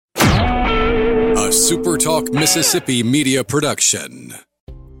SuperTalk Mississippi media production.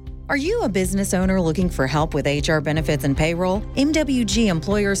 Are you a business owner looking for help with HR benefits and payroll? MWG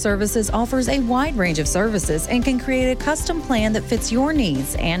Employer Services offers a wide range of services and can create a custom plan that fits your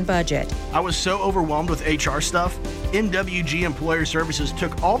needs and budget. I was so overwhelmed with HR stuff. MWG Employer Services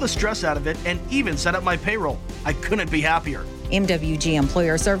took all the stress out of it and even set up my payroll. I couldn't be happier. MWG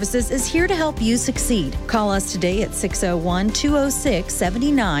Employer Services is here to help you succeed. Call us today at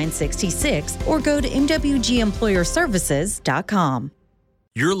 601-206-7966 or go to MWGEmployerServices.com.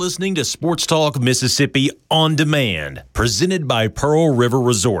 You're listening to Sports Talk Mississippi On Demand, presented by Pearl River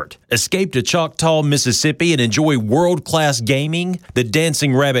Resort. Escape to Choctaw, Mississippi and enjoy world-class gaming, the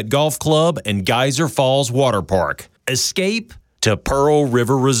Dancing Rabbit Golf Club, and Geyser Falls Water Park. Escape to Pearl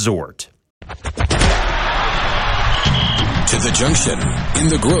River Resort. To the junction, in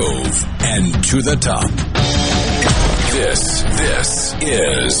the Grove, and to the top. This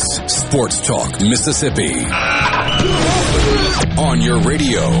is Sports Talk Mississippi. On your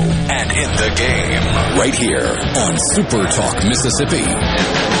radio and in the game, right here on Super Talk Mississippi.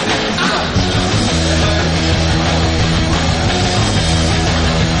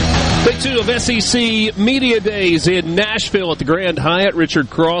 Day 2 of SEC Media Days in Nashville at the Grand Hyatt.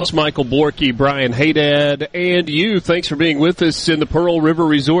 Richard Cross, Michael Borky, Brian Haydad, and you. Thanks for being with us in the Pearl River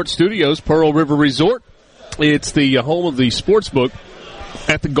Resort studios. Pearl River Resort, it's the home of the sportsbook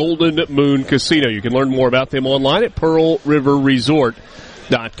at the Golden Moon Casino. You can learn more about them online at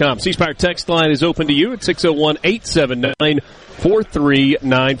pearlriverresort.com. C-Spire text line is open to you at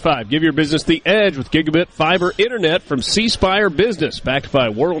 601-879-4395. Give your business the edge with gigabit fiber internet from C-Spire Business, backed by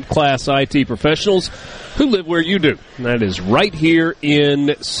world-class IT professionals who live where you do. And that is right here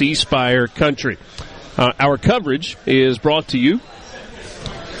in C-Spire country. Our coverage is brought to you.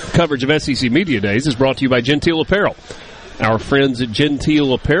 Coverage of SEC Media Days is brought to you by Gentile Apparel. Our friends at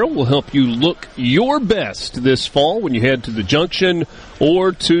Gentile Apparel will help you look your best this fall when you head to the Junction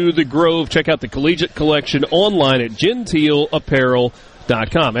or to the Grove. Check out the Collegiate Collection online at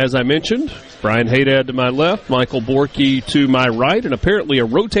gentileapparel.com. As I mentioned, Brian Haydad to my left, Michael Borky to my right, and apparently a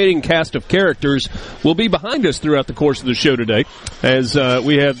rotating cast of characters will be behind us throughout the course of the show today, as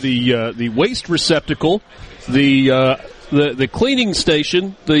we have the waste receptacle, the cleaning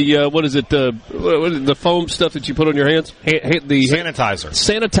station, what is it, the foam stuff that you put on your hands? The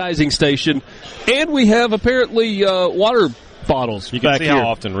sanitizing station. And we have apparently water bottles. You can see here. How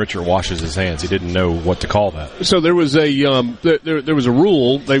often Richard washes his hands. He didn't know what to call that. So there was a there was a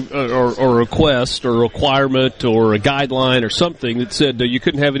rule, or a request, or a requirement, or a guideline, or something that said you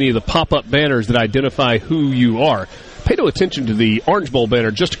couldn't have any of the pop-up banners that identify who you are. Pay no attention to the Orange Bowl banner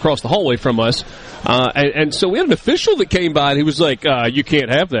just across the hallway from us. And so we had an official that came by, and he was like, you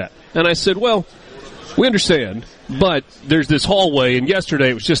can't have that. And I said, well, we understand, but there's this hallway, and yesterday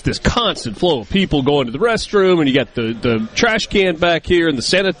it was just this constant flow of people going to the restroom, and you got the trash can back here and the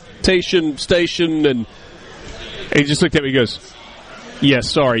sanitation station, and he just looked at me and goes, yes,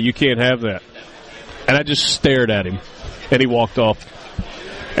 sorry, you can't have that. And I just stared at him, and he walked off.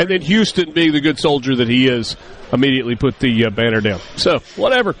 And then Houston, being the good soldier that he is, immediately put the banner down. So,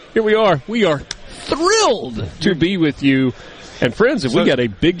 whatever. Here we are. We are thrilled to be with you. And, friends, we got a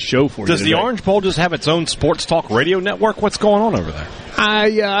big show for you Does today. the Orange Bowl just have its own Sports Talk radio network? What's going on over there?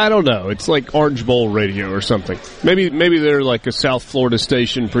 I don't know. It's like Orange Bowl radio or something. Maybe they're like a South Florida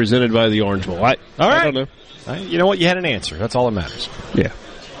station presented by the Orange Bowl. I don't know. You know what? You had an answer. That's all that matters. Yeah.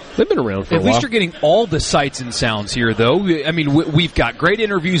 They've been around for a while. At least you're getting all the sights and sounds here, though. I mean, we've got great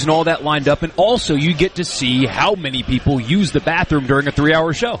interviews and all that lined up, and also you get to see how many people use the bathroom during a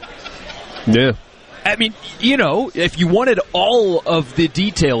 3-hour show. Yeah. I mean, if you wanted all of the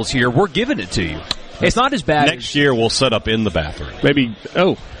details here, we're giving it to you. It's not as bad. Next year, we'll set up in the bathroom. Maybe,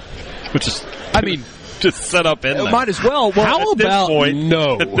 just set up in there. Might as well. How about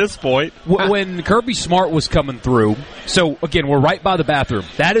At this point. When Kirby Smart was coming through, so, again, we're right by the bathroom.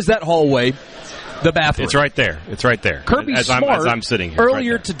 That is that hallway, the bathroom. It's right there. Kirby Smart, as I'm sitting here,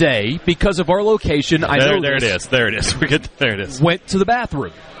 earlier today, because of our location, There it is. There it is. Went to the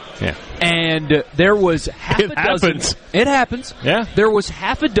bathroom. Yeah. And there was half a dozen. It happens. Yeah. There was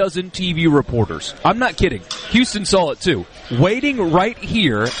half a dozen TV reporters. I'm not kidding. Houston saw it too. Waiting right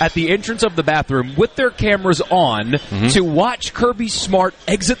here at the entrance of the bathroom with their cameras on to watch Kirby Smart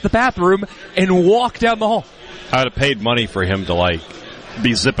exit the bathroom and walk down the hall. I would have paid money for him to,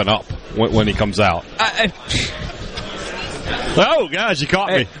 be zipping up when he comes out. Oh, gosh, you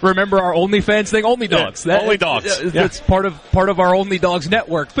caught me. Remember our OnlyFans thing? Only Dogs. Only Dogs. That's part of our Only Dogs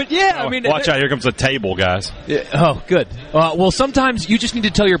network. But, yeah, watch out. Here comes a table, guys. Oh, good. Well, sometimes you just need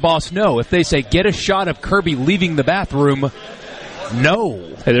to tell your boss no. If they say, get a shot of Kirby leaving the bathroom,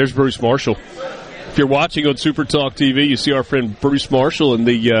 no. Hey, there's Bruce Marshall. If you're watching on SuperTalk TV, you see our friend Bruce Marshall in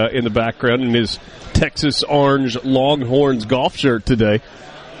the background in his Texas Orange Longhorns golf shirt today.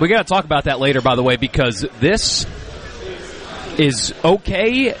 We got to talk about that later, by the way, because this is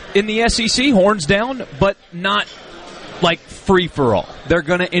okay in the SEC, horns down, but not like free-for-all. They're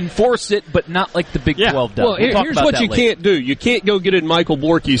going to enforce it, but not like the Big 12 does. Well, here's what you can't do. You can't go get in Michael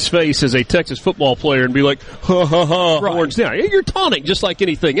Borky's face as a Texas football player and be like, ha, ha, ha, right. Horns down. You're taunting just like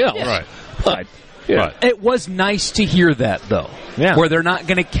anything else. Yeah. Right. But, yeah. Right. It was nice to hear that, though, where they're not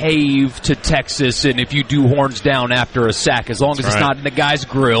going to cave to Texas, and if you do horns down after a sack, as long as it's not in the guy's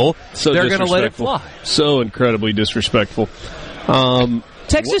grill, they're going to let it fly. So incredibly disrespectful.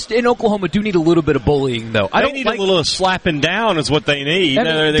 Texas and Oklahoma do need a little bit of bullying, though. They need a little slapping down is what they need.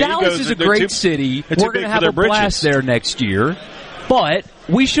 Dallas is a great city. We're going to have a blast there next year. But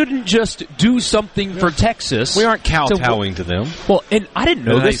we shouldn't just do something for Texas. We aren't kowtowing to them. Well, and I didn't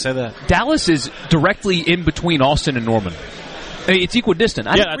know this. Say that. Dallas is directly in between Austin and Norman. I mean, it's equidistant.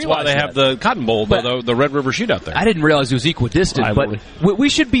 That's why they have the Cotton Bowl, the Red River Shootout there. I didn't realize it was equidistant, but we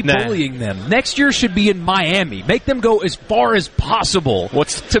should be bullying them. Next year should be in Miami. Make them go as far as possible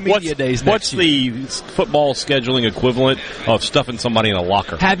to media days next year. What's the football scheduling equivalent of stuffing somebody in a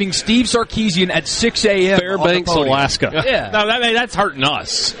locker? Having Steve Sarkisian at 6 a.m. Fairbanks, Alaska. Yeah. No, that's hurting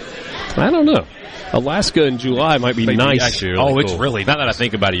us. I don't know. Alaska in July might be nice. Actually, really it's really. Now that I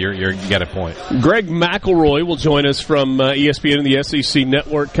think about it, you got a point. Greg McElroy will join us from ESPN and the SEC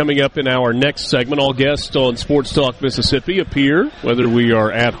Network coming up in our next segment. All guests on Sports Talk Mississippi appear, whether we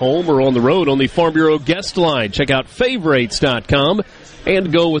are at home or on the road, on the Farm Bureau guest line. Check out favorites.com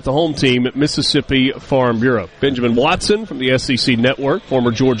and go with the home team at Mississippi Farm Bureau. Benjamin Watson from the SEC Network,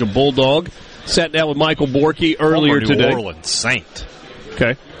 former Georgia Bulldog, sat down with Michael Borky earlier today. New Orleans Saint.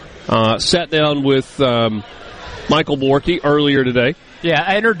 Okay. Sat down with Michael Borky earlier today. Yeah,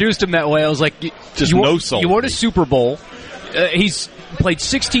 I introduced him that way. I was like, you won a Super Bowl. He's played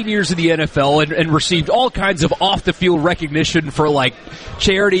 16 years in the NFL and received all kinds of off-the-field recognition for, like,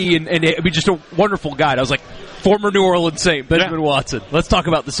 charity and just a wonderful guy. I was like, former New Orleans Saint, Benjamin Watson. Let's talk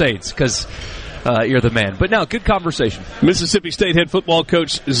about the Saints, because you're the man. But no, good conversation. Mississippi State head football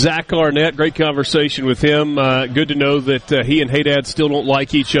coach Zach Arnett, great conversation with him. Good to know that he and Haydad still don't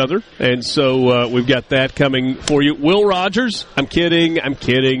like each other, and so we've got that coming for you. Will Rogers, I'm kidding.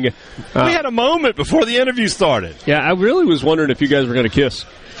 We had a moment before the interview started. Yeah, I really was wondering if you guys were going to kiss.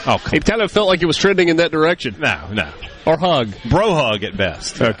 Oh, it kind of felt like it was trending in that direction. No. Or hug. Bro hug at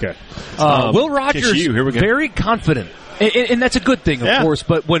best. Okay. Will Rogers, Here we go. very confident. And that's a good thing, of course.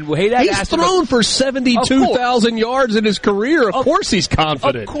 But when Haydad he's thrown for 72,000 yards in his career. Of course he's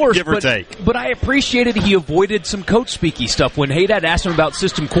confident. Of course. Give or take. But I appreciated he avoided some coach speaky stuff when Haydad asked him about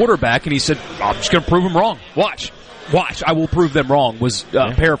system quarterback, and he said, I'm just going to prove him wrong. Watch, I will prove them wrong, was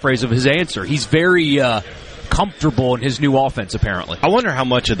a paraphrase of his answer. He's very comfortable in his new offense, apparently. I wonder how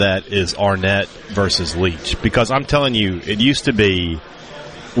much of that is Arnett versus Leach, because I'm telling you, it used to be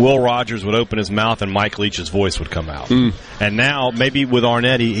Will Rogers would open his mouth and Mike Leach's voice would come out. And now, maybe with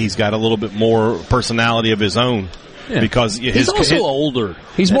Arnett, he's got a little bit more personality of his own. Yeah. Because he's also older.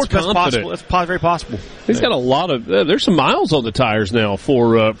 He's more confident. That's very possible. He's got a lot of. There's some miles on the tires now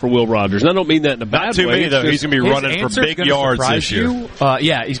for Will Rogers. And I don't mean that in a bad way. Not too many, though. He's going to be running for big yards this year.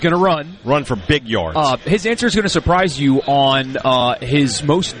 He's going to run for big yards. His answer is going to surprise you on his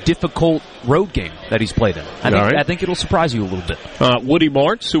most difficult road game that he's played in. I think it'll surprise you a little bit. Woody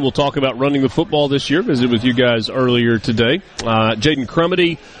Marks, who will talk about running the football this year, visited with you guys earlier today. Jaden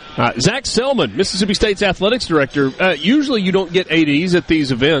Crumity. Zach Selman, Mississippi State's athletics director. Usually you don't get ADs at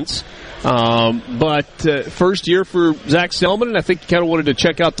these events, but first year for Zach Selman, and I think he kind of wanted to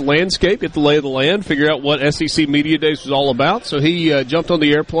check out the landscape, get the lay of the land, figure out what SEC Media Days was all about. So he jumped on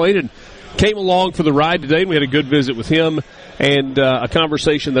the airplane and came along for the ride today, and we had a good visit with him and a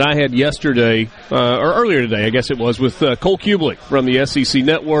conversation that I had yesterday, or earlier today, I guess it was, with Cole Kublik from the SEC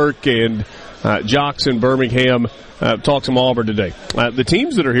Network and Jocks in Birmingham. Talk some Auburn today. The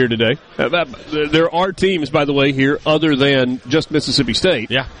teams that are here today, there are teams, by the way, here other than just Mississippi State.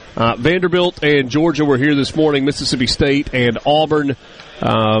 Yeah. Vanderbilt and Georgia were here this morning. Mississippi State and Auburn.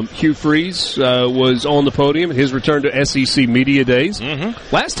 Hugh Freeze was on the podium at his return to SEC Media Days.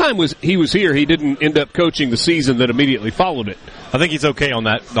 Mm-hmm. Last time he was here, he didn't end up coaching the season that immediately followed it. I think he's okay on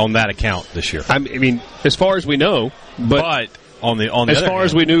that account this year. I mean, as far as we know, but on the as other far hand,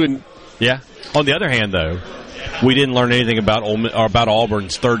 as we knew, on the other hand, though, we didn't learn anything about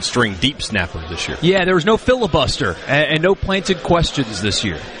Auburn's third string deep snapper this year. Yeah, there was no filibuster and no planted questions this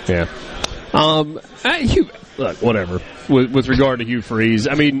year. Yeah. Look, whatever. With regard to Hugh Freeze,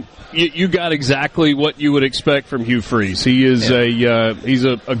 I mean, you got exactly what you would expect from Hugh Freeze. He is he's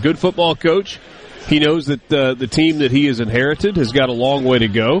a good football coach. He knows that the team that he has inherited has got a long way to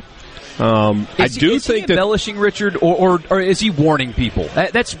go. Is he embellishing, Richard, or is he warning people?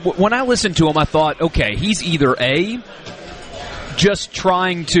 That's when I listened to him, I thought, okay, he's either just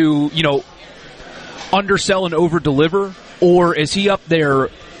trying to, undersell and over-deliver, or is he up there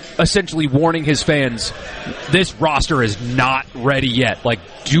essentially warning his fans, this roster is not ready yet. Like,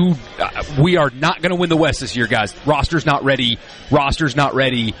 we are not going to win the West this year, guys. Roster's not ready,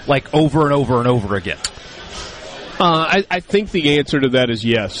 like over and over and over again. I think the answer to that is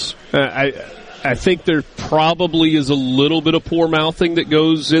yes. I think there probably is a little bit of poor mouthing that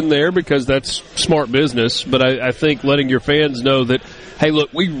goes in there because that's smart business, but I think letting your fans know that, hey,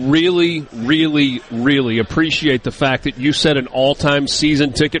 look, we really, really, really appreciate the fact that you set an all-time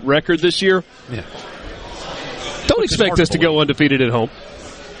season ticket record this year. Yeah. Don't expect us to go undefeated at home.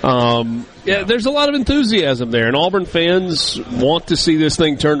 There's a lot of enthusiasm there, and Auburn fans want to see this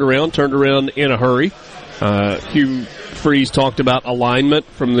thing turned around in a hurry. Hugh Freeze talked about alignment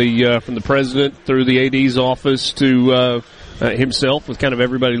from the president through the AD's office to himself, with kind of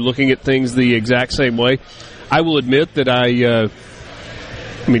everybody looking at things the exact same way. I will admit that I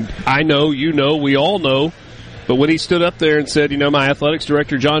know, we all know, but when he stood up there and said, my athletics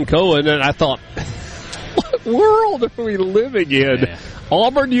director, John Cohen, and I thought, what world are we living in? Yeah.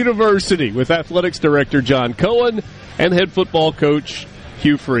 Auburn University with athletics director John Cohen and head football coach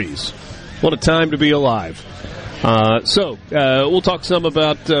Hugh Freeze. What a time to be alive. So we'll talk some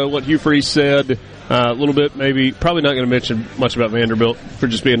about what Hugh Freeze said a little bit, probably not going to mention much about Vanderbilt, for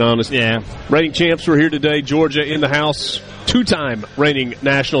just being honest. Yeah. Reigning champs were here today. Georgia in the house. 2-time reigning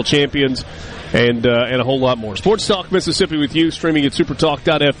national champions, and a whole lot more. Sports Talk Mississippi with you, streaming at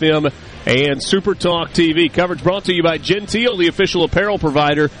supertalk.fm and SuperTalk TV. Coverage brought to you by Genteel, the official apparel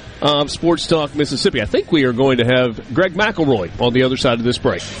provider of Sports Talk Mississippi. I think we are going to have Greg McElroy on the other side of this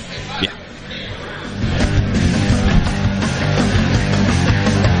break. Yeah.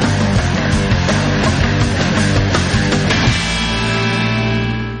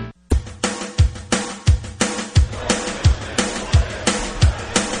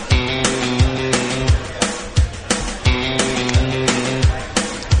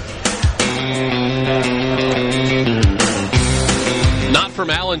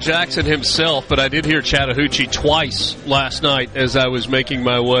 Jackson himself, but I did hear Chattahoochee twice last night as I was making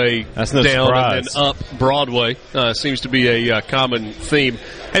my way down surprise. And then up Broadway. Seems to be a common theme.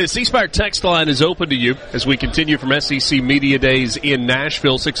 And the C Spire text line is open to you as we continue from SEC Media Days in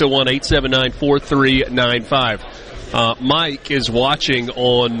Nashville, 601-879-4395. Mike is watching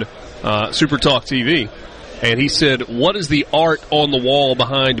on SuperTalk TV, and he said, what is the art on the wall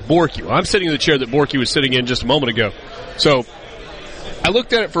behind Borky? I'm sitting in the chair that Borky was sitting in just a moment ago. So I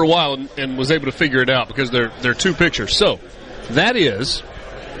looked at it for a while and was able to figure it out because there are two pictures. So that is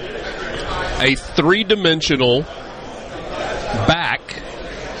a three-dimensional back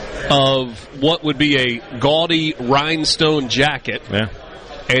of what would be a gaudy rhinestone jacket. Yeah.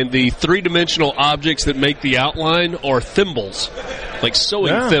 And the three-dimensional objects that make the outline are thimbles, like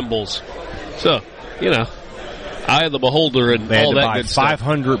sewing thimbles. So, eye of the beholder and all that good stuff.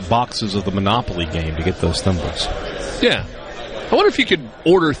 500 boxes of the Monopoly game to get those thimbles. Yeah. I wonder if you could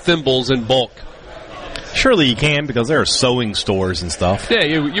order thimbles in bulk. Surely you can, because there are sewing stores and stuff. Yeah,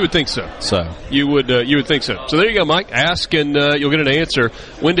 you would think so. You would think so. So there you go, Mike. Ask and you'll get an answer.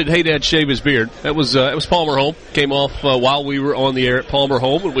 When did Hey Dad shave his beard? That was Palmer Home. Came off while we were on the air at Palmer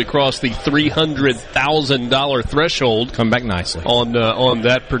Home when we crossed the $300,000 threshold. Come back nicely on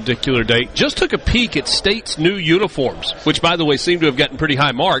that particular date. Just took a peek at State's new uniforms, which by the way seem to have gotten pretty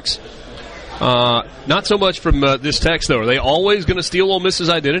high marks. Not so much from this text, though. Are they always going to steal Ole Miss's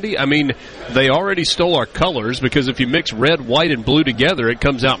identity? I mean, they already stole our colors, because if you mix red, white, and blue together, it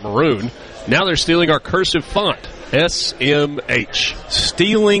comes out maroon. Now they're stealing our cursive font, SMH.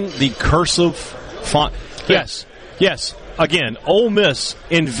 Stealing the cursive font. Yes. Again, Ole Miss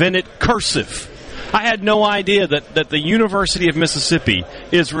invented cursive. I had no idea that the University of Mississippi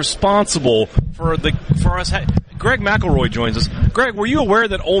is responsible for us. Greg McElroy joins us. Greg, were you aware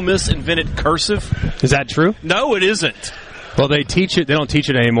that Ole Miss invented cursive? Is that true? No, it isn't. Well, they teach it. They don't teach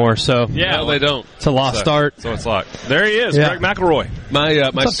it anymore, so. Yeah, no, they don't. It's a lost art. So it's like, there he is, Greg McElroy. My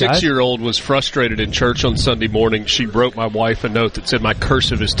 6-year-old was frustrated in church on Sunday morning. She wrote my wife a note that said, my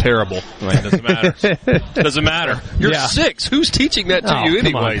cursive is terrible. Well, it doesn't matter. Doesn't matter. You're 6. Who's teaching that to you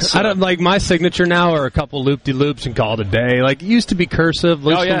anyway? So. I don't like my signature now are a couple loop-de-loops and call it a day. Like, it used to be cursive,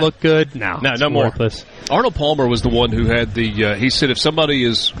 used to look good. No more. Worthless. Arnold Palmer was the one who had he said, if somebody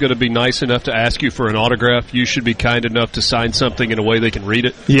is going to be nice enough to ask you for an autograph, you should be kind enough to sign something in a way they can read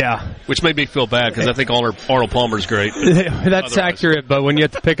it. Yeah. Which made me feel bad, because I think Arnold Palmer's great. That's accurate. it, but when you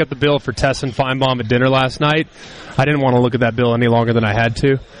have to pick up the bill for Tess and Feinbaum at dinner last night, I didn't want to look at that bill any longer than I had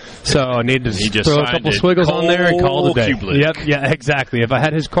to. So I needed to throw a couple squiggles on there and call it a day. Yep, yeah, exactly. If I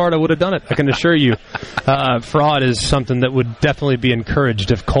had his card, I would have done it. I can assure you. Fraud is something that would definitely be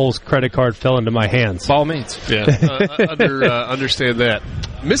encouraged if Cole's credit card fell into my hands. By all means. Yeah, understand that.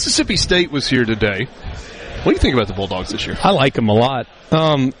 Mississippi State was here today. What do you think about the Bulldogs this year? I like them a lot.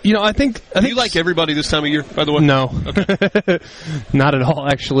 I think do you like everybody this time of year, by the way? No. Okay. Not at all,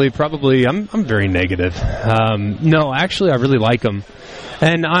 actually. Probably, I'm very negative. No, actually, I really like them.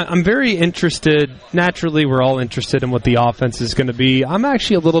 And I'm very interested. Naturally, we're all interested in what the offense is going to be. I'm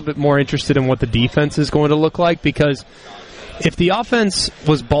actually a little bit more interested in what the defense is going to look like, because if the offense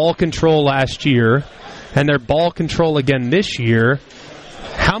was ball control last year and their ball control again this year,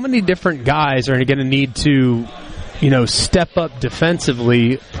 how many different guys are going to need to, step up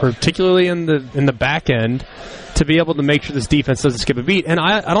defensively, particularly in the back end, to be able to make sure this defense doesn't skip a beat? And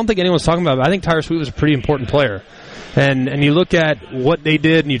I don't think anyone's talking about it, but I think Tyler Sweet was a pretty important player. And you look at what they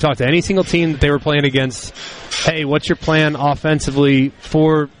did, and you talk to any single team that they were playing against, hey, what's your plan offensively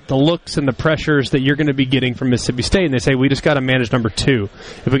for the looks and the pressures that you're going to be getting from Mississippi State? And they say, we just got to manage number 2.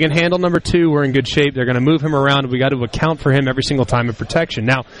 If we can handle number 2, we're in good shape. They're going to move him around, and we got to account for him every single time in protection.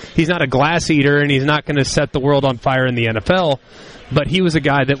 Now, he's not a glass eater, and he's not going to set the world on fire in the NFL, but he was a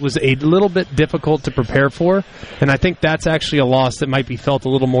guy that was a little bit difficult to prepare for, and I think that's actually a loss that might be felt a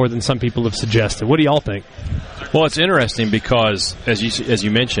little more than some people have suggested. What do y'all think? Well, it's interesting because, as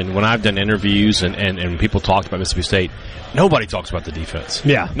you mentioned, when I've done interviews and people talked about Mississippi State, nobody talks about the defense.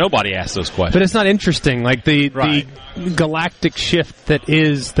 Yeah. Nobody asks those questions. But it's not interesting. Like the galactic shift that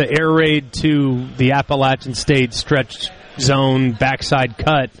is the air raid to the Appalachian State stretch zone backside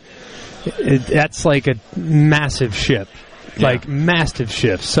cut, that's like a massive shift. Like massive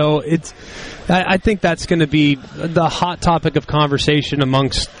shifts. So I think that's going to be the hot topic of conversation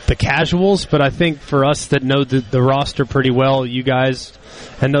amongst the casuals, but I think for us that know the roster pretty well, you guys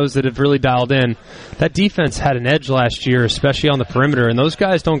and those that have really dialed in, that defense had an edge last year, especially on the perimeter, and those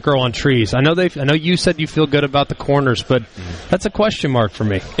guys don't grow on trees. I know you said you feel good about the corners, but that's a question mark for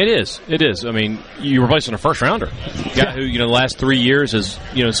me. It is. I mean, you're replacing a first rounder, a guy who the last 3 years has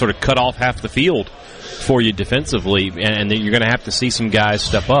sort of cut off half the field for you defensively, and you're going to have to see some guys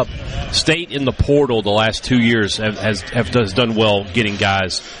step up. State in the portal the last 2 years has done well getting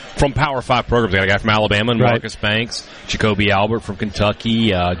guys from Power 5 programs. They got a guy from Alabama, Marcus Banks, Jacoby Albert from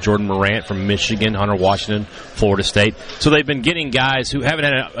Kentucky, Jordan Morant from Michigan, Hunter Washington, Florida State. So they've been getting guys who haven't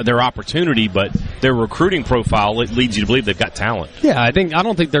had their opportunity, but their recruiting profile leads you to believe they've got talent. Yeah, I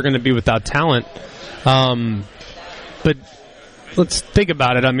don't think they're going to be without talent. But let's think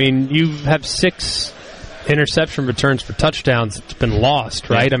about it. I mean, you have 6 interception returns for touchdowns that's been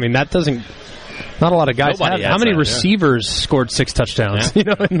lost, right? Yeah. I mean, that doesn't. Not a lot of guys have. How many receivers scored 6 touchdowns? In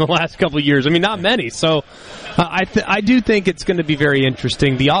the last couple of years. I mean, not many. So, I do think it's going to be very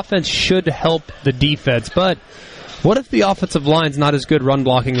interesting. The offense should help the defense, but what if the offensive line's not as good run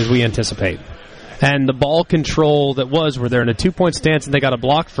blocking as we anticipate? And the ball control where they're in a 2-point stance and they got to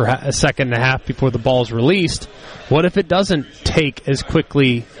block for a second and a half before the ball's released. What if it doesn't take as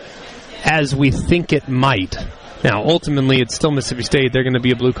quickly as we think it might? Now, ultimately, it's still Mississippi State. They're going to be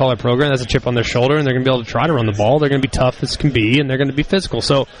a blue-collar program. That's a chip on their shoulder, and they're going to be able to try to run the ball. They're going to be tough as can be, and they're going to be physical.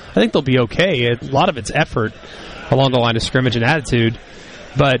 So I think they'll be okay. A lot of it's effort along the line of scrimmage and attitude.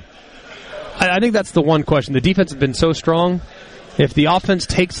 But I think that's the one question. The defense has been so strong. If the offense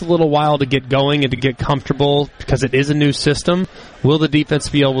takes a little while to get going and to get comfortable because it is a new system, will the defense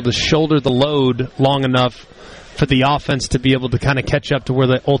be able to shoulder the load long enough for the offense to be able to kind of catch up to where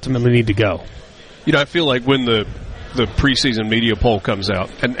they ultimately need to go? I feel like when the preseason media poll comes out,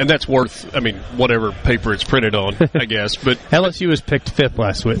 and that's worth, whatever paper it's printed on, I guess. But LSU was picked 5th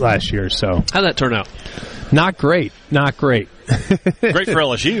last year, so. How'd that turn out? Not great. Great for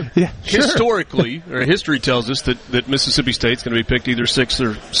LSU. Yeah, sure. Historically, or history tells us that Mississippi State's going to be picked either 6th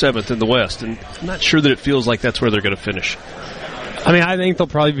or 7th in the West, and I'm not sure that it feels like that's where they're going to finish. I think they'll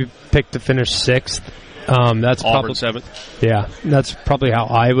probably be picked to finish 6th. That's Auburn probably 7th. Yeah, that's probably how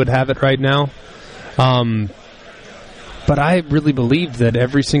I would have it right now. But I really believe that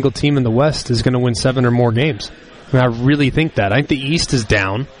every single team in the West is going to win 7 or more games. I really think that. I think the East is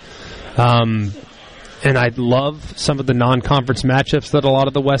down. And I love some of the non-conference matchups that a lot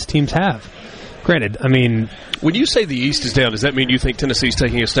of the West teams have. Granted, when you say the East is down, does that mean you think Tennessee's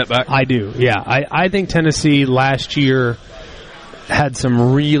taking a step back? I do, yeah. I think Tennessee last year had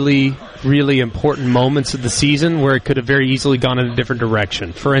some really really important moments of the season where it could have very easily gone in a different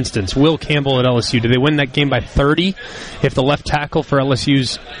direction. For instance, Will Campbell at LSU. Do they win that game by 30 if the left tackle for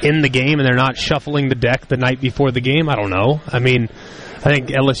LSU's in the game and they're not shuffling the deck the night before the game? I don't know. I mean, I think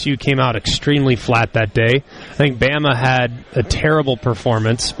LSU came out extremely flat that day. I think Bama had a terrible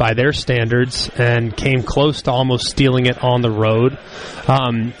performance by their standards and came close to almost stealing it on the road.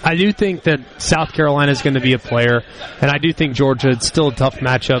 I do think that South Carolina is going to be a player, and I do think Georgia, it's still a tough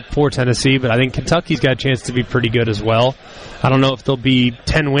matchup for Tennessee, but I think Kentucky's got a chance to be pretty good as well. I don't know if they'll be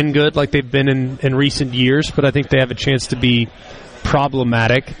 10-win good like they've been in recent years, but I think they have a chance to be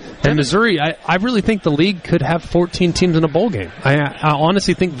problematic. And Missouri, I really think the league could have 14 teams in a bowl game. I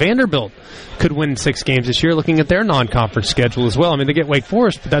honestly think Vanderbilt could win 6 games this year, looking at their non-conference schedule as well. I mean, they get Wake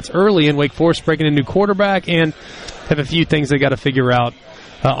Forest, but that's early, and Wake Forest breaking a new quarterback and have a few things they got to figure out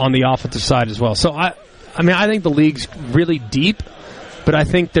on the offensive side as well. So, I think the league's really deep, but I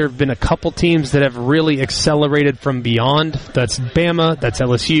think there have been a couple teams that have really accelerated from beyond. That's Bama, that's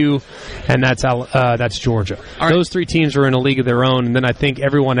LSU, and that's Georgia. Right. Those 3 teams are in a league of their own, and then I think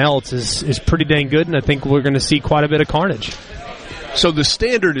everyone else is pretty dang good, and I think we're going to see quite a bit of carnage. So the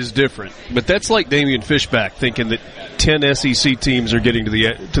standard is different, but that's like Damian Fishback thinking that 10 SEC teams are getting to the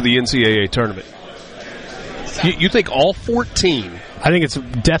NCAA tournament. You think all 14? I think it's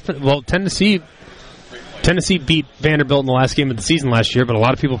definitely. Well, Tennessee beat Vanderbilt in the last game of the season last year, but a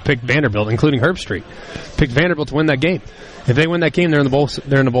lot of people picked Vanderbilt, including Herbstreit, picked Vanderbilt to win that game. If they win that game, they're in the bowl.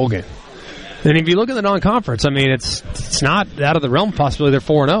 They're in the bowl game. And if you look at the non-conference, I mean, it's not out of the realm of possibility they're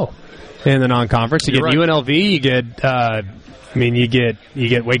 4-0 in the non-conference. You get right. UNLV, you get you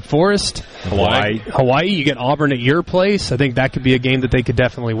get Wake Forest, Hawaii. You get Auburn at your place. I think that could be a game that they could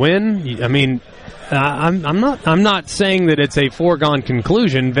definitely win. I mean, I'm not saying that it's a foregone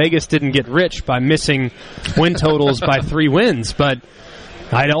conclusion. Vegas didn't get rich by missing win totals by 3 wins, but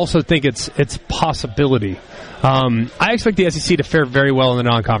I also think it's possibility. I expect the SEC to fare very well in the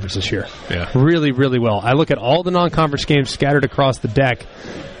non-conference this year. Yeah. Really, really well. I look at all the non-conference games scattered across the deck,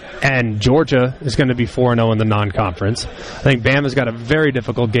 and Georgia is going to be 4-0 in the non-conference. I think Bama's got a very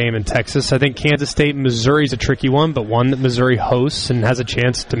difficult game in Texas. I think Kansas State and Missouri's a tricky one, but one that Missouri hosts and has a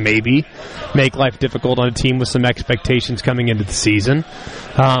chance to maybe make life difficult on a team with some expectations coming into the season.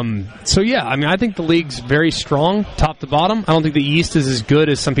 I think the league's very strong, top to bottom. I don't think the East is as good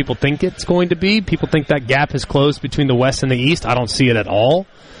as some people think it's going to be. People think that gap has closed between the West and the East. I don't see it at all.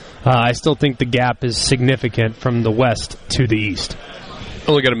 I still think the gap is significant from the West to the East.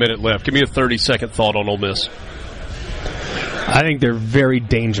 Only got a minute left. Give me a 30-second thought on Ole Miss. I think they're very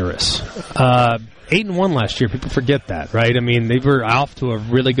dangerous. 8-1 last year. People forget that, right? I mean, they were off to a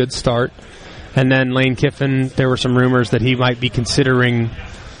really good start. And then Lane Kiffin, there were some rumors that he might be considering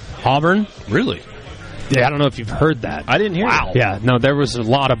Auburn. Really? Yeah, I don't know if you've heard that. I didn't hear that. Yeah, no, there was a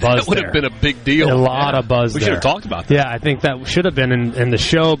lot of buzz. That would have been a big deal. A lot of buzz. We should have talked about that. Yeah, I think that should have been in the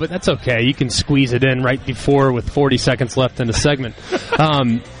show, but that's okay. You can squeeze it in right before with 40 seconds left in the segment.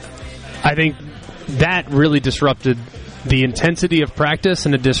 I think that really disrupted the intensity of practice,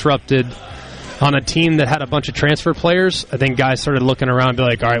 and it disrupted on a team that had a bunch of transfer players. I think guys started looking around and be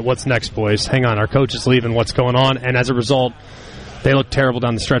like, all right, what's next, boys? Hang on, our coach is leaving. What's going on? And as a result, they look terrible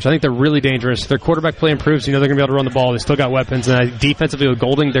down the stretch. I think they're really dangerous. Their quarterback play improves. They're going to be able to run the ball. They still got weapons. And defensively with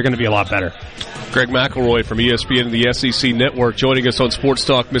Golding, they're going to be a lot better. Greg McElroy from ESPN and the SEC Network joining us on Sports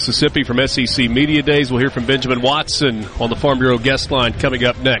Talk Mississippi from SEC Media Days. We'll hear from Benjamin Watson on the Farm Bureau guest line coming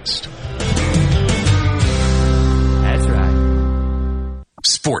up next. That's right.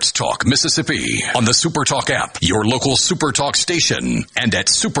 Sports Talk Mississippi on the SuperTalk app, your local SuperTalk station, and at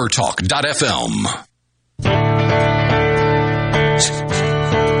supertalk.fm.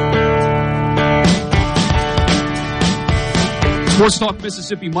 Sports Talk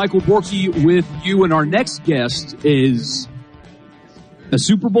Mississippi, Michael Borky with you, and our next guest is a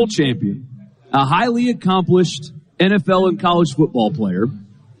Super Bowl champion, a highly accomplished NFL and college football player,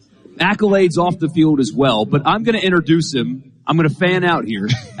 accolades off the field as well, but I'm going to introduce him. I'm going to fan out here.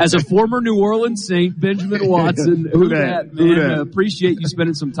 As a former New Orleans Saint, Benjamin Watson, who that, man, appreciate you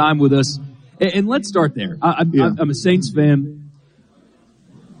spending some time with us. And let's start there. I'm a Saints fan.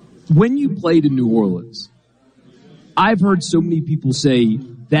 When you played in New Orleans, I've heard so many people say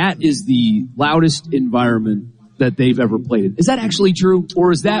that is the loudest environment that they've ever played in. Is that actually true?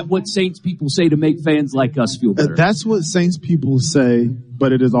 Or is that what Saints people say to make fans like us feel better? That's what Saints people say,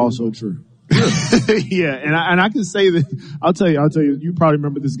 but it is also true. Yeah, and I can say that. I'll tell you. You probably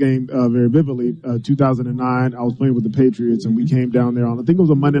remember this game very vividly. 2009, I was playing with the Patriots, and we came down there on, I think it was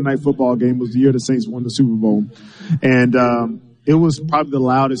a Monday Night Football game. It was the year the Saints won the Super Bowl, and it was probably the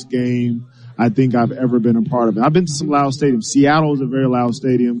loudest game I think I've ever been a part of it. I've been to some loud stadiums. Seattle is a very loud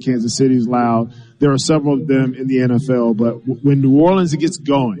stadium. Kansas City is loud. There are several of them in the NFL, but when New Orleans gets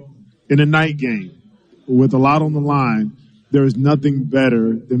going in a night game with a lot on the line, there is nothing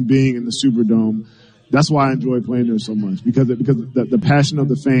better than being in the Superdome. That's why I enjoy playing there so much, because the passion of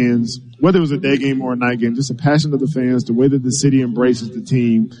the fans, whether it was a day game or a night game, just the passion of the fans, the way that the city embraces the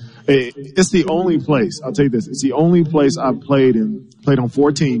team. It's the only place, I'll tell you this, it's the only place I've played on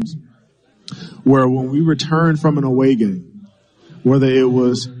 4 teams, where when we returned from an away game, whether it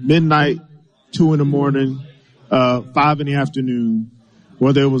was midnight, 2 in the morning, 5 in the afternoon,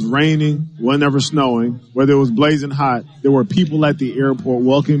 whether it was raining, wasn't ever snowing, whether it was blazing hot, there were people at the airport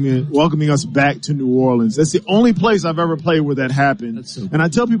welcoming us back to New Orleans. That's the only place I've ever played where that happened. So and I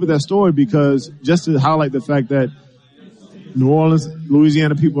tell people that story because just to highlight the fact that New Orleans,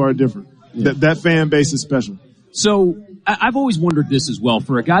 Louisiana people are different. Yeah. That fan base is special. So I've always wondered this as well.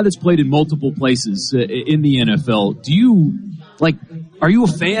 For a guy that's played in multiple places in the NFL, are you a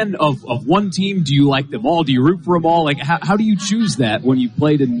fan of one team? Do you like them all? Do you root for them all? Like, how do you choose that when you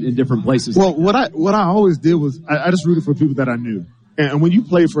played in different places? Well, what I always did was I just rooted for people that I knew. And when you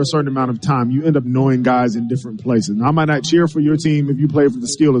play for a certain amount of time, you end up knowing guys in different places. Now, I might not cheer for your team if you play for the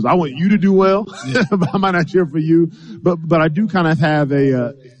Steelers. I want you to do well, but I might not cheer for you. But I do kind of have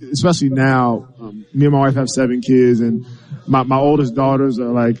especially now, me and my wife have 7 kids, and my oldest daughters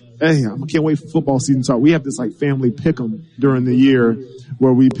are like, hey, I can't wait for football season to start. We have this like family pick'em during the year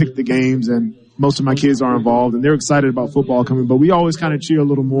where we pick the games, and most of my kids are involved, and they're excited about football coming. But we always kind of cheer a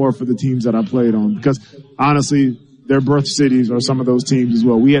little more for the teams that I played on, because honestly, their birth cities are some of those teams as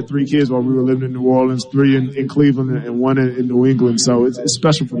well. We had 3 kids while we were living in New Orleans, 3 in Cleveland, and 1 in New England. So it's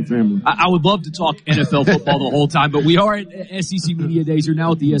special for the family. I would love to talk NFL football the whole time, but we are at SEC Media Days. You're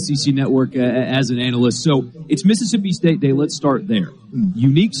now at the SEC Network as an analyst. So it's Mississippi State Day. Let's start there.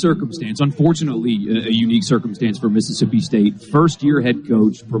 Unique circumstance, unfortunately, a unique circumstance for Mississippi State. First-year head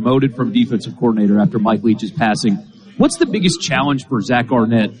coach, promoted from defensive coordinator after Mike Leach's passing. What's the biggest challenge for Zach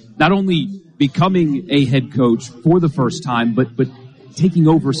Arnett, not only becoming a head coach for the first time, but taking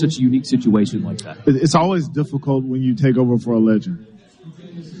over such a unique situation like that? It's always difficult when you take over for a legend.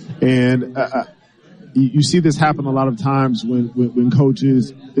 And you see this happen a lot of times when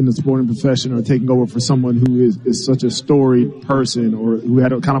coaches in the sporting profession are taking over for someone who is such a storied person or who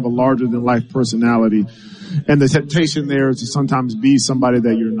had a kind of a larger-than-life personality. And the temptation there is to sometimes be somebody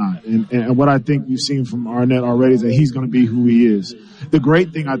that you're not. And what I think we've seen from Arnett already is that he's going to be who he is. The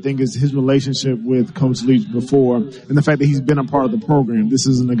great thing, I think, is his relationship with Coach Leach before and the fact that he's been a part of the program. This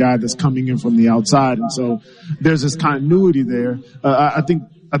isn't a guy that's coming in from the outside. And so there's this continuity there. I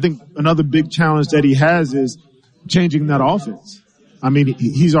think another big challenge that he has is changing that offense. I mean,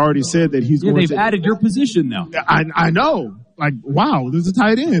 he's already said that he's going to... they've added your position now. I know. Like, wow, there's a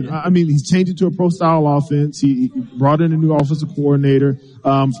tight end. I mean, he's changed it to a pro-style offense. He brought in a new offensive coordinator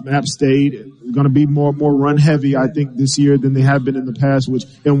from App State. Going to be more run-heavy, I think, this year than they have been in the past, which,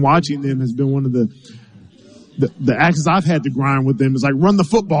 in watching them, has been one of the axes I've had to grind with them is like, run the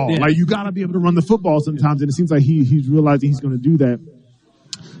football. Yeah. Like, you got to be able to run the football sometimes, and it seems like he's realizing he's going to do that.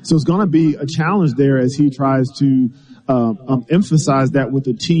 So it's going to be a challenge there as he tries to emphasize that with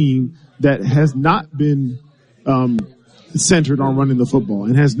a team that has not been centered on running the football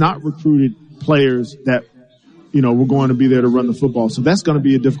and has not recruited players that, were going to be there to run the football. So that's going to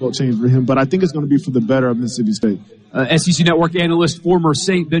be a difficult change for him, but I think it's going to be for the better of Mississippi State. SEC Network analyst, former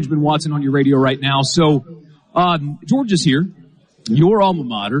Saint Benjamin Watson on your radio right now. So Georgia's here, your alma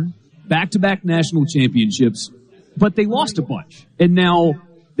mater, back-to-back national championships, but they lost a bunch. And now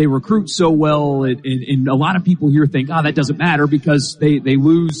they recruit so well, and a lot of people here think, that doesn't matter because they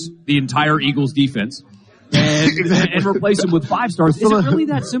lose the entire Eagles defense. And replace them with 5 stars. Is it really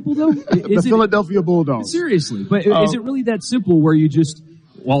that simple, though? The Philadelphia Bulldogs. Seriously. But is it really that simple where you just,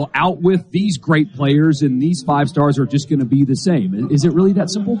 out with these great players and these 5 stars are just going to be the same? Is it really that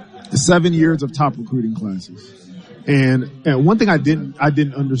simple? 7 years of top recruiting classes. And one thing I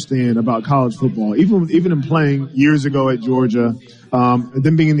didn't understand about college football, even in playing years ago at Georgia, and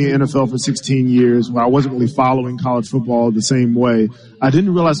then being in the NFL for 16 years, where I wasn't really following college football the same way, I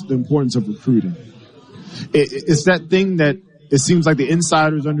didn't realize the importance of recruiting. It's that thing that it seems like the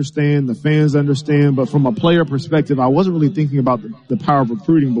insiders understand, the fans understand, but from a player perspective, I wasn't really thinking about the power of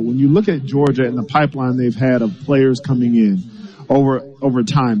recruiting. But when you look at Georgia and the pipeline they've had of players coming in over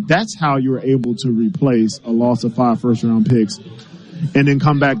time, that's how you're able to replace a loss of 5 first-round picks and then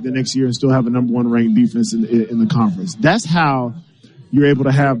come back the next year and still have a number 1 ranked defense in the conference. That's how you're able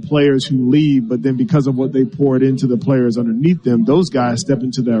to have players who leave, but then because of what they poured into the players underneath them, those guys step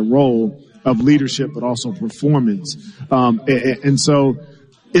into that role of leadership, but also performance. And so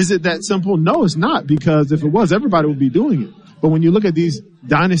Is it that simple? No, it's not, because if it was, everybody would be doing it. But when you look at these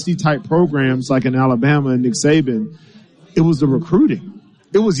dynasty-type programs like in Alabama and Nick Saban, it was the recruiting.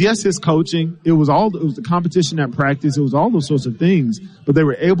 It was, yes, his coaching. It was the competition at practice. It was all those sorts of things. But they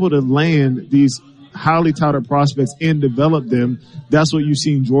were able to land these highly touted prospects and develop them. That's what you've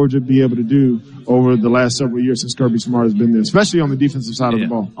seen Georgia be able to do over the last several years since Kirby Smart has been there, especially on the defensive side of the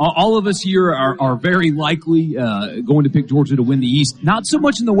ball. All of us here are very likely going to pick Georgia to win the East. Not so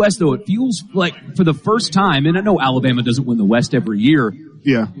much in the West, though. It feels like for the first time, and I know Alabama doesn't win the West every year,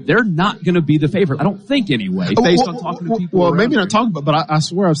 yeah, they're not going to be the favorite. I don't think anyway, based on talking to people. Well, maybe not talking, but I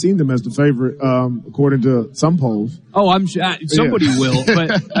swear I've seen them as the favorite, according to some polls. Oh, I'm sure somebody will.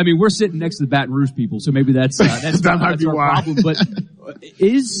 But I mean, we're sitting next to the Baton Rouge people, so maybe that's that might be our why. problem. But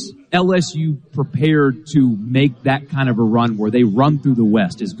is LSU prepared to make that kind of a run where they run through the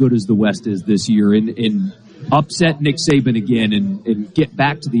West as good as the West is this year and upset Nick Saban again and get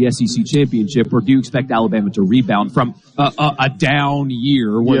back to the SEC championship, or do you expect Alabama to rebound from a down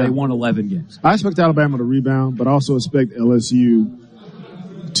year where they won 11 games? I expect Alabama to rebound, but I also expect LSU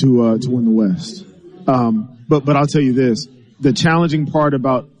to win the West. But I'll tell you this: the challenging part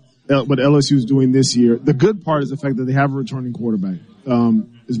about what LSU is doing this year, the good part is the fact that they have a returning quarterback.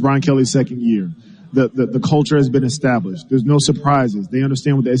 It's Brian Kelly's second year. The culture has been established. There's no surprises. They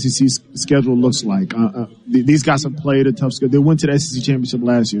understand what the SEC schedule looks like. These guys have played a tough schedule. They went to the SEC championship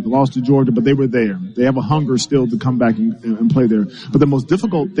last year. They lost to Georgia, but they were there. They have a hunger still to come back and play there. But the most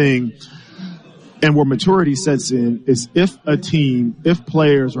difficult thing, and where maturity sets in, is if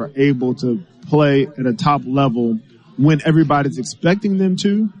players are able to play at a top level when everybody's expecting them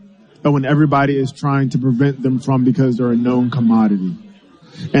to, or when everybody is trying to prevent them from because they're a known commodity.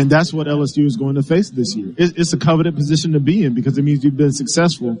 And that's what LSU is going to face this year. It's a coveted position to be in because it means you've been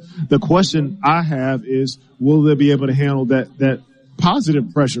successful. The question I have is, will they be able to handle that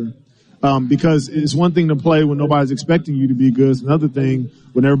positive pressure? Because it's one thing to play when nobody's expecting you to be good. It's another thing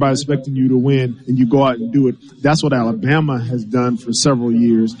when everybody's expecting you to win and you go out and do it. That's what Alabama has done for several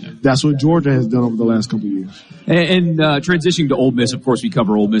years. That's what Georgia has done over the last couple of years. And transitioning to Ole Miss, of course, we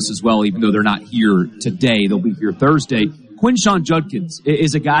cover Ole Miss as well, even though they're not here today. They'll be here Thursday. Quinshon Judkins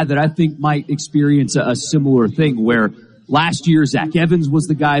is a guy that I think might experience a similar thing where last year Zach Evans was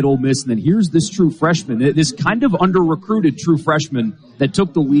the guy at Ole Miss, and then here's this true freshman, this kind of under-recruited true freshman that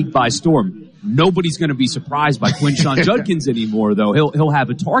took the league by storm. Nobody's going to be surprised by Quinshon Judkins anymore, though. He'll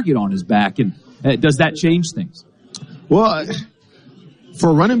have a target on his back, and does that change things? Well, for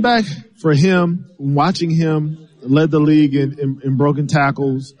a running back, for him, watching him, led the league in broken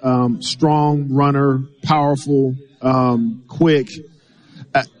tackles, strong runner, powerful, quick.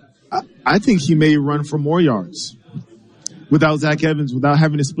 I think he may run for more yards without Zach Evans, without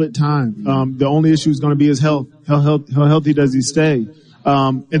having to split time. The only issue is going to be his health. How healthy does he stay?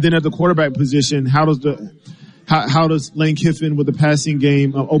 And then at the quarterback position, how does Lane Kiffin with the passing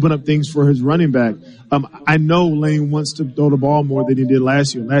game open up things for his running back? I know Lane wants to throw the ball more than he did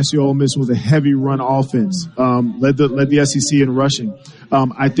last year. Last year, Ole Miss was a heavy run offense, led the SEC in rushing.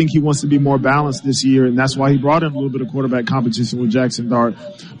 I think he wants to be more balanced this year, and that's why he brought in a little bit of quarterback competition with Jackson Dart.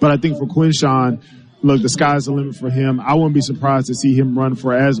 But I think for Quinshon, look, the sky's the limit for him. I wouldn't be surprised to see him run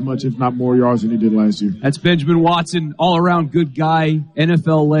for as much, if not more yards than he did last year. That's Benjamin Watson, all-around good guy,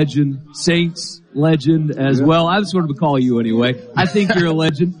 NFL legend, Saints legend as well. I was sort of call you anyway. I think you're a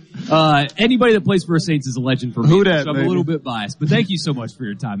legend. Anybody that plays for a Saints is a legend for me. Who dat, so I'm baby? a little bit biased. But thank you so much for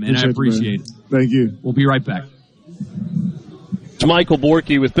your time, man. I appreciate it. Thank you. We'll be right back. It's Michael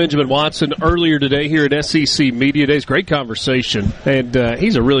Borky with Benjamin Watson earlier today here at SEC Media Days. Great conversation, and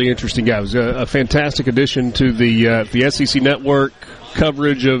he's a really interesting guy. He was a fantastic addition to the SEC network.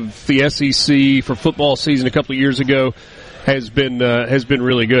 Coverage of the SEC for football season a couple of years ago has been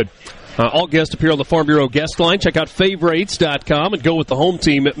really good. All guests appear on the Farm Bureau guest line. Check out favorites.com and go with the home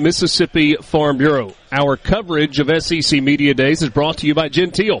team at Mississippi Farm Bureau. Our coverage of SEC Media Days is brought to you by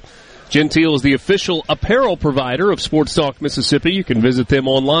Gentile. Gentile is the official apparel provider of SportsTalk Mississippi. You can visit them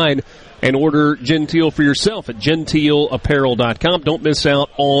online and order Gentile for yourself at gentileapparel.com. Don't miss out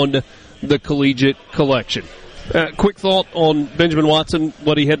on the collegiate collection. Quick thought on Benjamin Watson,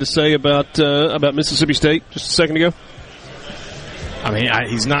 what he had to say about Mississippi State just a second ago. I mean,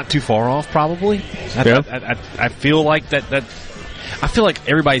 he's not too far off, probably. I feel like that. I feel like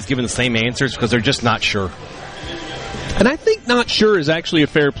everybody's giving the same answers because they're just not sure. And I think not sure is actually a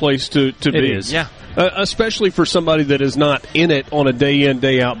fair place to be. It is, yeah. Especially for somebody that is not in it on a day-in,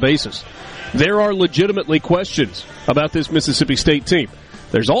 day-out basis. There are legitimately questions about this Mississippi State team.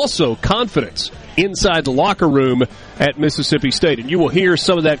 There's also confidence inside the locker room at Mississippi State, and you will hear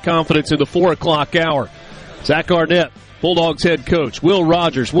some of that confidence in the 4 o'clock hour. Zach Arnett Bulldogs head coach Will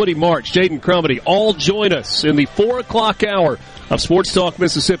Rogers, Woody March, Jaden Crumity, all join us in the 4 o'clock hour of Sports Talk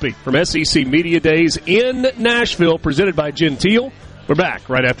Mississippi from SEC Media Days in Nashville, presented by Gentile. We're back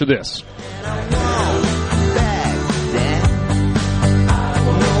right after this.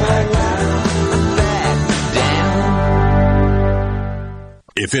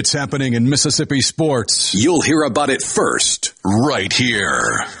 If it's happening in Mississippi sports, you'll hear about it first, right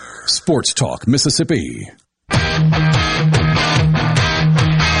here. Sports Talk Mississippi.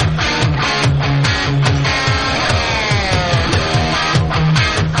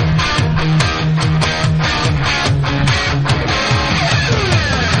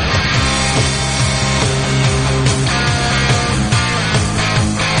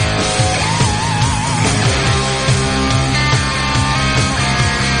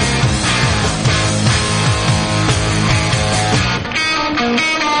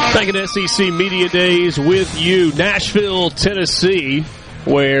 Back at SEC Media Days with you, Nashville, Tennessee,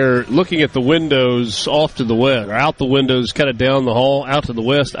 where looking at the windows off to the west, or out the windows kind of down the hall, out to the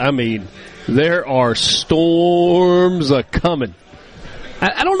west, I mean, there are storms a-coming.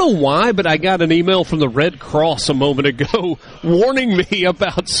 I don't know why, but I got an email from the Red Cross a moment ago warning me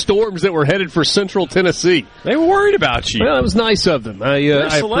about storms that were headed for central Tennessee. They were worried about you. Well, that was nice of them. I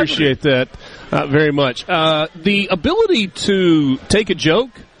appreciate that very much. The ability to take a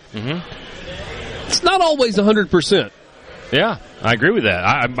joke, it's not always 100%. Yeah, I agree with that.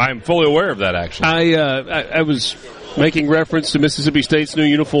 I'm fully aware of that, actually. I was making reference to Mississippi State's new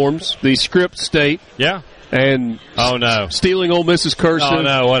uniforms, the script state. Yeah. And oh no, stealing Ole Miss's cursive. Oh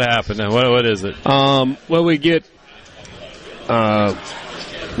no, what happened? What is it? Well, we get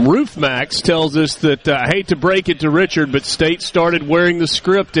Roof Max tells us that I hate to break it to Richard, but State started wearing the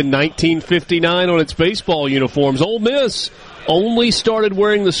script in 1959 on its baseball uniforms. Ole Miss only started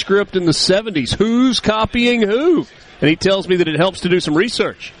wearing the script in the 70s. Who's copying who? And he tells me that it helps to do some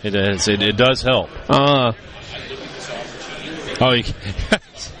research. It is. It does help.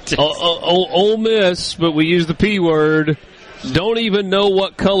 Ole Miss, but we use the P word, don't even know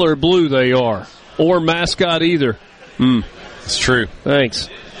what color blue they are, or mascot either. It's true. Thanks.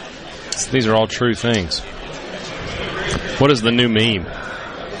 These are all true things. What is the new meme?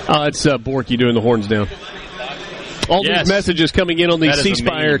 It's Borky doing the horns down. All these messages coming in on the C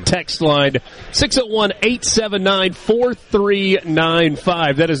Spire text line,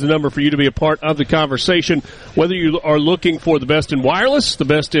 601-879-4395. That is the number for you to be a part of the conversation. Whether you are looking for the best in wireless, the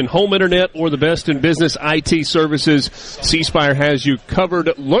best in home internet, or the best in business IT services, C Spire has you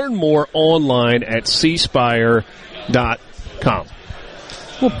covered. Learn more online at cspire.com.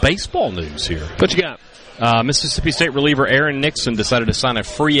 Well, baseball news here. What you got? Mississippi State reliever Aaron Nixon decided to sign a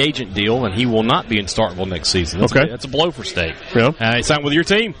free agent deal, and he will not be in Starkville next season. That's a blow for State. Yeah. He signed with your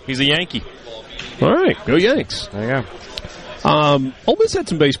team. He's a Yankee. All right. Go Yanks. There you go. Ole Miss had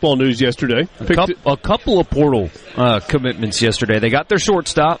some baseball news yesterday. A couple of portal commitments yesterday. They got their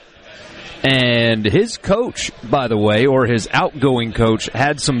shortstop. And his coach, by the way, or his outgoing coach,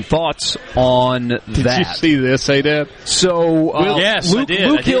 had some thoughts on that. Did you see this, hey, Dad? So, yes, Luke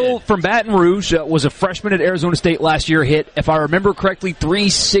Hill from Baton Rouge was a freshman at Arizona State last year, hit, if I remember correctly,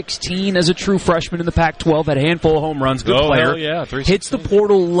 316 as a true freshman in the Pac-12, had a handful of home runs, good player. Yeah, hits the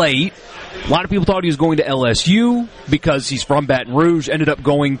portal late. A lot of people thought he was going to LSU because he's from Baton Rouge, ended up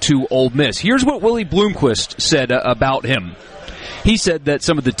going to Ole Miss. Here's what Willie Bloomquist said about him. He said that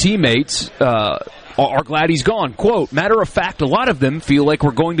some of the teammates are glad he's gone. Quote, matter of fact, a lot of them feel like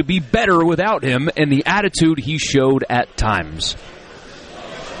we're going to be better without him and the attitude he showed at times.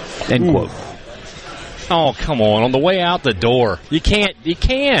 End quote. Oh, come on. On the way out the door. You can't. I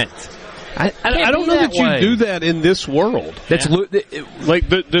don't know that you do that in this world. That's like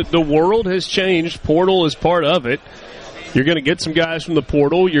the world has changed. Portal is part of it. You're going to get some guys from the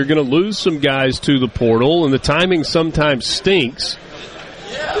portal. You're going to lose some guys to the portal, and the timing sometimes stinks.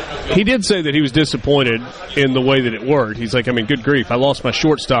 He did say that he was disappointed in the way that it worked. He's like, good grief, I lost my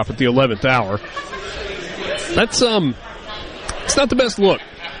shortstop at the 11th hour. That's it's not the best look.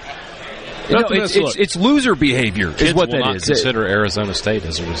 It's loser behavior is what that is. Consider Arizona State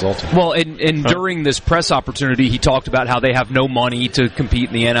as a result of it. Well, and during this press opportunity, he talked about how they have no money to compete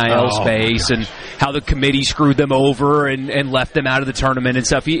in the NIL space and how the committee screwed them over and left them out of the tournament and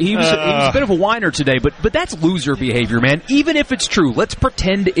stuff. He was a bit of a whiner today, but that's loser behavior, man. Even if it's true, let's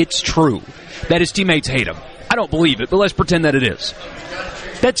pretend it's true that his teammates hate him. I don't believe it, but let's pretend that it is.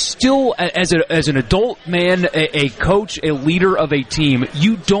 That's still, as an adult man, a coach, a leader of a team,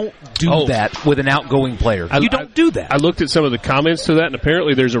 you don't do that with an outgoing player. You don't do that. I looked at some of the comments to that, and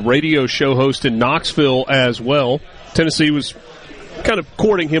apparently there's a radio show host in Knoxville as well. Tennessee was kind of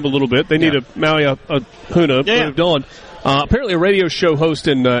courting him a little bit. They need a Maui Ahuna moved on. Apparently a radio show host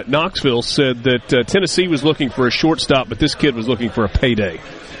in Knoxville said that Tennessee was looking for a shortstop, but this kid was looking for a payday.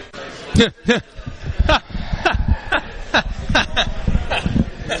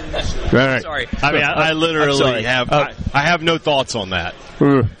 Right. Sorry. I mean, I literally have no thoughts on that.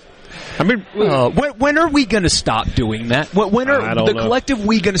 I mean, when are we going to stop doing that? When are the collective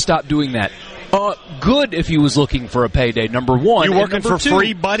we going to stop doing that? Good if he was looking for a payday, number one. You working for 2,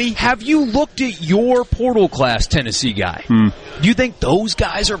 free, buddy? Have you looked at your portal class Tennessee guy? Do you think those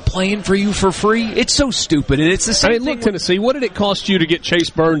guys are playing for you for free? It's so stupid, and it's the same thing. Look, Tennessee, what did it cost you to get Chase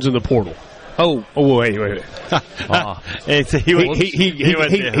Burns in the portal? Oh, wait. He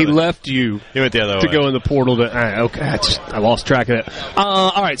left you. He went the other way to go in the portal. I lost track of that.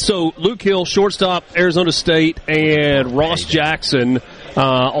 All right, so Luke Hill, shortstop, Arizona State, and Ross Jackson,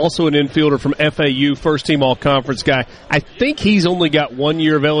 also an infielder from FAU, first-team all-conference guy. I think he's only got 1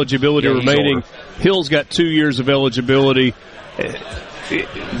 year of eligibility remaining. Hill's got 2 years of eligibility.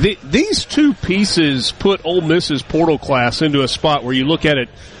 These two pieces put Ole Miss's portal class into a spot where you look at it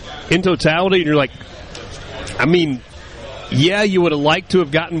in totality, and you're like, I mean, yeah, you would have liked to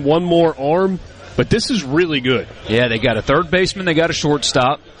have gotten one more arm, but this is really good. Yeah, they got a third baseman, they got a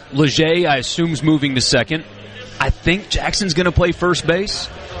shortstop. Leger, I assume, is moving to second. I think Jackson's going to play first base.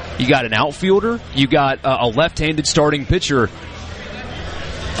 You got an outfielder. You got a left-handed starting pitcher.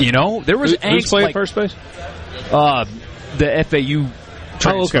 You know, there was angst. Who's playing first base? The FAU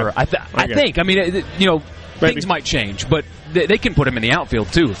transfer. Okay. I think. I mean, you know, maybe things might change, but they can put him in the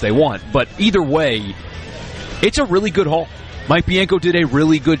outfield, too, if they want. But either way, it's a really good haul. Mike Bianco did a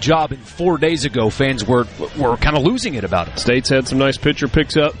really good job, and 4 days ago, fans were kind of losing it about it. State's had some nice pitcher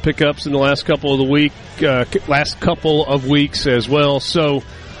pickups in the last couple of weeks as well. So,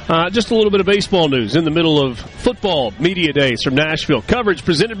 just a little bit of baseball news in the middle of football media days from Nashville. Coverage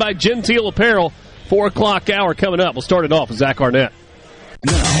presented by Gentile Apparel. 4 o'clock hour coming up. We'll start it off with Zach Arnett.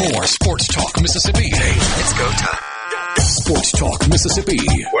 Now more Sports Talk Mississippi. Hey, it's go time. Sports Talk Mississippi.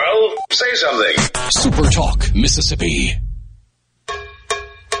 Well, say something. Super Talk Mississippi.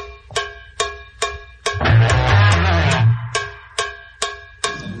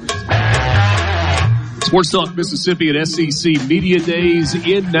 Sports Talk Mississippi at SEC Media Days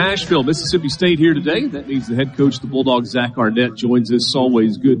in Nashville. Mississippi State here today. That means the head coach of the Bulldogs, Zach Arnett, joins us.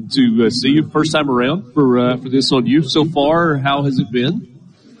 Always good to see you. First time around for this on you so far. How has it been?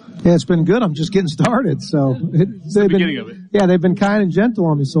 Yeah, it's been good. I'm just getting started. So it's the beginning of it. Yeah, they've been kind and gentle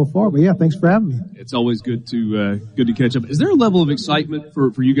on me so far. But yeah, thanks for having me. It's always good to catch up. Is there a level of excitement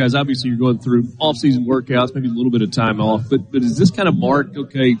for you guys? Obviously, you're going through off-season workouts, maybe a little bit of time off. But is this kind of marked?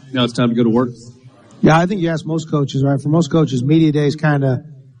 Okay, now it's time to go to work. Yeah, I think you ask most coaches, right? For most coaches, media days kind of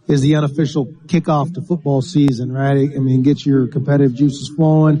is the unofficial kickoff to football season, right? I mean, get your competitive juices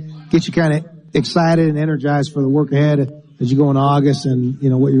flowing, get you kind of excited and energized for the work ahead as you go in August and,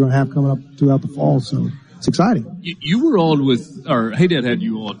 you know, what you're going to have coming up throughout the fall. So it's exciting. You were on with, or Hey Dad had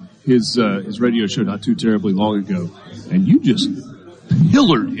you on his radio show not too terribly long ago, and you just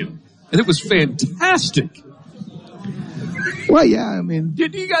pillared him, and it was fantastic. Well, yeah, I mean. Do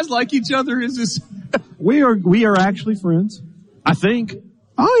you guys like each other? Is this? We are actually friends, I think.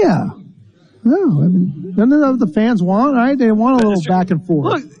 Oh, yeah. No, I mean, none of the fans want, right? They want a little back and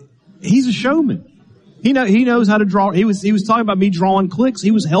forth. Look, he's a showman. He knows how to draw. He was talking about me drawing clicks.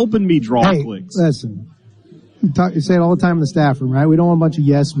 He was helping me draw clicks. Listen. You say it all the time in the staff room, right? We don't want a bunch of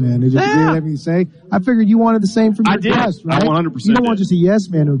yes men who just agree with everything you say. I figured you wanted the same from your guest, right? I 100% You don't want just a yes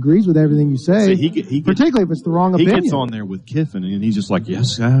man who agrees with everything you say, particularly if it's the wrong opinion. He gets on there with Kiffin, and he's just like,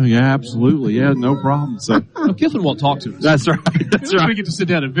 yes, yeah, absolutely, yeah, no problem. So Kiffin won't talk to us. That's right. That's right. We get to sit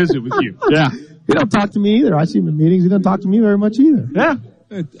down and visit with you. Yeah. He don't talk to me either. I see him in meetings. He don't talk to me very much either. Yeah.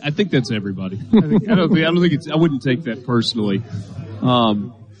 I think that's everybody. I don't think it's. I wouldn't take that personally.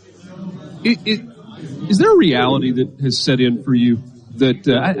 Is there a reality that has set in for you that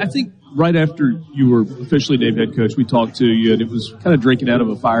I think right after you were officially named head coach, we talked to you, and it was kind of drinking out of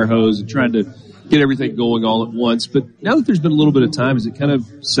a fire hose and trying to get everything going all at once. But now that there's been a little bit of time, has it kind of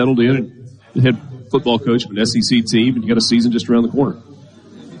settled in and the head football coach of an SEC team, and you got a season just around the corner?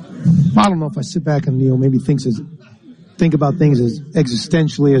 I don't know if I sit back and maybe think about things as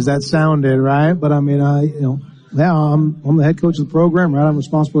existentially as that sounded, right? But I mean, I'm the head coach of the program, right? I'm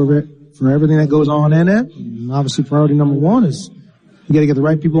responsible for everything that goes on in it. And obviously, priority number one is you got to get the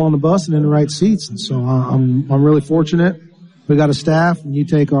right people on the bus and in the right seats. And so I'm really fortunate. We got a staff, and you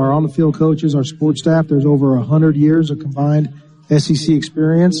take our on-the-field coaches, our sports staff. There's over 100 years of combined SEC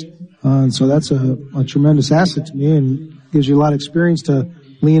experience, and so that's a tremendous asset to me, and gives you a lot of experience to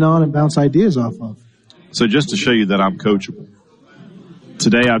lean on and bounce ideas off of. So just to show you that I'm coachable,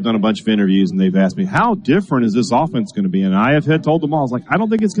 today I've done a bunch of interviews, and they've asked me, how different is this offense going to be? And I have told them all, I was like, I don't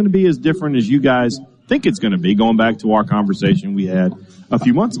think it's going to be as different as you guys think it's going to be, going back to our conversation we had a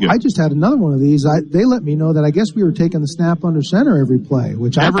few months ago. I just had another one of these. They let me know that I guess we were taking the snap under center every play,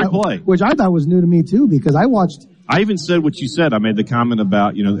 which I thought was new to me too, because I watched. I even said what you said. I made the comment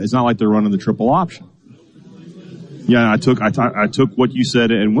about, it's not like they're running the triple option. Yeah, I took what you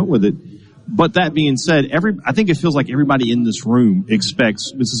said and went with it. But that being said, I think it feels like everybody in this room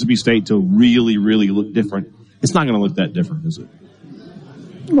expects Mississippi State to really, really look different. It's not going to look that different, is it?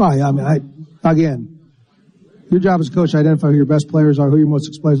 Right. I mean, again, your job as a coach, identify who your best players are, who your most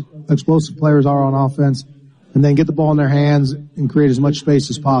explosive players are on offense, and then get the ball in their hands and create as much space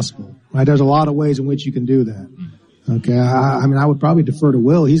as possible. Right? There's a lot of ways in which you can do that. Okay. I mean, I would probably defer to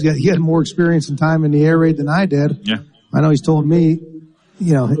Will. He had more experience and time in the air raid than I did. Yeah. I know he's told me,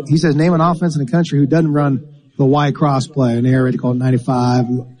 he says name an offense in the country who doesn't run the Y cross play in the air raid called 95,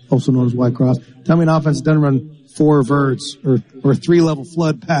 also known as Y cross. Tell me an offense that doesn't run 4 verts or 3-level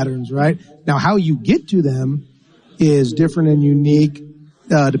flood patterns, right? Now, how you get to them is different and unique,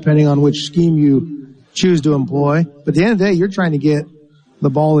 depending on which scheme you choose to employ. But at the end of the day, you're trying to get the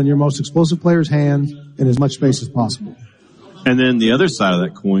ball in your most explosive player's hands in as much space as possible. And then the other side of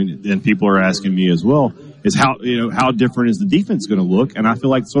that coin, and people are asking me as well, is how different is the defense going to look? And I feel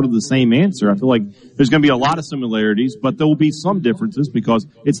like sort of the same answer. I feel like there's going to be a lot of similarities, but there will be some differences because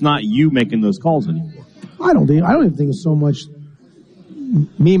it's not you making those calls anymore. I don't even think it's so much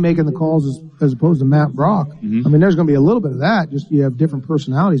me making the calls as opposed to Matt Brock. Mm-hmm. I mean, there's going to be a little bit of that. Just you have different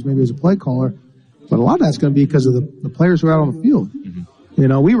personalities maybe as a play caller, but a lot of that's going to be because of the players who are out on the field.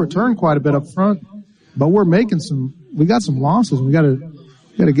 Mm-hmm. We return quite a bit up front, but we got some losses. We got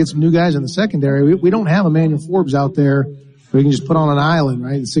to get some new guys in the secondary. We don't have Emmanuel Forbes out there who we can just put on an island,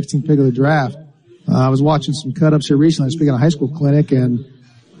 right? The 16th pick of the draft. I was watching some cut-ups here recently. I was speaking at a high school clinic, and,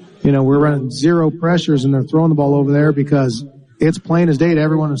 we're running 0 pressures, and they're throwing the ball over there because it's plain as day to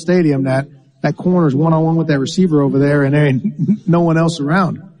everyone in the stadium that corner's one-on-one with that receiver over there, and there ain't no one else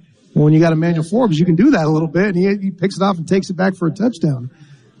around. Well, when you got Emmanuel Forbes, you can do that a little bit, and he picks it off and takes it back for a touchdown.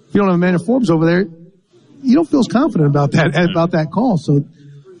 If you don't have Emmanuel Forbes over there, you don't feel as confident about that call. So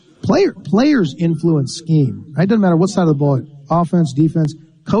players influence scheme. Right? It doesn't matter what side of the ball, offense, defense.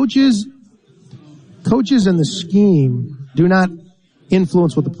 Coaches in the scheme do not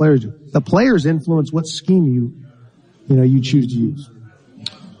influence what the players do. The players influence what scheme you choose to use.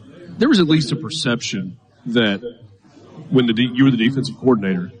 There was at least a perception that when you were the defensive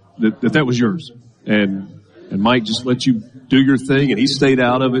coordinator, that was yours, and Mike just let you do your thing, and he stayed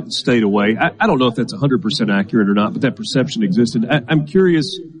out of it and stayed away. I don't know if that's 100% accurate or not, but that perception existed. I'm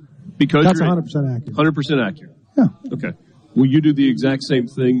curious because that's 100% accurate. 100% accurate. Yeah. Okay. Will you do the exact same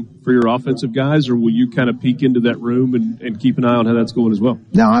thing for your offensive guys, or will you kind of peek into that room and keep an eye on how that's going as well?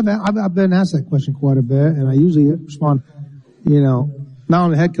 No, I've been asked that question quite a bit, and I usually respond, now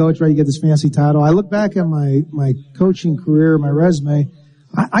I'm the head coach, right? You get this fancy title. I look back at my coaching career, my resume.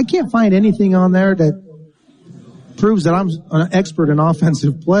 I can't find anything on there that proves that I'm an expert in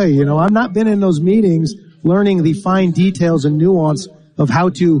offensive play. I've not been in those meetings learning the fine details and nuance of how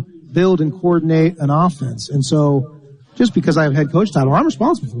to build and coordinate an offense. And so just because I have head coach title, I'm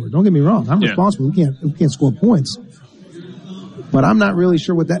responsible for it. Don't get me wrong. I'm responsible. We can't score points. But I'm not really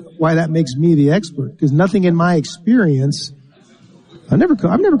sure why that makes me the expert, because nothing in my experience, I've never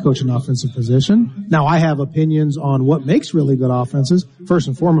coached an offensive position. Now I have opinions on what makes really good offenses. First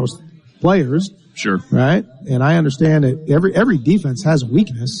and foremost, players. Sure. Right? And I understand that every defense has a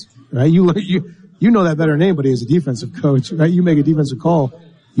weakness, right? You know that better than anybody as a defensive coach, right? You make a defensive call,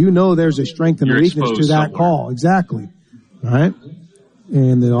 there's a strength and a weakness to that call. Exactly. Right?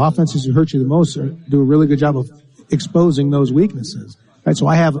 And the offenses who hurt you the most do a really good job of exposing those weaknesses. Right? So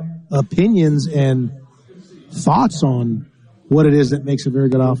I have opinions and thoughts on what it is that makes a very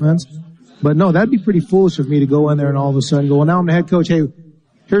good offense. But no, that'd be pretty foolish of me to go in there and all of a sudden go, well, now I'm the head coach. Hey,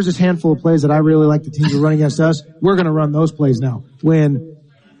 here's this handful of plays that I really like the teams are running against us. We're going to run those plays now, when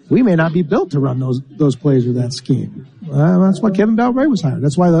we may not be built to run those plays with that scheme. That's why Kevin Balbray was hired.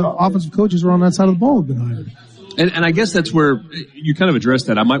 That's why the offensive coaches are on that side of the ball have been hired. And I guess that's where you kind of addressed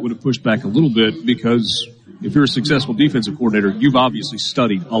that. I might want to push back a little bit, because if you're a successful defensive coordinator, you've obviously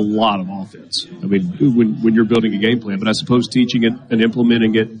studied a lot of offense. I mean, when you're building a game plan, but I suppose teaching it and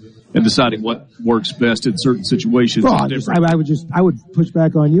implementing it and deciding what works best in certain situations is different. I would push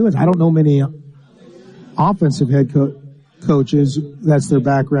back on you, as I don't know many offensive head coaches, that's their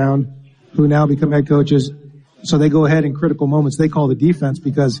background, who now become head coaches. So they go ahead in critical moments. They call the defense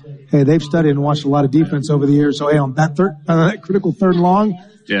because, hey, they've studied and watched a lot of defense over the years. So, hey, on that critical third and long,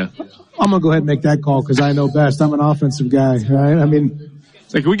 I'm going to go ahead and make that call because I know best. I'm an offensive guy, right? I mean,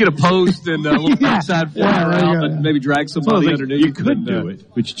 Can we get a post and a little backside fly around and maybe drag somebody underneath? You could do it,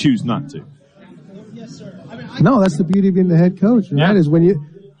 but you choose not to. No, that's the beauty of being the head coach, right? Yeah. Is when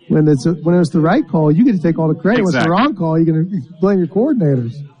it's the right call, you get to take all the credit. When it's the wrong call, you're going to blame your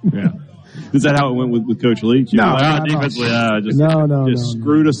coordinators. Yeah. Is that how it went with Coach Leach? No, defensively, just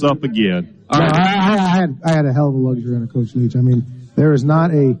screwed us up again. No, I had a hell of a luxury under Coach Leach. I mean, there's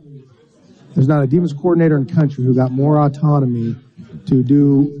not a defense coordinator in the country who got more autonomy to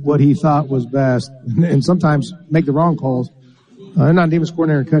do what he thought was best, and sometimes make the wrong calls. Not a defense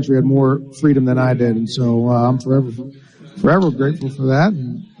coordinator in the country had more freedom than I did, and so I'm forever grateful for that,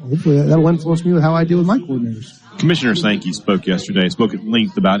 and hopefully that'll influence me with how I deal with my coordinators. Commissioner Sankey spoke at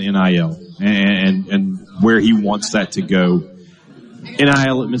length about NIL and where he wants that to go.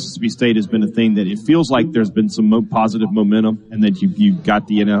 NIL at Mississippi State has been a thing that it feels like there's been some positive momentum, and that you've got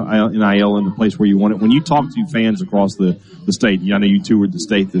the NIL in the place where you want it. When you talk to fans across the state, I know you toured the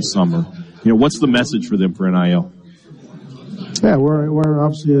state this summer, what's the message for them for NIL? Yeah, we're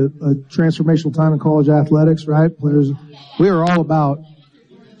obviously a transformational time in college athletics, right? We are all about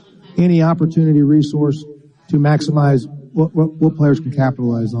any opportunity, resource to maximize what players can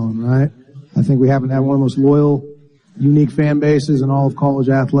capitalize on, right? I think we happen to have one of the most loyal, unique fan bases in all of college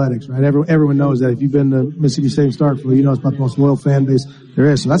athletics, right? Everyone knows that. If you've been to Mississippi State and Starkville, you know it's about the most loyal fan base there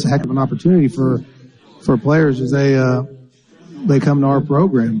is. So that's a heck of an opportunity for players as they come to our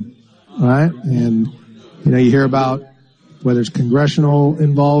program, right? And you hear about whether it's congressional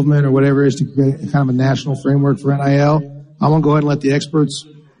involvement or whatever it is to create kind of a national framework for NIL. I'm gonna go ahead and let the experts,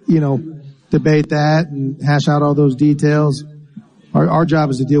 debate that and hash out all those details. Our job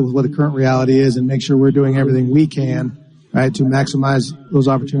is to deal with what the current reality is and make sure we're doing everything we can, right, to maximize those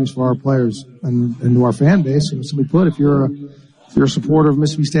opportunities for our players and to our fan base. And simply put, if you're a supporter of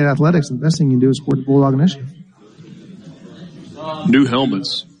Mississippi State athletics, the best thing you can do is support the Bulldog Initiative. New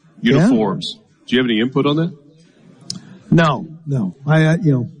helmets, uniforms. Yeah. Do you have any input on that? No.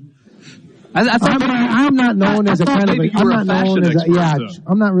 I'm not known as a kind of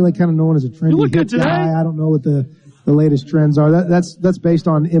I'm not really kind of known as a trendy hip guy. I don't know what the latest trends are. That's based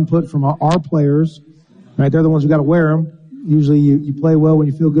on input from our players, right? They're the ones who got to wear them. Usually you play well when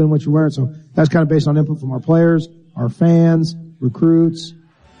you feel good in what you're wearing. So that's kind of based on input from our players, our fans, recruits.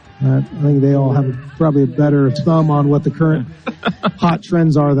 I think they all have probably a better thumb on what the current hot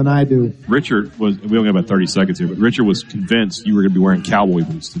trends are than I do. Richard we only have about 30 seconds here, but Richard was convinced you were going to be wearing cowboy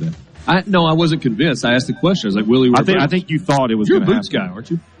boots today. No, I wasn't convinced. I asked the question. I was like, will he wear boots? I think you thought it was going to happen. You're a boots guy, aren't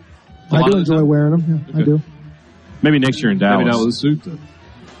you? I do enjoy wearing them. Yeah, okay. I do. Maybe next year in Dallas. Maybe not with a suit, though.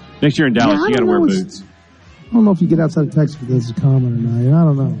 Next year in Dallas, you got to wear boots. I don't know if you get outside of Texas if that's common or not. I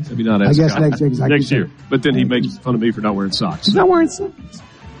don't know. Maybe not. I guess next year. But then he makes fun of me for not wearing socks. He's not wearing socks.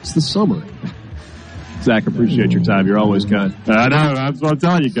 It's the summer. Zach, appreciate your time. You're always kind. I know. That's what I'm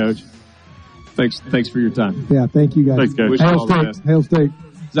telling you, Coach. Thanks for your time. Yeah, thank you, guys. Thanks, Coach. Hail State.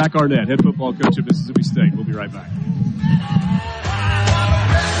 Zach Arnett, head football coach at Mississippi State. We'll be right back.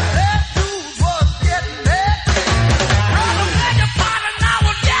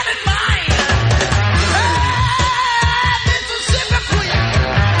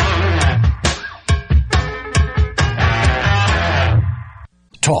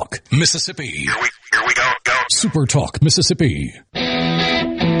 Talk Mississippi. Here we go. SuperTalk Mississippi.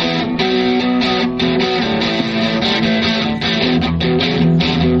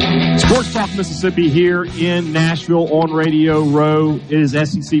 Sports Talk Mississippi here in Nashville on Radio Row. It is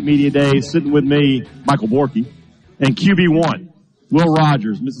SEC Media Day. Sitting with me, Michael Borky, and QB1, Will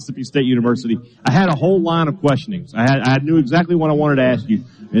Rogers, Mississippi State University. I had a whole line of questionings. I knew exactly what I wanted to ask you,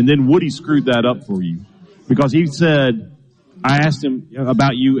 and then Woody screwed that up for you because he said, I asked him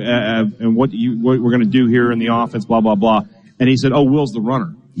about you and what we're going to do here in the offense, blah, blah, blah. And he said, Will's the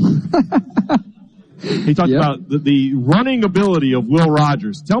runner. He talked about the running ability of Will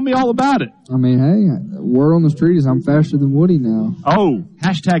Rogers. Tell me all about it. I mean, hey, word on the street is I'm faster than Woody now. Oh,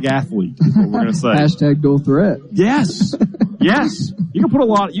 hashtag athlete is what we're going to say. Hashtag dual threat. Yes. Yes. You're going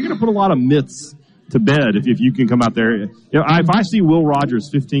to put a lot of myths to bed if you can come out there. If I see Will Rogers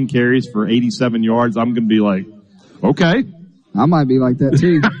 15 carries for 87 yards, I'm going to be like, okay. I might be like that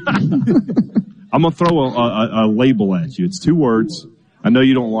too. I'm going to throw a label at you. It's 2 words. I know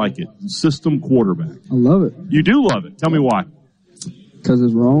you don't like it. System quarterback. I love it. You do love it. Tell me why. Because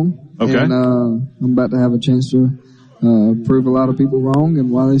it's wrong. Okay. And I'm about to have a chance to prove a lot of people wrong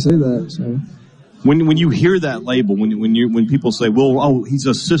and why they say that. So when you hear that label, when people say, well, he's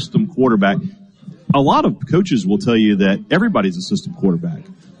a system quarterback, a lot of coaches will tell you that everybody's a system quarterback.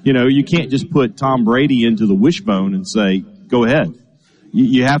 You can't just put Tom Brady into the wishbone and say, go ahead.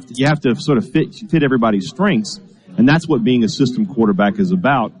 You have to sort of fit everybody's strengths. And that's what being a system quarterback is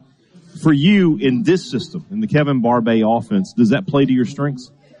about. For you in this system, in the Kevin Barbay offense, does that play to your strengths?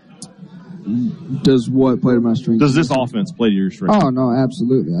 Does what play to my strengths? Does this offense play to your strengths? Oh, no,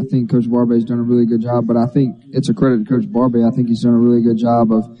 absolutely. I think Coach Barbay's done a really good job, but I think it's a credit to Coach Barbay. I think he's done a really good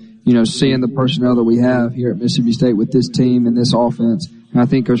job of, seeing the personnel that we have here at Mississippi State with this team and this offense. And I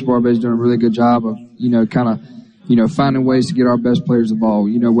think Coach Barbay's done a really good job of, finding ways to get our best players the ball,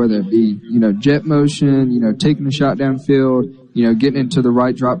 whether it be, jet motion, taking a shot downfield, getting into the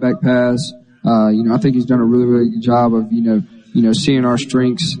right drop back pass. I think he's done a really, really good job of, seeing our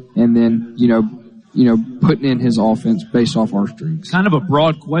strengths and then, putting in his offense based off our strengths. Kind of a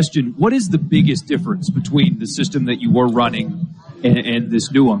broad question. What is the biggest difference between the system that you were running and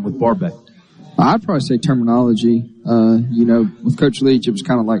this new one with Barbay? I'd probably say terminology. With Coach Leach, it was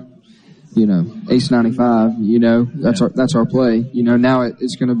kind of like, Ace 95, that's our play. Now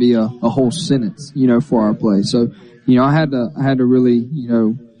it's going to be a whole sentence, for our play. So, I had to really,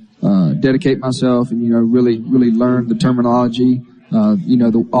 dedicate myself and, really learn the terminology,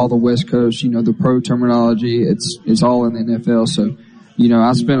 all the West Coast, the pro terminology. It's all in the NFL. So,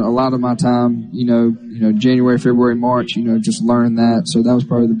 I spent a lot of my time, January, February, March, just learning that. So that was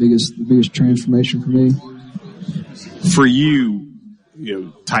probably the biggest transformation for me. For you,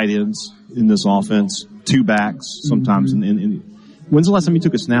 tight ends in this offense, two backs sometimes. When's the last time you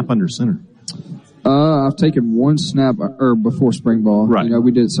took a snap under center? I've taken one snap before spring ball. Right.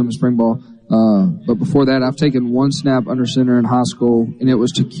 We did some spring ball. But before that, I've taken one snap under center in high school, and it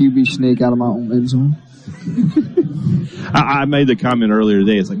was to QB sneak out of my own end zone. I made the comment earlier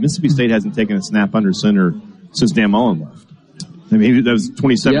today. It's like Mississippi State hasn't taken a snap under center since Dan Mullen left. I mean, that was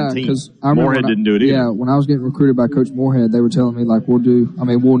 2017. Yeah, because Moorhead didn't do it either. Yeah, when I was getting recruited by Coach Moorhead, they were telling me, like,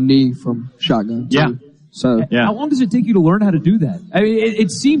 we'll knee from shotgun. Yeah. So, How long does it take you to learn how to do that? I mean,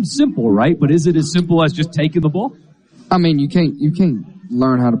 it seems simple, right? But is it as simple as just taking the ball? I mean, you can't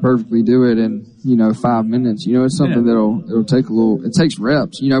learn how to perfectly do it in, 5 minutes. It's something it'll take it takes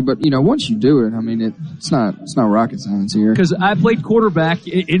reps, but, once you do it, I mean, it's not rocket science here. Because I played quarterback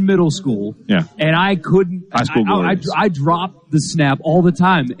in middle school. Yeah. And I couldn't. High school I dropped the snap all the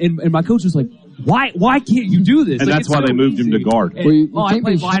time. And my coach was like, why can't you do this? And that's why they moved him to guard. I played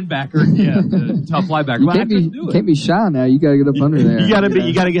linebacker. Tough linebacker. You but I couldn't do it. Can't be shy now. You got to get up under there.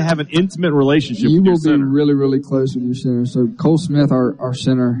 You got to have an intimate relationship with your center. You will be really, really close with your center. So Cole Smith, our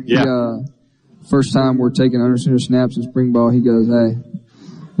center, first time we're taking under center snaps in spring ball, he goes, "Hey,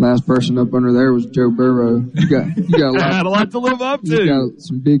 last person up under there was Joe Burrow. You got a lot to live up to. You got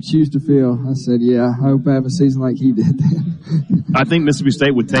some big shoes to fill." I said, "Yeah, I hope I have a season like he did." I think Mississippi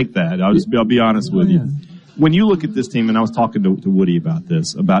State would take that. I'll be honest with you. When you look at this team, and I was talking to Woody about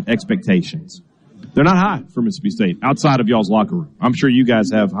this, about expectations, they're not high for Mississippi State outside of y'all's locker room. I'm sure you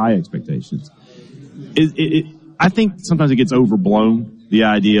guys have high expectations. I think sometimes it gets overblown. The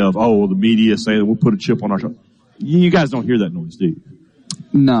idea of, the media saying we'll put a chip on our shoulder. You guys don't hear that noise, do you?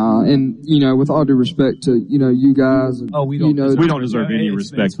 Nah, and, with all due respect to, you guys. And, we don't deserve any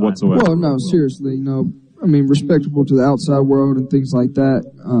respect whatsoever. Well, no, seriously, respectable to the outside world and things like that.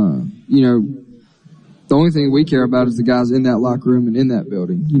 The only thing we care about is the guys in that locker room and in that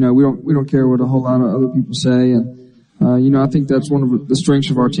building. We don't care what a whole lot of other people say. And, I think that's one of the strengths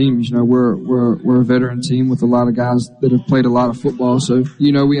of our team. We're a veteran team with a lot of guys that have played a lot of football. So,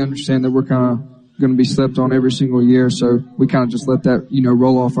 we understand that we're kind of going to be slept on every single year. So we kind of just let that,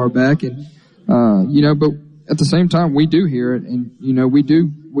 roll off our back. And, but at the same time, we do hear it. And,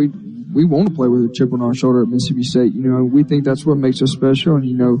 we want to play with a chip on our shoulder at Mississippi State. We think that's what makes us special.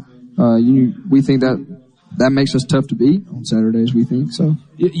 And, we think that makes us tough to beat on Saturdays, we think. So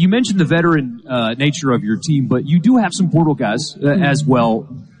you mentioned the veteran nature of your team, but you do have some portal guys as well.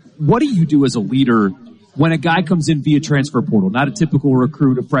 What do you do as a leader when a guy comes in via transfer portal, not a typical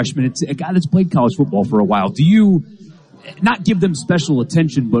recruit, a freshman, it's a guy that's played college football for a while? Do you not give them special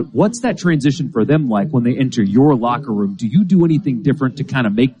attention, but what's that transition for them like when they enter your locker room? Do you do anything different to kind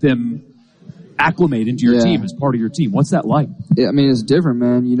of make them acclimate into your team as part of your team? What's that like? Yeah, I mean, it's different,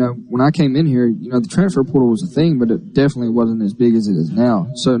 man. When I came in here, the transfer portal was a thing, but it definitely wasn't as big as it is now.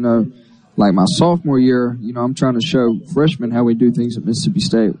 So, like my sophomore year, I'm trying to show freshmen how we do things at Mississippi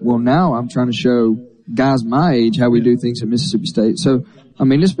State. Well, now I'm trying to show guys my age how we do things at Mississippi State. So, I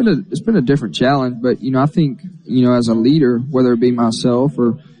mean, it's been a different challenge, but, I think, as a leader, whether it be myself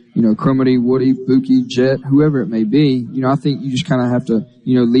or, Crumity, Woody, Buki, Jet, whoever it may be, I think you just kind of have to,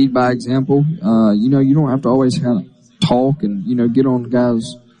 lead by example. You don't have to always kind of talk and, get on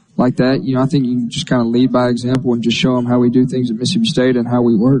guys like that. I think you can just kind of lead by example and just show them how we do things at Mississippi State and how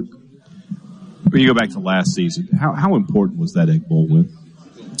we work. When you go back to last season, how important was that Egg Bowl win?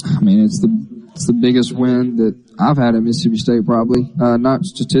 I mean, it's it's the biggest win that I've had at Mississippi State, probably. Not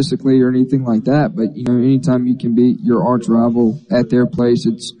statistically or anything like that, but anytime you can beat your arch rival at their place,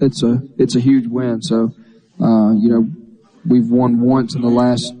 it's a huge win. So, we've won once in the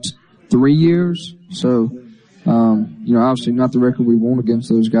last 3 years. So, obviously not the record we won against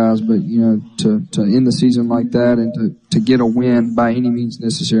those guys, but to end the season like that and to get a win by any means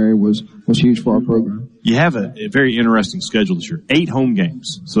necessary was huge for our program. You have a very interesting schedule this year. 8 home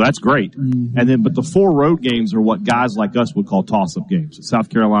games, so that's great. Mm-hmm. But the 4 road games are what guys like us would call toss-up games. South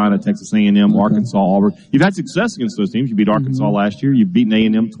Carolina, Texas A&M, Arkansas, Auburn. You've had success against those teams. You beat Arkansas last year. You've beaten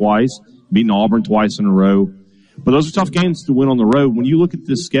A&M twice, beaten Auburn twice in a row. But those are tough games to win on the road. When you look at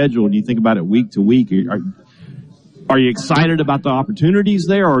this schedule and you think about it week to week, are you excited about the opportunities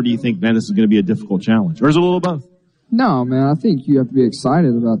there, or do you think, man, this is going to be a difficult challenge? Or is it a little of both? No, man, I think you have to be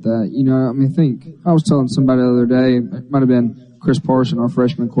excited about that. I was telling somebody the other day, it might have been Chris Parson, our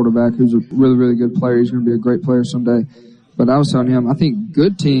freshman quarterback, who's a really, really good player. He's going to be a great player someday. But I was telling him, I think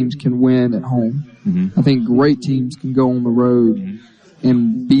good teams can win at home. Mm-hmm. I think great teams can go on the road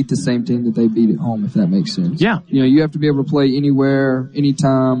and beat the same team that they beat at home, if that makes sense. Yeah. You have to be able to play anywhere,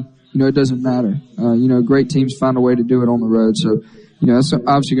 anytime. It doesn't matter. Great teams find a way to do it on the road. So, it's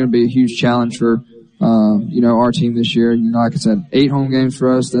obviously going to be a huge challenge for our team this year. Like I said, 8 home games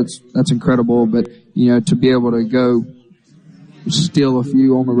for us, that's incredible. But, to be able to go steal a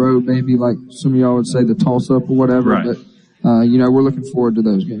few on the road, maybe like some of y'all would say the toss-up or whatever. Right. But, we're looking forward to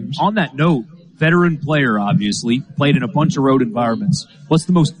those games. On that note, veteran player, obviously, played in a bunch of road environments. What's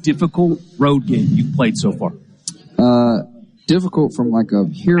the most difficult road game you've played so far? Difficult from like a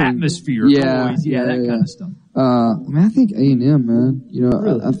hearing. Atmosphere, noise, that kind of stuff. I think A&M, man.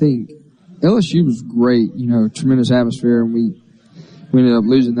 Really? I think LSU was great, tremendous atmosphere, and we ended up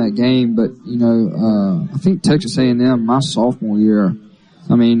losing that game. But, I think Texas A&M, my sophomore year,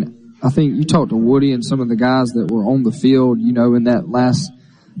 I think you talked to Woody and some of the guys that were on the field, in that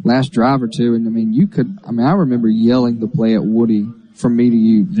last drive or two, and I remember yelling the play at Woody from me to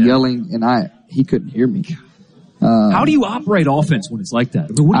you, yelling, and he couldn't hear me. How do you operate offense when it's like that?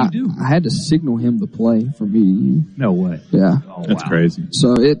 What do you do? I had to signal him the play from me to you. No way. Yeah. Oh, that's crazy.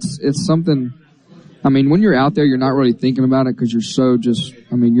 So it's something. When you're out there, you're not really thinking about it because you're so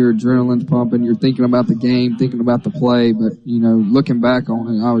your adrenaline's pumping. You're thinking about the game, thinking about the play. But, looking back on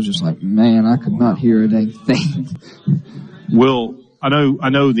it, I was just like, man, I could not hear a dang thing. Will, I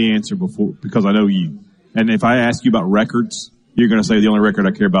know the answer before because I know you. And if I ask you about records, you're going to say the only record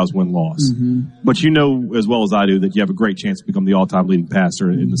I care about is win-loss. Mm-hmm. But you know as well as I do that you have a great chance to become the all-time leading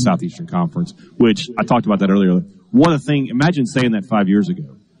passer in the Southeastern Conference, which I talked about that earlier. Imagine saying that 5 years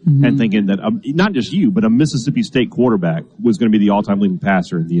ago and thinking that not just you, but a Mississippi State quarterback was going to be the all-time leading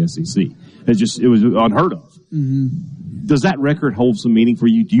passer in the SEC. It was unheard of. Mm-hmm. Does that record hold some meaning for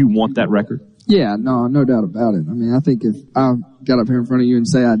you? Do you want that record? Yeah, no doubt about it. I think if I got up here in front of you and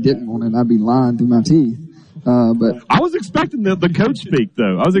say I didn't want it, I'd be lying through my teeth. But I was expecting the coach speak,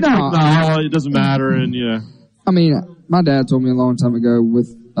 though. I was expecting, it doesn't matter, and my dad told me a long time ago,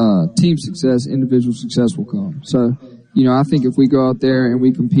 with team success, individual success will come. So, I think if we go out there and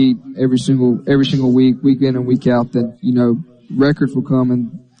we compete every single week, week in and week out, then records will come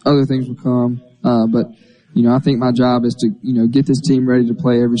and other things will come. But I think my job is to get this team ready to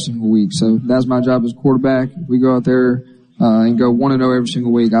play every single week. So that's my job as quarterback. If we go out there and go 1-0 every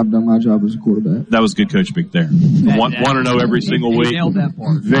single week, I've done my job as a quarterback. That was good coach speak there. 1-0 every single week. Nailed that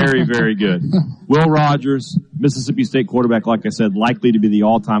part. Very, very good. Will Rogers, Mississippi State quarterback, like I said, likely to be the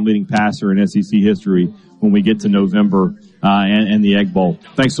all-time leading passer in SEC history when we get to November and the Egg Bowl.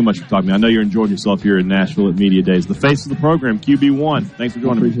 Thanks so much for talking to me. I know you're enjoying yourself here in Nashville at Media Days. The face of the program, QB1. Thanks for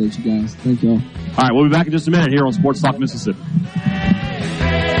joining me. Appreciate you guys. Thank you all. All right, we'll be back in just a minute here on Sports Talk Mississippi.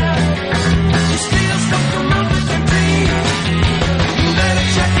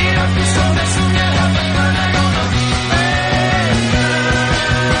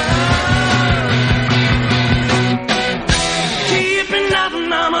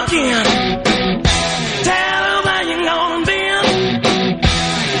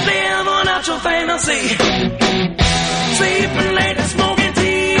 Sleeping late and smoking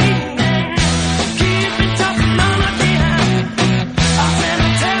tea. Keep it tough and on again. I said,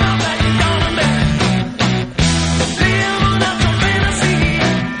 tell that you're gonna be. Living up to fantasy.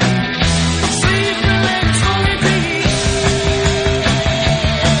 Sleeping late and smoking tea.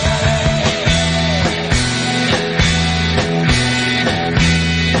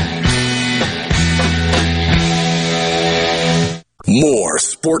 More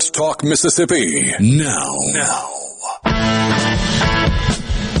Sports Talk Mississippi now.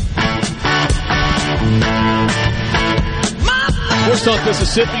 Sports Talk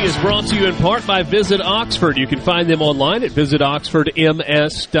Mississippi is brought to you in part by Visit Oxford. You can find them online at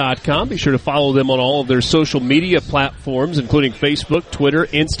visitoxfordms.com. Be sure to follow them on all of their social media platforms, including Facebook, Twitter,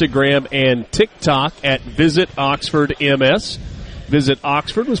 Instagram, and TikTok at Visit Oxford MS. Visit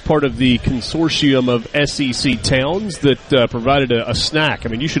Oxford was part of the consortium of SEC towns that provided a snack. I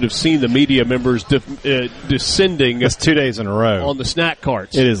mean, you should have seen the media members descending. That's 2 days in a row on the snack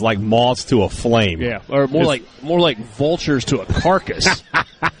carts. It is like moths to a flame. Yeah, or more like vultures to a carcass.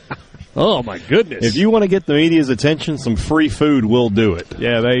 Oh my goodness! If you want to get the media's attention, some free food will do it.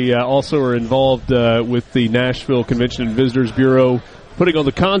 Yeah, they also are involved with the Nashville Convention and Visitors Bureau putting on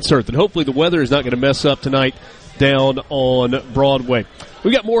the concert that hopefully the weather is not going to mess up tonight down on Broadway.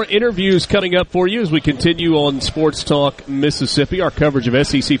 We got more interviews coming up for you as we continue on Sports Talk Mississippi. Our coverage of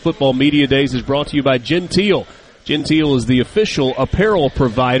SEC Football Media Days is brought to you by Genteel. Genteel is the official apparel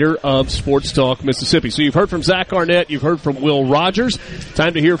provider of Sports Talk Mississippi. So you've heard from Zach Arnett, you've heard from Will Rogers.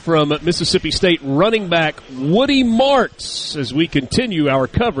 Time to hear from Mississippi State running back Woody Martz as we continue our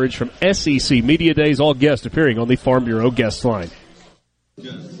coverage from SEC Media Days, all guests appearing on the Farm Bureau guest line.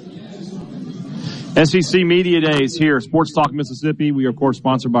 SEC Media Days here, Sports Talk Mississippi. We are, of course,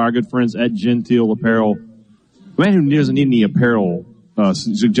 sponsored by our good friends at Genteel Apparel. The man who doesn't need any apparel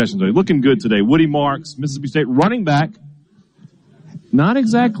suggestions today. Looking good today. Woody Marks, Mississippi State running back. Not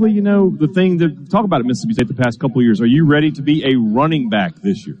exactly, the thing to talk about at Mississippi State the past couple of years. Are you ready to be a running back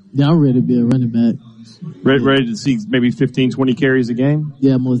this year? Yeah, I'm ready to be a running back. Ready to see maybe 15, 20 carries a game?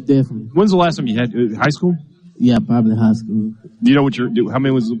 Yeah, most definitely. When's the last time you had high school? Yeah, probably high school. Do you know what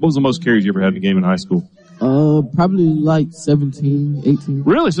what was the most carries you ever had in a game in high school? Probably like 17, 18.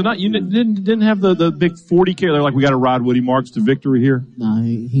 Really? So you didn't have the big 40 carry. They're like, we got to ride Woody Marks to victory here. Nah,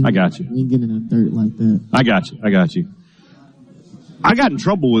 I got you. He ain't getting in the dirt like that. I got you. I got in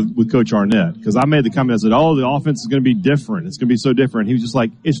trouble with Coach Arnett because I made the comment. I said, the offense is going to be different. It's going to be so different. He was just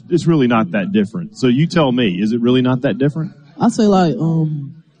like, it's really not that different. So you tell me, is it really not that different? I say like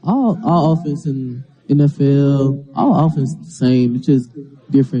all offense in NFL, all offense the same. It's just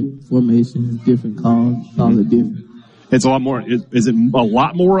different formations, different calls. Calls are different. It's a lot more. Is it a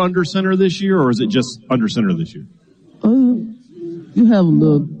lot more under center this year, or is it just under center this year? You have a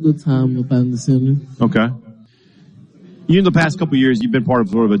little time up in the center. Okay. You in the past couple of years, you've been part of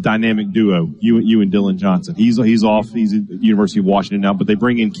sort of a dynamic duo. You and Dylan Johnson. He's off. He's at the University of Washington now, but they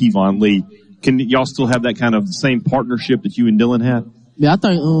bring in Kevon Lee. Can y'all still have that kind of same partnership that you and Dylan had? Yeah, I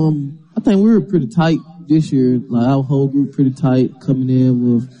think we were pretty tight this year. Like our whole group pretty tight coming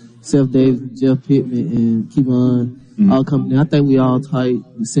in with Seth Davis, Jeff Pittman, and Kevon all coming in. I think we all tight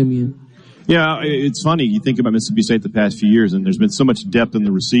with Simeon. Yeah, it's funny. You think about Mississippi State the past few years, and there's been so much depth in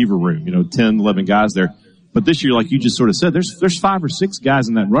the receiver room. 10, 11 guys there. But this year, like you just sort of said, there's 5 or 6 guys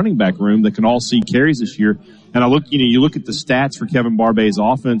in that running back room that can all see carries this year. And you look at the stats for Kevin Barbay's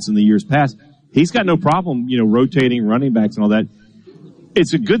offense in the years past. He's got no problem, rotating running backs and all that.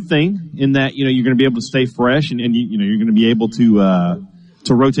 It's a good thing in that, you're going to be able to stay fresh and you're going to be able to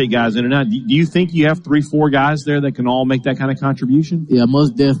rotate guys in and out. Do you think you have 3-4 guys there that can all make that kind of contribution? Yeah,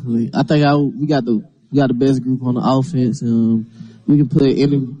 most definitely. I think we got the best group on the offense. We can put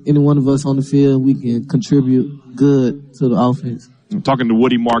any one of us on the field. We can contribute good to the offense. I'm talking to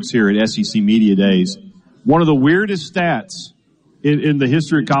Woody Marks here at SEC Media Days. One of the weirdest stats in the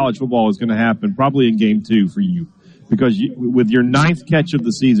history of college football is going to happen probably in Game 2 for you. Because with your 9th catch of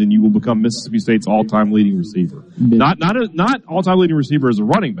the season, you will become Mississippi State's all-time leading receiver. Yeah. Not all-time leading receiver as a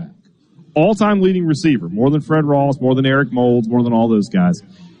running back. All-time leading receiver. More than Fred Ross, more than Eric Moulds, more than all those guys. Do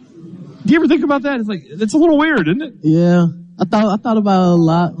you ever think about that? It's a little weird, isn't it? Yeah. I thought about it a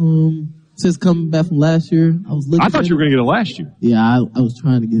lot since coming back from last year. I thought you were going to get it last year. Yeah, I was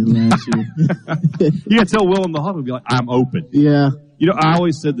trying to get it last year. You got to tell Will in the huddle, be like, I'm open. Yeah. I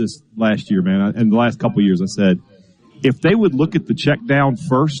always said this last year, man, and the last couple of years I said, if they would look at the check down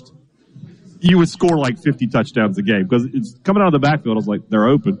first, you would score like 50 touchdowns a game because it's coming out of the backfield. I was like, they're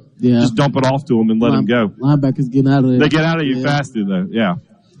open. Yeah. Just dump it off to them and let them go. Linebackers getting out of there. They get out of you faster, though. Yeah.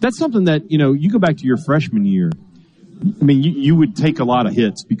 That's something that, you go back to your freshman year. I mean, you would take a lot of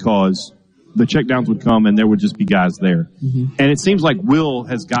hits because the check downs would come and there would just be guys there. Mm-hmm. And it seems like Will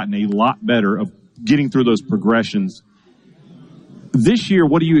has gotten a lot better of getting through those progressions. This year,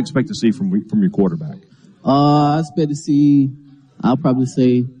 what do you expect to see from your quarterback? I expect to see, I'll probably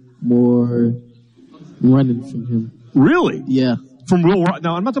say, more running from him. Really? Yeah. From Will Rogers?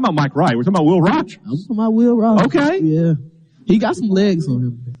 No, I'm not talking about Mike Wright. We're talking about Will Rogers. I'm talking about Will Rogers. Okay. Yeah. He got some legs on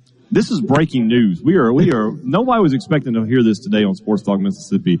him. This is breaking news. We are. Nobody was expecting to hear this today on Sports Talk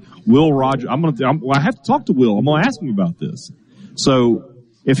Mississippi. Will Rogers. I have to talk to Will. I'm going to ask him about this. So,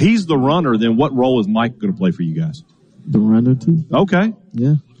 if he's the runner, then what role is Mike going to play for you guys? The runner, too. Okay.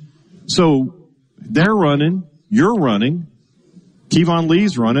 Yeah. So they're running, you're running, Kevon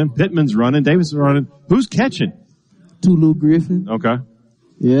Lee's running, Pittman's running, Davis is running. Who's catching? Tulu Griffin. Okay.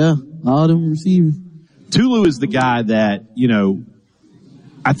 Yeah, all them receivers. Tulu is the guy that,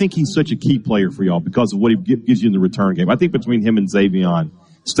 I think he's such a key player for y'all because of what he gives you in the return game. I think between him and Xavion,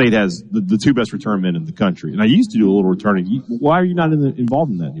 State has the two best return men in the country. And I used to do a little returning. Why are you not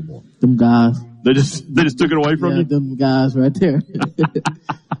involved in that anymore? Them guys. They just took it away from you? Them guys right there.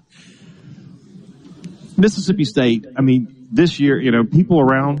 Mississippi State, this year, people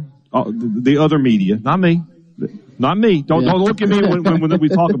around the other media, not me. Don't look at me when we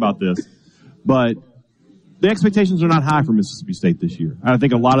talk about this. But the expectations are not high for Mississippi State this year. I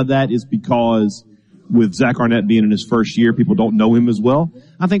think a lot of that is because with Zach Arnett being in his first year, people don't know him as well.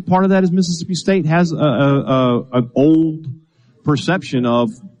 I think part of that is Mississippi State has an old perception of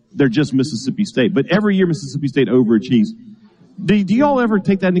they're just Mississippi State. But every year Mississippi State overachieves. Do y'all ever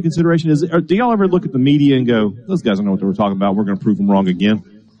take that into consideration? Do y'all ever look at the media and go, those guys don't know what they were talking about. We're going to prove them wrong again?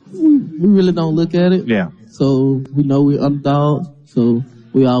 We really don't look at it. Yeah. So we know we're underdogs. So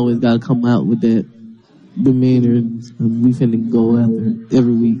we always got to come out with that demeanor, and we finna go after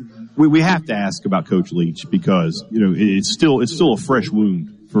every week. We have to ask about Coach Leach because, it's still a fresh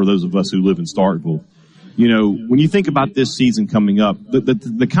wound for those of us who live in Starkville. When you think about this season coming up,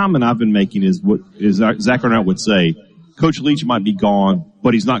 the comment I've been making is what Zach Arnett would say, Coach Leach might be gone,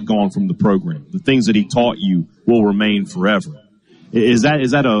 but he's not gone from the program. The things that he taught you will remain forever. Is that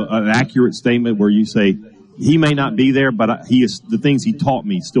an accurate statement where you say he may not be there, but the things he taught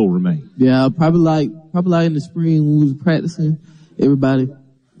me still remain? Yeah, probably like in the spring when we was practicing, everybody,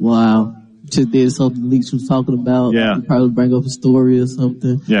 wow, just did something Leach was talking about. Yeah. He'd probably bring up a story or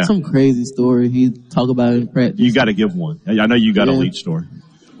something. Yeah. Some crazy story he'd talk about in practice. You got to give one. I know you got a Leach story.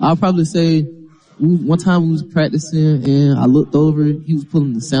 I'll probably say one time we was practicing and I looked over, he was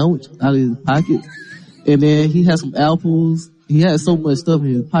pulling the sandwich out of his pocket, and then he had some apples. He had so much stuff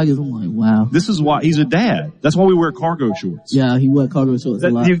in his pockets. I'm like, wow. This is why he's a dad. That's why we wear cargo shorts. Yeah, he wore cargo shorts a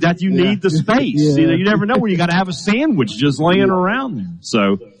lot. You need the space. Yeah. You never know where you got to have a sandwich just laying around there.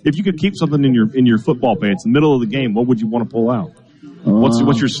 So if you could keep something in your football pants in the middle of the game, what would you want to pull out?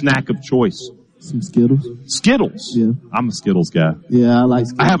 What's your snack of choice? Some Skittles. Skittles? Yeah. I'm a Skittles guy. Yeah, I like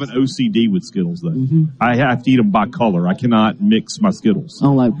Skittles. I have an OCD with Skittles, though. Mm-hmm. I have to eat them by color. I cannot mix my Skittles. I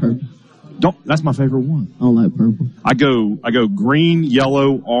don't like purple. That's my favorite one. I don't like purple. I go green,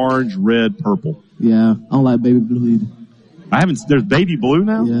 yellow, orange, red, purple. Yeah, I don't like baby blue either. There's baby blue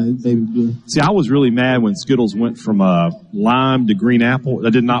now? Yeah, it's baby blue. See, I was really mad when Skittles went from lime to green apple.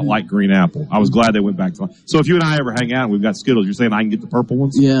 I did not like green apple. I was glad they went back to lime. So if you and I ever hang out and we've got Skittles, you're saying I can get the purple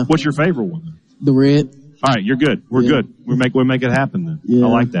ones? Yeah. What's your favorite one? The red. All right, you're good. We're good. We'll make it happen then. Yeah. I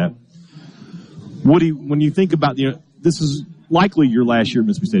like that. Woody, when you think about, this is likely your last year at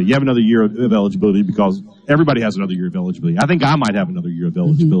Mississippi State. You have another year of eligibility because everybody has another year of eligibility. I think I might have another year of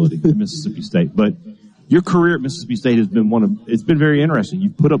eligibility at Mississippi State. But your career at Mississippi State has been it's been very interesting.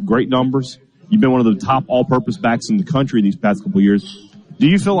 You've put up great numbers. You've been one of the top all-purpose backs in the country these past couple of years. Do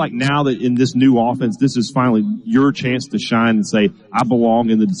you feel like now that in this new offense, this is finally your chance to shine and say, I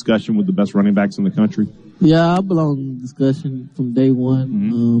belong in the discussion with the best running backs in the country? Yeah, I belong in the discussion from day one.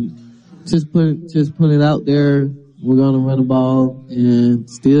 Mm-hmm. Just put it out there. We're going to run the ball and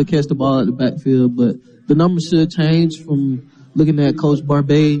still catch the ball at the backfield, but the numbers should change from looking at Coach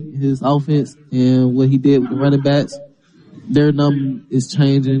Barbay, his offense, and what he did with the running backs. Their number is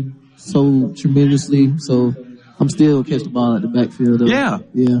changing so tremendously, so I'm still catch the ball at the backfield, though. Yeah.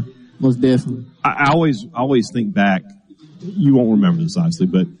 Yeah, most definitely. I always think back, you won't remember this obviously,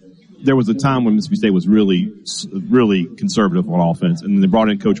 but there was a time when Mississippi State was really, really conservative on offense, and then they brought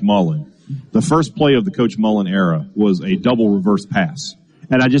in Coach Mullen. The first play of the Coach Mullen era was a double reverse pass.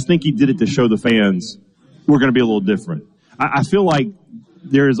 And I just think he did it to show the fans we're going to be a little different. I feel like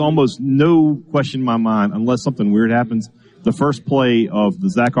there is almost no question in my mind, unless something weird happens, the first play of the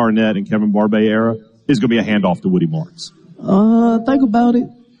Zach Arnett and Kevin Barbay era is going to be a handoff to Woody Marks. Think about it.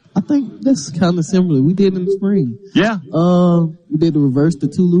 I think that's kind of similar. We did in the spring. Yeah. We did the reverse to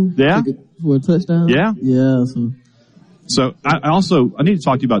Tulu. Yeah. For a touchdown. Yeah. Yeah. So I need to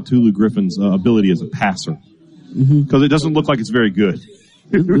talk to you about Tulu Griffin's ability as a passer. Because it doesn't look like it's very good.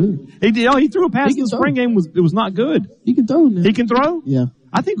 He threw a pass in the spring game. It was not good. He can throw now. He can throw? Yeah.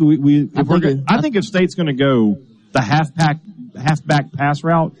 I think if State's going to go the halfback pass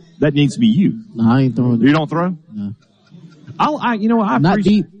route, that needs to be you. No, I ain't throwing. You don't throw? No.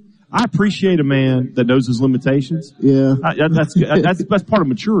 I appreciate a man that knows his limitations. Yeah. That's part of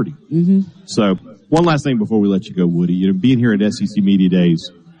maturity. Mm-hmm. So, one last thing before we let you go, Woody. Being here at SEC Media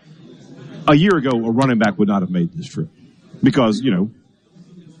Days, a year ago, a running back would not have made this trip because,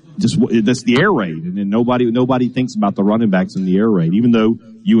 that's the air raid, and then nobody thinks about the running backs in the air raid. Even though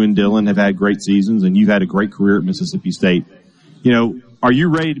you and Dylan have had great seasons and you've had a great career at Mississippi State, are you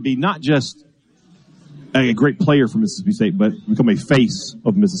ready to be not just a great player for Mississippi State, but become a face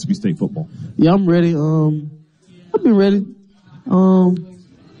of Mississippi State football? Yeah, I'm ready. I've been ready. I'm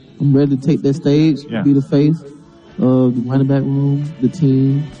ready to take that stage, be the face of the running back room, the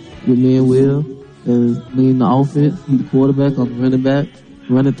team, with me and Will, me in the offense, he the quarterback, I'm the running back,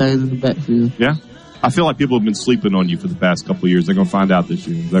 running things in the backfield. Yeah. I feel like people have been sleeping on you for the past couple of years. They're going to find out this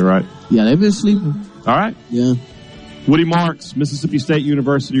year. Is that right? Yeah, they've been sleeping. All right. Yeah. Woody Marks, Mississippi State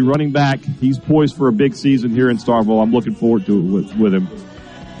University running back. He's poised for a big season here in Starkville. I'm looking forward to it with him.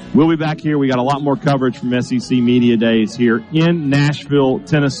 We'll be back here. We got a lot more coverage from SEC Media Days here in Nashville,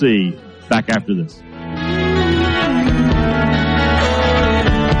 Tennessee. Back after this.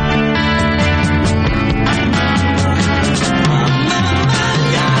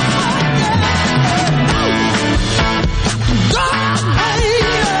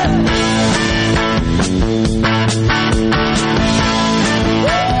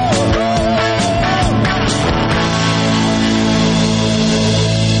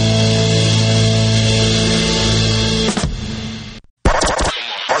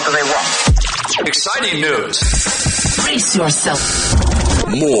 Exciting news. Brace yourself.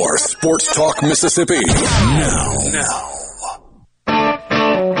 More Sports Talk Mississippi. Now.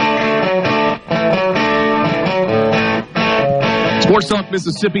 Sports Talk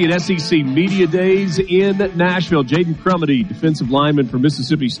Mississippi and SEC Media Days in Nashville. Jaden Crumity, defensive lineman for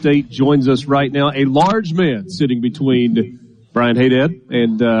Mississippi State, joins us right now. A large man sitting between Brian Haydad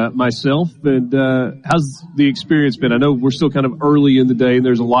and myself. And how's the experience been? I know we're still kind of early in the day and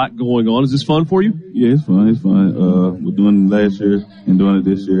there's a lot going on. Is this fun for you? Yeah, it's fun. It's fun. We're doing it last year and doing it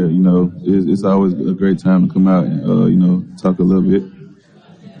this year. It's always a great time to come out and, talk a little bit.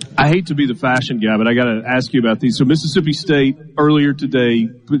 I hate to be the fashion guy, but I got to ask you about these. So Mississippi State earlier today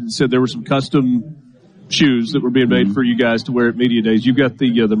said there were some custom shoes that were being made for you guys to wear at Media Days. You've got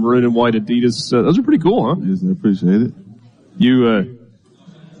the maroon and white Adidas. Those are pretty cool, huh? Yes, I appreciate it.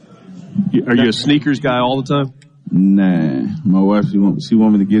 Are you a sneakers guy all the time? Nah, my wife she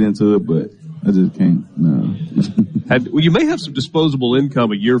want me to get into it, but I just can't. No. Well, you may have some disposable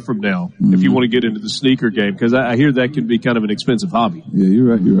income a year from now if you want to get into the sneaker game, because I hear that can be kind of an expensive hobby. Yeah,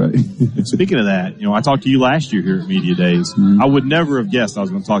 you're right. Speaking of that, I talked to you last year here at Media Days. I would never have guessed I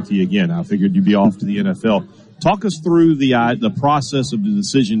was going to talk to you again. I figured you'd be off to the NFL. Talk us through the process of the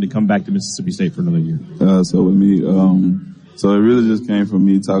decision to come back to Mississippi State for another year. So with me, so it really just came from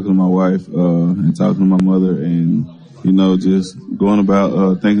me talking to my wife and talking to my mother, and just going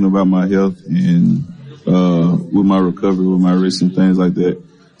about thinking about my health and with my recovery, with my wrist and things like that.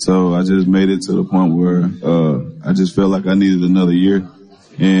 So I just made it to the point where I just felt like I needed another year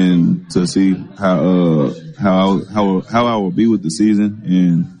and to see how I would be with the season.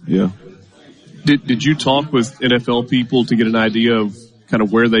 And yeah. Did you talk with NFL people to get an idea of kind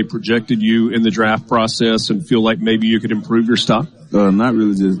of where they projected you in the draft process and feel like maybe you could improve your stock? Not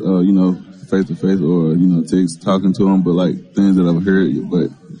really just, face to face or, text talking to them, but like things that I've heard.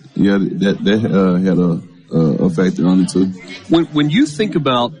 But yeah, that had a factor on it too. When you think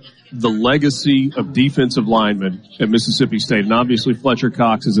about the legacy of defensive linemen at Mississippi State, and obviously Fletcher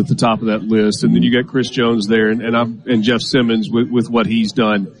Cox is at the top of that list, and then you got Chris Jones there and Jeff Simmons with what he's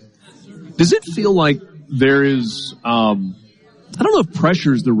done. Does it feel like there is, I don't know if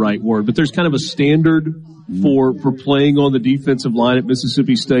pressure is the right word, but there's kind of a standard for playing on the defensive line at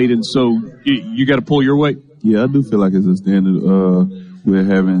Mississippi State, and so you got to pull your weight? Yeah, I do feel like it's a standard. We're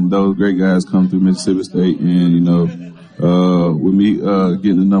having those great guys come through Mississippi State, and with me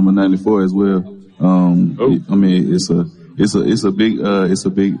getting the number 94 as well. I mean, it's a big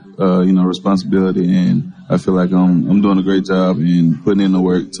responsibility, and I feel like I'm doing a great job and putting in the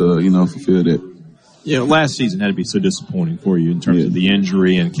work to fulfill that. Last season had to be so disappointing for you in terms of the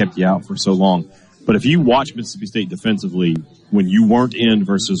injury and kept you out for so long. But if you watch Mississippi State defensively when you weren't in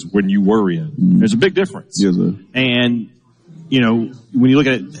versus when you were in, there's a big difference. Yes, sir. And, when you look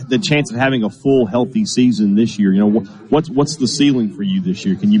at the chance of having a full, healthy season this year, what's the ceiling for you this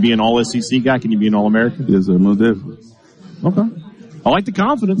year? Can you be an all-SEC guy? Can you be an All-American? Yes, sir, most definitely. Okay. I like the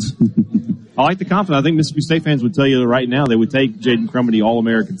confidence. I think Mississippi State fans would tell you that right now they would take Jaden Crumity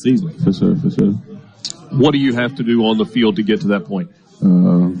All-American season. For sure. What do you have to do on the field to get to that point?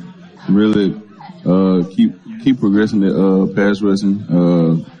 Really keep progressing the pass rushing,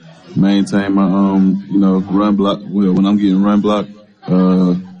 maintain my run block when I'm getting run block,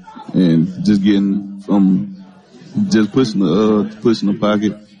 and just getting from just pushing the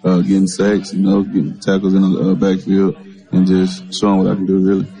pocket getting sacks, getting tackles in the backfield, and just showing what I can do,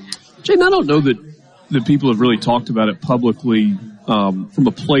 really. Jaden, I don't know that people have really talked about it publicly from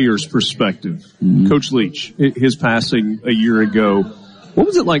a player's perspective. Mm-hmm. Coach Leach, his passing a year ago, what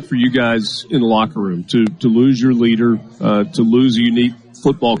was it like for you guys in the locker room to lose your leader, to lose a unique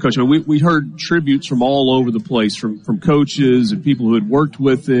football coach? I mean, we heard tributes from all over the place, from coaches and people who had worked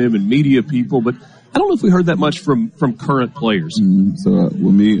with him and media people, but I don't know if we heard that much from current players. Mm-hmm. So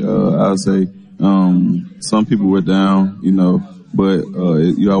with me, I would say some people were down, but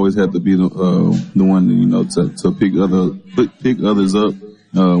you always have to be the one, to pick others up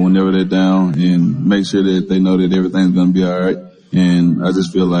whenever they're down and make sure that they know that everything's going to be all right. And I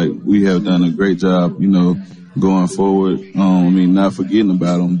just feel like we have done a great job, going forward. Not forgetting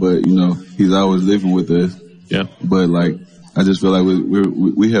about him, but he's always living with us. Yeah. But I just feel like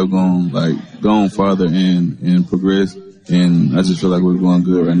we have gone farther and progressed, and I just feel like we're going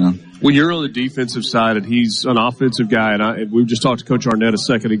good right now. When you're on the defensive side and he's an offensive guy, and we just talked to Coach Arnett a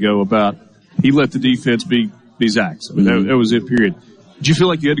second ago about he let the defense be Zach's. I mean, that was it, period. Did you feel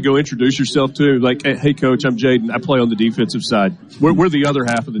like you had to go introduce yourself to him? Like, hey, Coach, I'm Jaden. I play on the defensive side. We're the other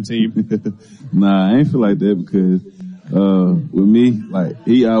half of the team. Nah, I ain't feel like that because with me,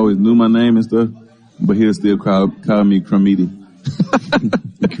 he always knew my name and stuff, but he'll still call me Cramidi.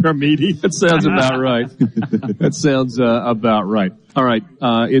 Cramidi? That sounds about right. That sounds about right. All right.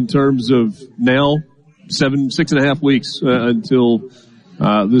 In terms of now, 6.5 weeks until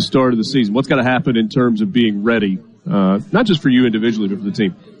the start of the season, what's got to happen in terms of being ready? Not just for you individually, but for the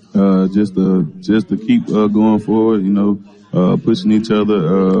team. Just to keep going forward, pushing each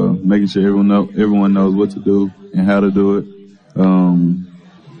other, making sure everyone knows what to do and how to do it, and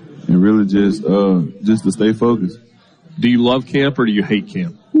really just to stay focused. Do you love camp or do you hate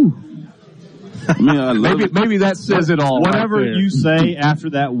camp? I love it. Maybe that says it all. Whatever right you say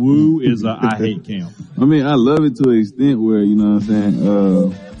after that woo is I hate camp. I love it to an extent where, what I'm saying,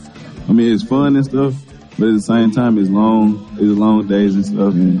 it's fun and stuff, but at the same time, it's long days and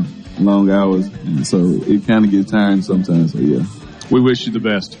stuff and long hours, and so it kind of gets tiring sometimes. So yeah, we wish you the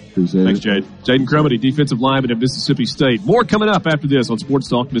best. Appreciate Thanks, it. Jade. Jaden Crumity, defensive lineman at Mississippi State. More coming up after this on Sports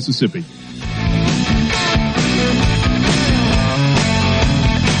Talk Mississippi.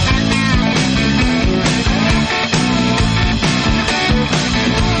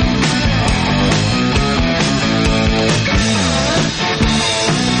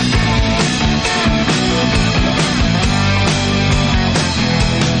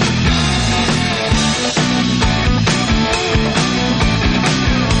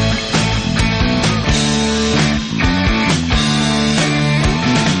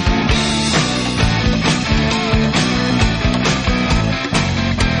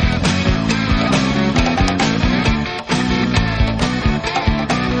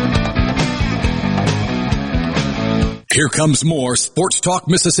 Here comes more Sports Talk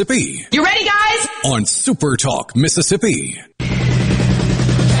Mississippi. You ready, guys? On Super Talk Mississippi.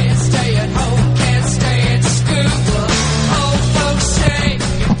 Can't stay at home, can't stay at school. Old folks say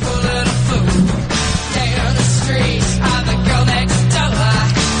you're pulling a fool. Day on the streets, I'm the girl next door.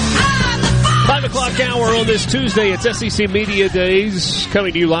 5 o'clock hour on this Tuesday. It's SEC Media Days,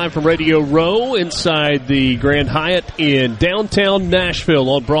 coming to you live from Radio Row inside the Grand Hyatt in downtown Nashville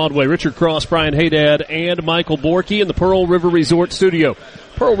on Broadway. Richard Cross, Brian Haydad, and Michael Borky in the Pearl River Resort studio.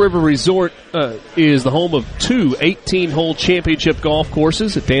 Pearl River Resort is the home of two 18-hole championship golf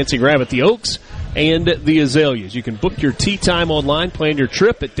courses at Dancing Rabbit, the Oaks, and the Azaleas. You can book your tee time online, plan your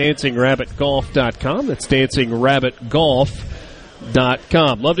trip at dancingrabbitgolf.com. That's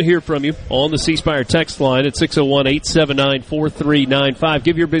dancingrabbitgolf.com. Love to hear from you on the C Spire text line at 601-879-4395.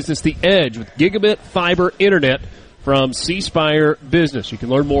 Give your business the edge with gigabit fiber internet from C Spire Business. You can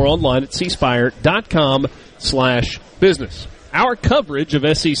learn more online at cspire.com/business. Our coverage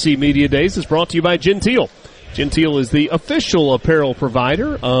of SEC Media Days is brought to you by Genteel. Genteel is the official apparel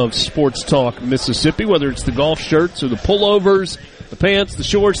provider of Sports Talk Mississippi, whether it's the golf shirts or the pullovers, the pants, the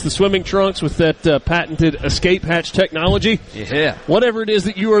shorts, the swimming trunks with that patented escape hatch technology. Yeah. Whatever it is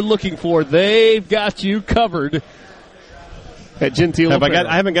that you are looking for, they've got you covered at Genteel Apparel.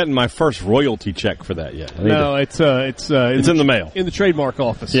 I haven't gotten my first royalty check for that yet. No, it's in the mail. In the trademark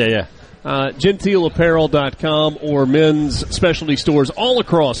office. Yeah. GenteelApparel.com or men's specialty stores all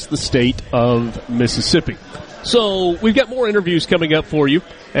across the state of Mississippi. So we've got more interviews coming up for you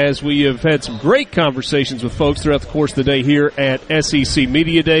as we have had some great conversations with folks throughout the course of the day here at SEC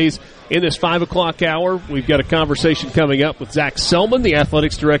Media Days. In this 5 o'clock hour, we've got a conversation coming up with Zach Selman, the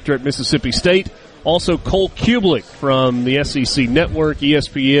athletics director at Mississippi State. Also Cole Kublik from the SEC Network,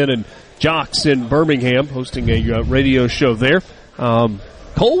 ESPN, and Jocks in Birmingham, hosting a radio show there.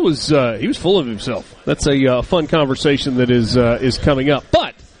 Cole was he was full of himself. That's a fun conversation that is coming up.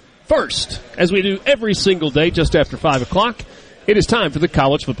 But first, as we do every single day just after 5 o'clock, it is time for the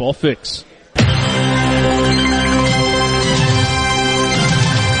College Football Fix.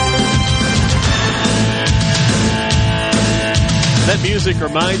 That music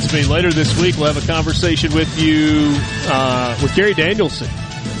reminds me, later this week we'll have a conversation with you, with Gary Danielson,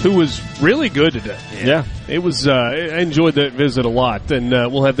 who was really good today. Yeah. It was, I enjoyed that visit a lot, and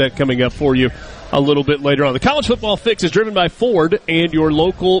we'll have that coming up for you a little bit later on. The College Football Fix is driven by Ford and your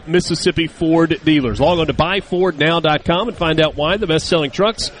local Mississippi Ford dealers. Log on to buyfordnow.com and find out why the best-selling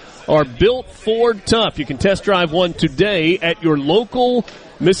trucks are built Ford tough. You can test drive one today at your local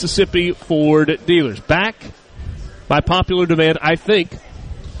Mississippi Ford dealers. Back by popular demand, I think.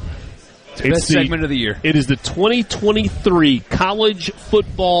 It's the best segment of the year. It is the 2023 College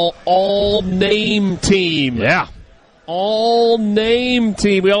Football All-Name Team. Yeah. All-Name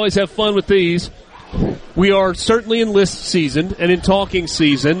Team. We always have fun with these. We are certainly in list season and in talking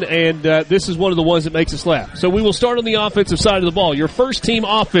season, and this is one of the ones that makes us laugh. So we will start on the offensive side of the ball. Your first team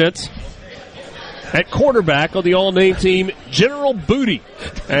offense at quarterback on the All-Name Team, General Booty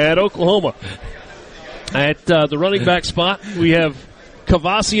at Oklahoma. At the running back spot, we have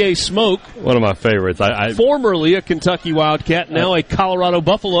Cavassier Smoke. One of my favorites. Formerly a Kentucky Wildcat, now a Colorado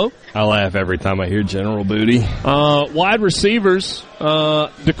Buffalo. I laugh every time I hear General Booty. Wide receivers,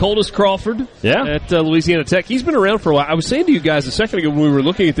 Dakotas Crawford at Louisiana Tech. He's been around for a while. I was saying to you guys a second ago when we were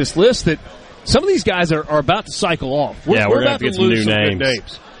looking at this list that some of these guys are about to cycle off. We're going about to get to some lose new some names. good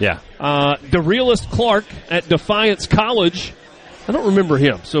names. Yeah. The Realist Clark at Defiance College. I don't remember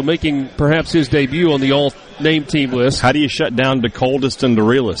him, so making perhaps his debut on the all-name team list. How do you shut down the coldest and the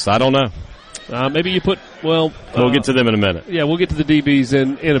realest? I don't know. Maybe you put, we'll get to them in a minute. Yeah, we'll get to the DBs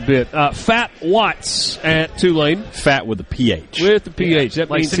in a bit. Fat Watts at Tulane. Fat with a PH. With the PH. That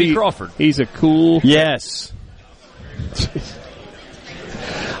like means Sidney Crawford. He's a cool... Yes.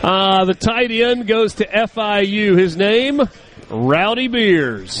 The tight end goes to FIU. His name, Rowdy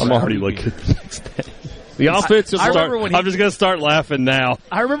Beers. I'm already looking at the next day. The offensive I'm just going to start laughing now.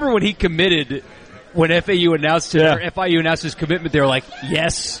 I remember when he committed, when FIU announced his commitment, they were like,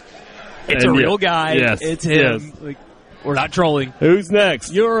 yes, it's a real guy. Yes, it's him. Yes. Like, we're not trolling. Who's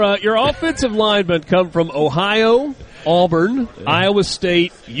next? Your offensive linemen come from Ohio, Auburn, Iowa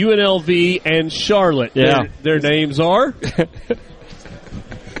State, UNLV, and Charlotte. Yeah. Their names are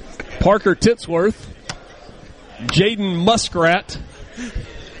Parker Titsworth, Jaden Muskrat,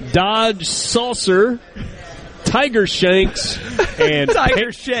 Dodge Saucer, Tiger Shanks, and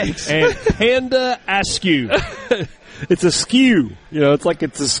and Panda Askew. It's a skew. It's like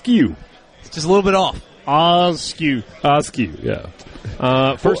it's a skew. It's just a little bit off. Askew, yeah.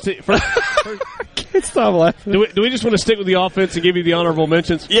 First, I can't stop laughing. Do we just want to stick with the offense and give you the honorable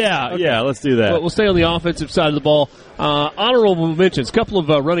mentions? Yeah, Okay. yeah, let's do that. We'll stay on the offensive side of the ball. Honorable mentions, a couple of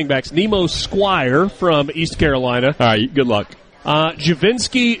running backs. Nemo Squire from East Carolina. All right, good luck.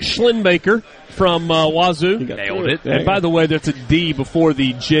 Javinsky Schlenbaker from Wazoo. Nailed it. And by the way, that's a D before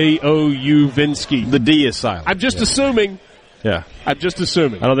the J-O-U Vinsky. The D is silent. I'm just assuming. Yeah. I'm just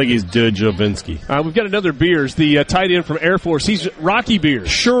assuming. I don't think he's Jovinsky. We've got another Beers, the tight end from Air Force. He's Rocky Beers.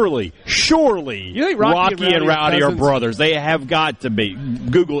 Surely. You think Rocky and Rowdy are cousins? brothers. They have got to be.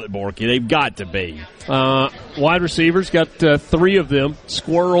 Google it, Borky. They've got to be. Wide receivers, got three of them.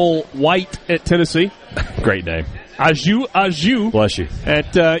 Squirrel White at Tennessee. Great name. Aju. Bless you.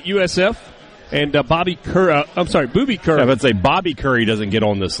 At USF. And Bobby Curry. Booby Curry. Yeah, let's say Bobby Curry doesn't get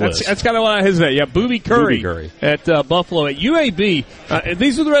on this list. That's kind of what I hesitate. Yeah, Booby Curry. At Buffalo. At UAB. And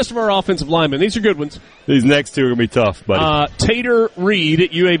these are the rest of our offensive linemen. These are good ones. These next two are going to be tough, buddy. Tater Reed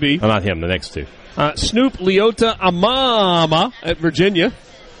at UAB. Not him, the next two. Snoop Leota Amama at Virginia.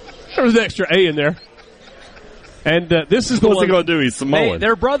 There was an extra A in there. And this is the What's one. he going to do? He's Samoan.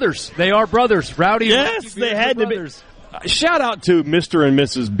 They're brothers. They are brothers. Rowdy. Yes, they had to be. Shout out to Mr. and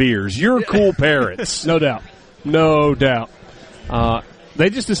Mrs. Beers. You're cool parents. No doubt. They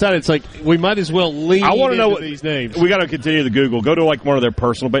just decided it's like we might as well lean into these names. We got to continue to Google. Go to like one of their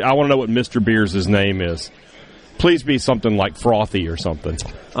personal. But I want to know what Mr. Beers' name is. Please be something like Frothy or something.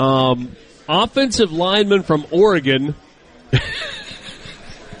 Offensive lineman from Oregon,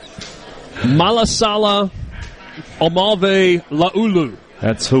 Malasala Omave Laulu.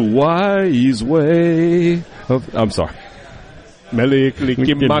 That's Hawaii's way. I'm sorry. All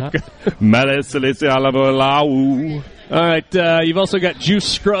right, you've also got Juice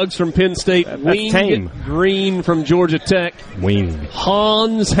Scruggs from Penn State, Wing Green from Georgia Tech,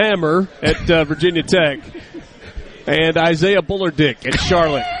 Hans Hammer at Virginia Tech, and Isaiah Bullerdick at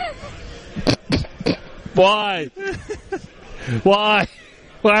Charlotte. Why?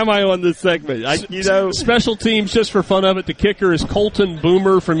 Why am I on this segment? Special teams, just for fun of it, the kicker is Colton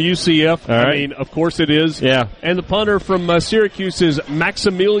Boomer from UCF. All right. I mean, of course it is. Yeah. And the punter from Syracuse is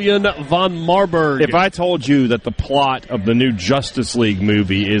Maximilian von Marburg. If I told you that the plot of the new Justice League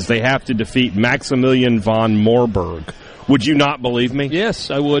movie is they have to defeat Maximilian von Marburg, would you not believe me?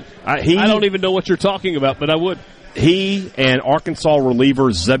 Yes, I would. I don't even know what you're talking about, but I would. He and Arkansas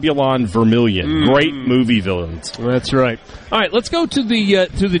reliever Zebulon Vermillion, great movie villains. That's right. All right, let's go to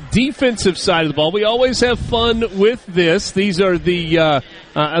the defensive side of the ball. We always have fun with this. These are the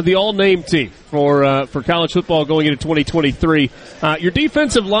all-name team for college football going into 2023. Your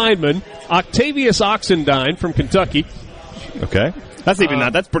defensive lineman, Octavius Oxendine from Kentucky. Okay,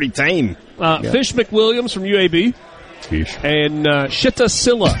 that's pretty tame. Fish McWilliams from UAB. Fish. And Shitta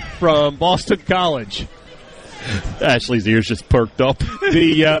Silla from Boston College. Ashley's ears just perked up.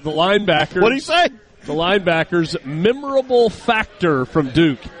 The linebackers. What did he say? The linebackers, Memorable Factor from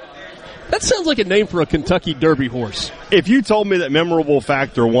Duke. That sounds like a name for a Kentucky Derby horse. If you told me that Memorable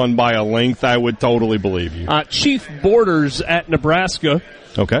Factor won by a length, I would totally believe you. Chief Borders at Nebraska.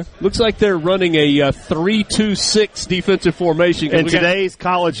 Okay. Looks like they're running a 3-2-6 defensive formation. In today's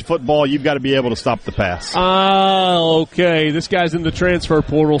college football, you've got to be able to stop the pass. Okay. This guy's in the transfer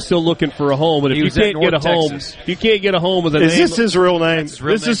portal, still looking for a home. And if you can't get a home, you can't get a home with a name. Is this his real name?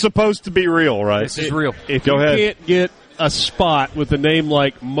 This is supposed to be real, right? This is real. If you can't get a spot with a name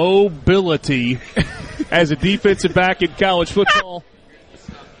like Mobility as a defensive back in college football,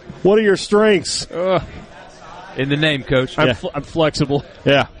 what are your strengths? In the name, Coach. I'm flexible.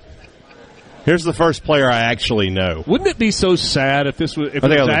 Yeah. Here's the first player I actually know. Wouldn't it be so sad if it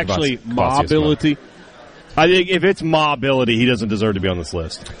was actually Mobility? I think if it's Mobility, he doesn't deserve to be on this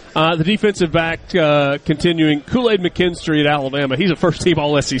list. The defensive back continuing, Kool-Aid McKinstry at Alabama. He's a first-team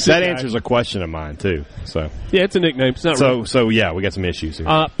All-SEC That guy. answers a question of mine, too. So yeah, it's a nickname. It's not real. So, yeah, we got some issues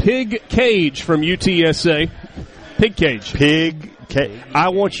here. Pig Cage from UTSA. Pig Cage. I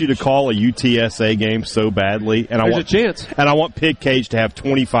want you to call a UTSA game so badly, and There's a chance. And I want Pig Cage to have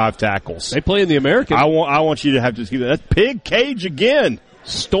 25 tackles. They play in the American. I want you to have to see that. That's Pig Cage again.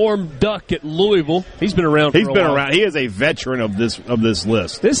 Storm Duck at Louisville. He's been around. He's been around. He is a veteran of this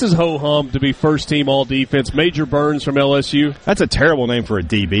list. This is ho hum to be first team all defense. Major Burns from LSU. That's a terrible name for a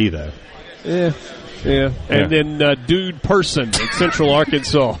DB, though. Yeah. And then Dude Person at Central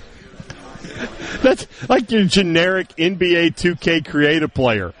Arkansas. That's like your generic NBA 2K creative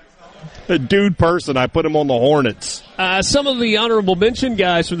player. A Dude Person. I put him on the Hornets. Some of the honorable mention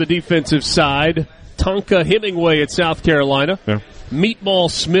guys from the defensive side. Tonka Hemingway at South Carolina. Yeah. Meatball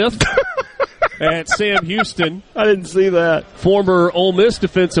Smith at Sam Houston. I didn't see that. Former Ole Miss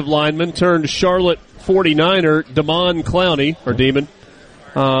defensive lineman turned Charlotte 49er Damon Clowney, or Demon.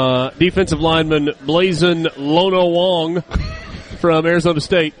 Defensive lineman Blazin Lono Wong from Arizona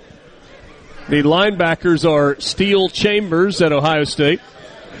State. The linebackers are Steel Chambers at Ohio State.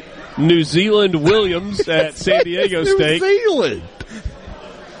 New Zealand Williams at San Diego State. New Zealand.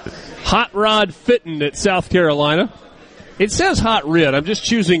 Hot Rod Fitton at South Carolina. It says Hot Rid. I'm just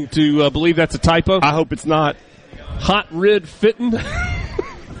choosing to believe that's a typo. I hope it's not. Hot Rid Fitton.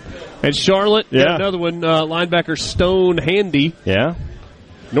 And Charlotte, yeah. Another one, linebacker Stone Handy. Yeah.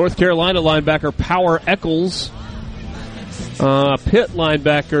 North Carolina linebacker Power Eccles. Pitt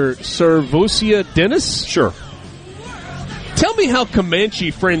linebacker Servosia Dennis. Sure. Tell me how Comanche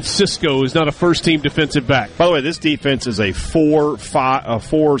Francisco is not a first-team defensive back. By the way, this defense is a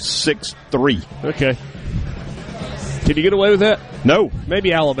 4-6-3. Okay. Can you get away with that? No.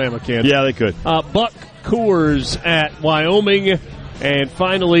 Maybe Alabama can. Yeah, they could. Buck Coors at Wyoming. And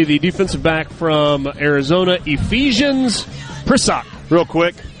finally, the defensive back from Arizona, Ephesians Prissock. Real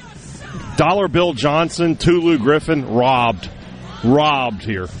quick. Dollar Bill Johnson, Tulu Griffin, robbed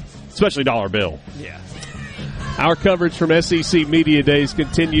here. Especially Dollar Bill. Yeah. Our coverage from SEC Media Days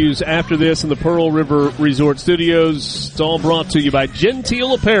continues after this in the Pearl River Resort Studios. It's all brought to you by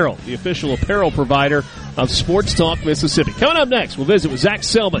Genteel Apparel, the official apparel provider of Sports Talk Mississippi. Coming up next, we'll visit with Zach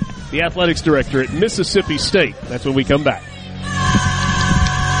Selman, the athletics director at Mississippi State. That's when we come back. Here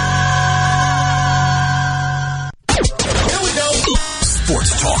we go.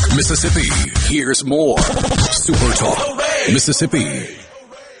 Sports Talk Mississippi. Here's more. Super Talk Mississippi.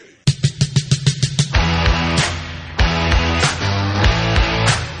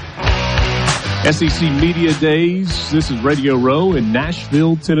 SEC Media Days. This is Radio Row in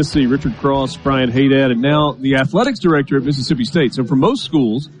Nashville, Tennessee. Richard Cross, Brian Haydad, and now the athletics director at Mississippi State. So for most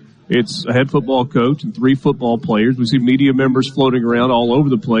schools, it's a head football coach and 3 football players. We see media members floating around all over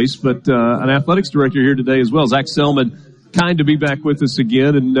the place, but an athletics director here today as well. Zach Selman kind to be back with us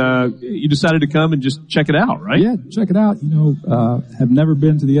again, and you decided to come and just check it out, right? Yeah, check it out. Have never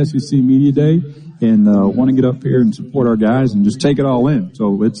been to the SEC Media Day and want to get up here and support our guys and just take it all in.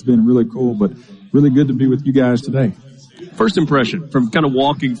 So it's been really cool, but really good to be with you guys today. First impression from kind of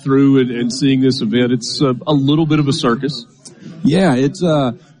walking through and seeing this event, it's a little bit of a circus. Yeah, it's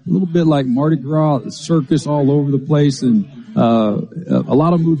a little bit like Mardi Gras, the circus all over the place, and a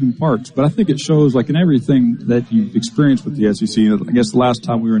lot of moving parts. But I think it shows, like in everything that you've experienced with the SEC. I guess the last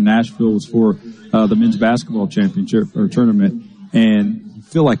time we were in Nashville was for the men's basketball championship or tournament, and you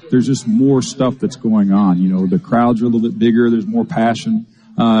feel like there's just more stuff that's going on. The crowds are a little bit bigger, there's more passion,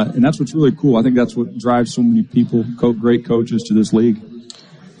 and that's what's really cool. I think that's what drives so many people, great coaches, to this league.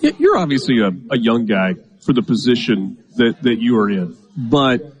 Yeah, you're obviously a young guy for the position that you are in,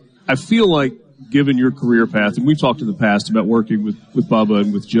 but I feel like, given your career path, and we've talked in the past about working with Bubba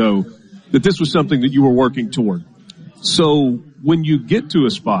and with Joe, that this was something that you were working toward. So when you get to a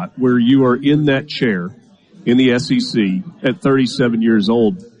spot where you are in that chair in the SEC at 37 years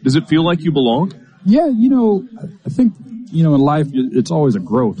old, does it feel like you belong? Yeah, I think, in life, it's always a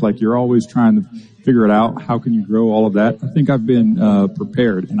growth. Like, you're always trying to figure it out. How can you grow all of that? I think I've been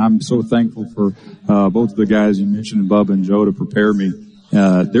prepared, and I'm so thankful for both of the guys you mentioned, Bubba and Joe, to prepare me.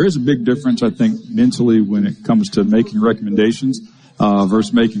 There is a big difference, I think, mentally when it comes to making recommendations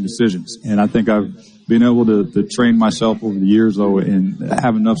versus making decisions. And I think I've been able to train myself over the years, though, and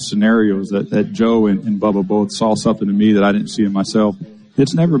have enough scenarios that Joe and Bubba both saw something in me that I didn't see in myself.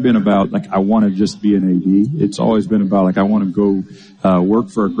 It's never been about, like, I want to just be an AD. It's always been about, like, I want to go work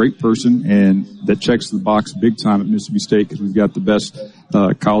for a great person, and that checks the box big time at Mississippi State because we've got the best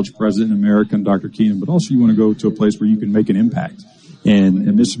college president in America, Dr. Keenan. But also you want to go to a place where you can make an impact. And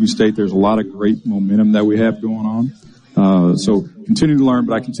at Mississippi State, there's a lot of great momentum that we have going on. So continue to learn,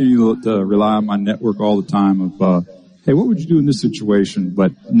 but I continue to rely on my network all the time of, hey, what would you do in this situation?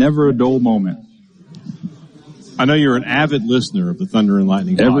 But never a dull moment. I know you're an avid listener of the Thunder and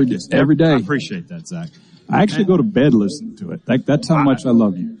Lightning podcast. Every day. I appreciate that, Zach. I actually go to bed listening to it. That's how much I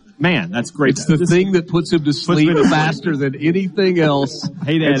love you. Man, that's great. It's the thing that puts him to sleep faster than anything else.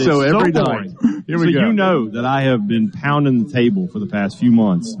 Hey, Dad, and so every night. Here we go. You know that I have been pounding the table for the past few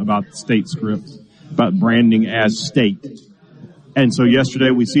months about the state script, about branding as state. And so yesterday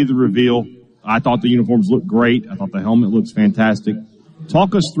we see the reveal. I thought the uniforms looked great. I thought the helmet looks fantastic.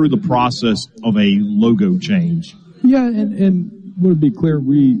 Talk us through the process of a logo change. Yeah, and would be clear,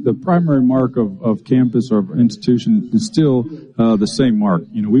 the primary mark of campus or institution is still the same mark.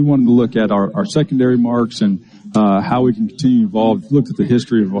 We wanted to look at our secondary marks and how we can continue to evolve. If you look at the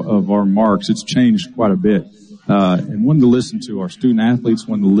history of our marks, it's changed quite a bit. And wanted to listen to our student athletes,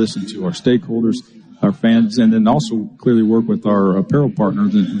 wanted to listen to our stakeholders, our fans, and then also clearly work with our apparel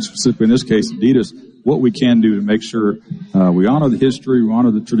partners, and specifically in this case, Adidas, what we can do to make sure we honor the history, we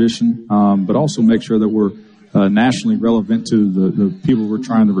honor the tradition, but also make sure that we're nationally relevant to the people we're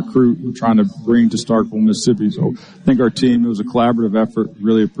trying to recruit, we're trying to bring to Starkville, Mississippi. So I think our team, it was a collaborative effort.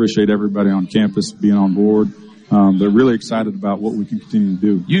 Really appreciate everybody on campus being on board. They're really excited about what we can continue to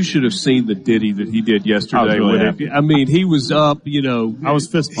do. You should have seen the ditty that he did yesterday. I mean, he was up, I was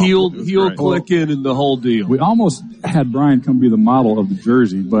fist heel clicking and the whole deal. We almost had Brian come be the model of the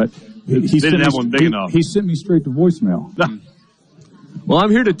jersey, but he didn't have one big enough. He sent me straight to voicemail. Well,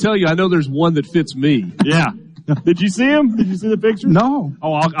 I'm here to tell you, I know there's one that fits me. Yeah. Did you see him? Did you see the picture? No.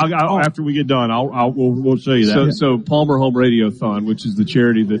 Oh, I'll after we get done, we'll show you that. So Palmer Home Radiothon, which is the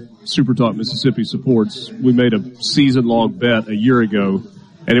charity that SuperTalk Mississippi supports, we made a season-long bet a year ago,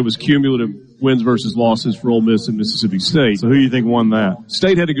 and it was cumulative wins versus losses for Ole Miss and Mississippi State. So who do you think won that?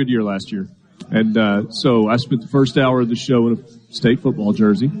 State had a good year last year. And so I spent the first hour of the show in a state football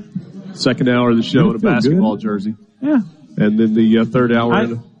jersey, second hour of the show in a basketball jersey. Yeah. And then the third hour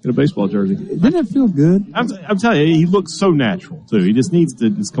in a baseball jersey. Didn't it feel good? I'm telling you, he looks so natural, too. He just needs to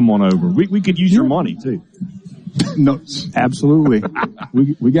just come on over. We could use your money, too. No, absolutely.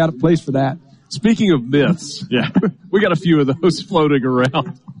 we got a place for that. Speaking of myths, we got a few of those floating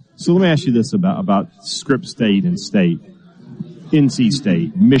around. So let me ask you this about Script State and State. NC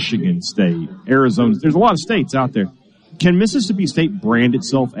State, Michigan State, Arizona. There's a lot of states out there. Can Mississippi State brand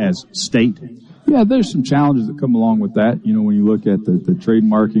itself as state? Yeah, there's some challenges that come along with that. When you look at the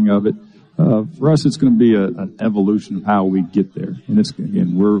trademarking of it, for us, it's going to be an evolution of how we get there.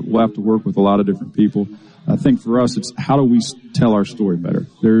 And we'll have to work with a lot of different people. I think for us, it's how do we tell our story better?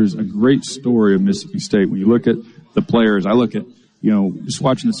 There's a great story of Mississippi State. When you look at the players, I look at, just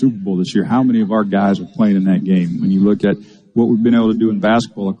watching the Super Bowl this year, how many of our guys are playing in that game? When you look at what we've been able to do in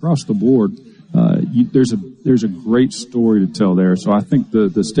basketball across the board, there's a great story to tell there. So I think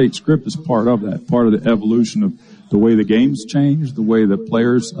the state script is part of that, part of the evolution the way the game's changed, the way that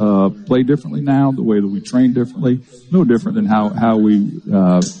players play differently now, the way that we train differently, no different than how we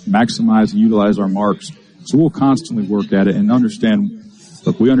maximize and utilize our marks. So we'll constantly work at it and understand.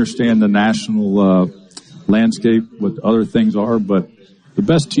 Look, we understand the national landscape, what other things are, but the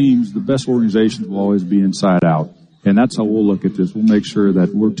best teams, the best organizations will always be inside out. And that's how we'll look at this. We'll make sure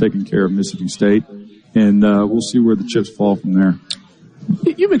that we're taking care of Mississippi State, and we'll see where the chips fall from there.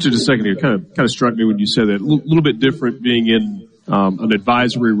 You mentioned a second ago, kind of struck me when you said that, a little bit different being in an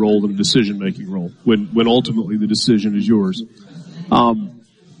advisory role than a decision-making role, when ultimately the decision is yours.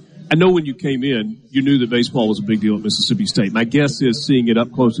 I know when you came in, you knew that baseball was a big deal at Mississippi State. My guess is seeing it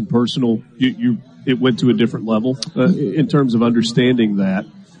up close and personal, it went to a different level in terms of understanding that.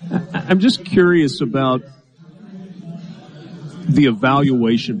 I'm just curious about the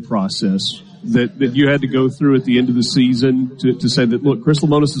evaluation process that you had to go through at the end of the season to say that, look, Chris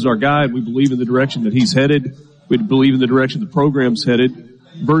Lemonis is our guy, and we believe in the direction that he's headed. We believe in the direction the program's headed,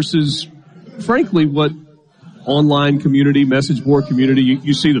 versus, frankly, what online community, message board community,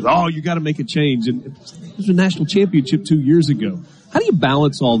 you see that, you got to make a change. And it was a national championship 2 years ago. How do you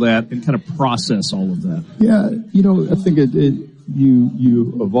balance all that and kind of process all of that? Yeah, I think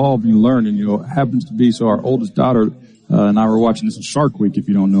you evolve and you learn, and it happens to be, so our oldest daughter and I were watching this in Shark Week, if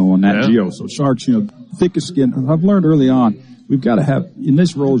you don't know, on Nat Geo. So sharks, thickest skin. I've learned early on, we've got to have, in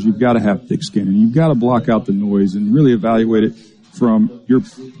this roles, you've got to have thick skin, and you've got to block out the noise and really evaluate it from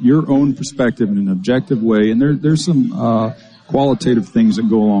your own perspective in an objective way. And there's some qualitative things that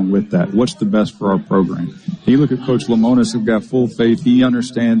go along with that. What's the best for our program? You look at Coach Lemonis, who've got full faith. He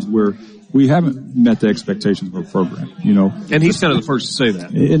understands where we haven't met the expectations of our program, And he's kind of the first to say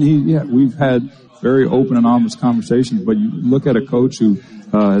that. And we've had very open and honest conversations, but you look at a coach who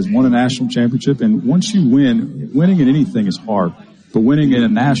has won a national championship, and once you winning in anything is hard, but winning in a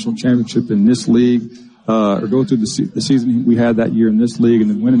national championship in this league, or go through the season we had that year in this league and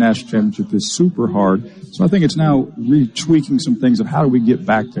then win a national championship is super hard. So I think it's now retweaking some things of how do we get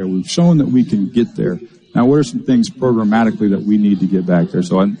back there. We've shown that we can get there. Now, what are some things programmatically that we need to get back there?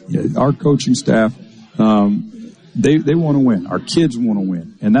 So our coaching staff, they want to win. Our kids want to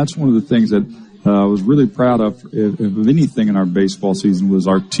win. And that's one of the things that I was really proud of anything in our baseball season was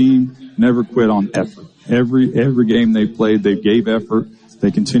our team never quit on effort. Every game they played, they gave effort. They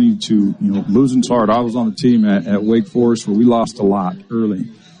continued to, losing's hard. I was on the team at Wake Forest where we lost a lot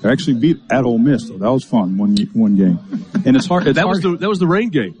early. They actually beat at Ole Miss, though. That was fun, one game. And it's hard. That was the rain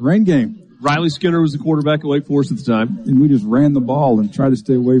game. Rain game. Riley Skinner was the quarterback at Wake Forest at the time. And we just ran the ball and tried to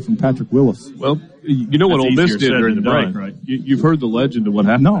stay away from Patrick Willis. Well, you know what Ole Miss did during the break, right? You've heard the legend of what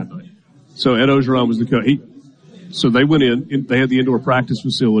happened that night. So Ed Ogeron was the coach. So they went in, they had the indoor practice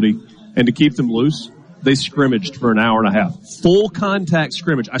facility, and to keep them loose, they scrimmaged for an hour and a half. Full contact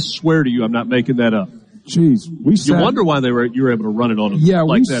scrimmage. I swear to you, I'm not making that up. Jeez, you wonder why you were able to run it on them like that. Yeah,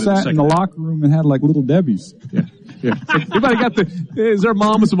 we sat in the locker room and had like little Debbie's. Yeah. Everybody got is there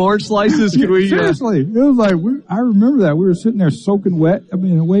mom with some orange slices? Can we, seriously, it was like, I remember that. We were sitting there soaking wet. I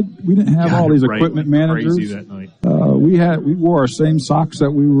mean, we didn't have all these equipment managers. Crazy that night. We wore our same socks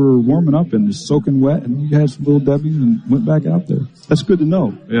that we were warming up in, just soaking wet, and we had some little Debbie's and went back out there. That's good to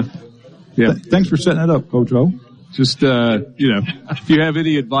know. Yeah. Thanks for setting that up, Coach O. Just, if you have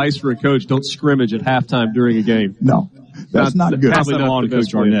any advice for a coach, don't scrimmage at halftime during a game. No. That's not good. Pass that on to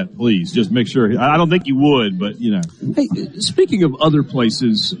Coach Arnett, please. Just make sure. I don't think you would, but, Hey, speaking of other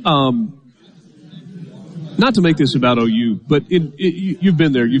places, not to make this about OU, but you've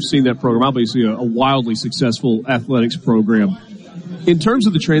been there. You've seen that program. Obviously, a wildly successful athletics program. In terms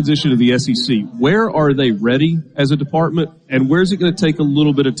of the transition to the SEC, where are they ready as a department, and where is it going to take a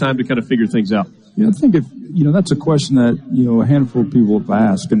little bit of time to kind of figure things out? Yeah, I think that's a question that, a handful of people have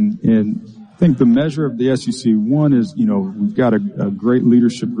asked, and I think the measure of the SEC, one is, we've got a great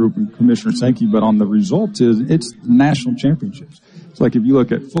leadership group and Commissioner Sankey, but on the results it's national championships. It's like if you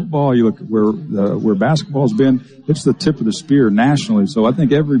look at football, you look at where basketball's been, it's the tip of the spear nationally. So I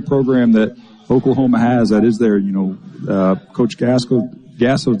think every program that Oklahoma has that is there, Coach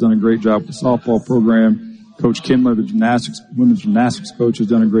Gasso's done a great job with the softball program. Coach Kindler, the women's gymnastics coach, has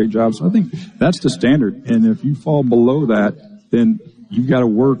done a great job. So I think that's the standard. And if you fall below that, then you've got to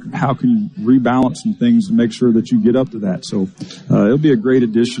work. How can you rebalance some things to make sure that you get up to that? So it'll be a great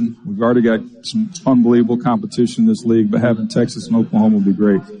addition. We've already got some unbelievable competition in this league, but having Texas and Oklahoma will be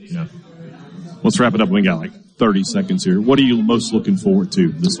great. Yeah. Let's wrap it up. We got like 30 seconds here. What are you most looking forward to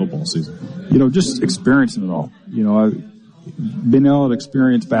this football season? Just experiencing it all. I've been able to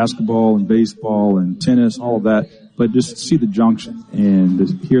experience basketball and baseball and tennis, all of that, but just to see the junction and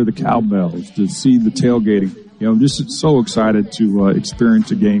to hear the cowbells, to see the tailgating. just so excited to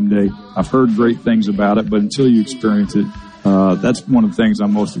experience a game day. I've heard great things about it, but until you experience it, that's one of the things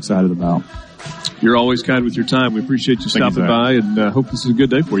I'm most excited about. You're always kind with your time. We appreciate you stopping by, and hope this is a good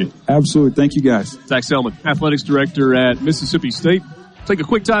day for you. Absolutely. Thank you, guys. Zach Selman, Athletics Director at Mississippi State. Take a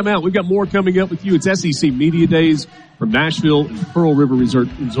quick time out. We've got more coming up with you. It's SEC Media Days from Nashville and Pearl River Resort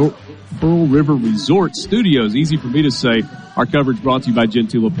Studios. Easy for me to say. Our coverage brought to you by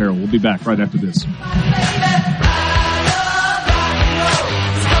Gentile Apparel. We'll be back right after this.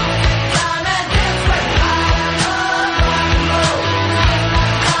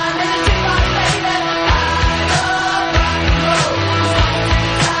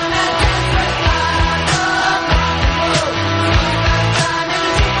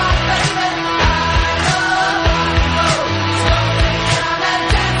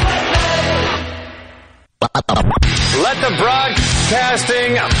 Let the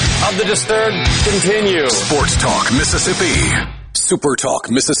broadcasting of the disturbed continue. Sports Talk Mississippi. Super Talk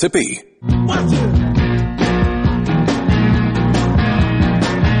Mississippi.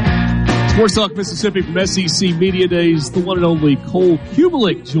 Sports Talk Mississippi from SEC Media Days. The one and only Cole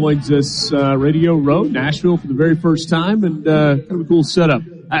Kubelik joins us, Radio Row, Nashville for the very first time, and kind of a cool setup.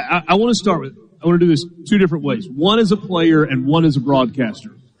 I want to do this two different ways. One as a player and one as a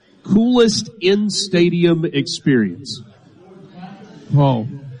broadcaster. Coolest in-stadium experience? Oh,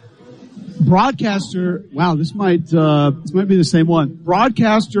 broadcaster. Wow, this might be the same one.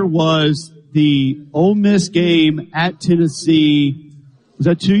 Broadcaster was the Ole Miss game at Tennessee. Was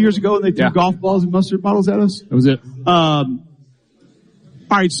that 2 years ago when they threw golf balls and mustard bottles at us? That was it. All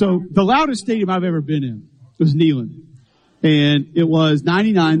right, so the loudest stadium I've ever been in was Neyland. And it was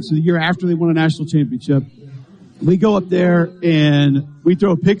 99, so the year after they won a national championship. We go up there and we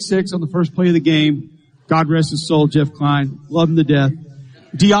throw a pick six on the first play of the game. God rest his soul, Jeff Klein. Love him to death.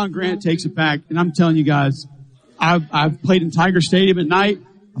 Deion Grant takes it back. And I'm telling you guys, I've played in Tiger Stadium at night.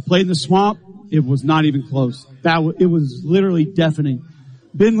 I played in the Swamp. It was not even close. It was literally deafening.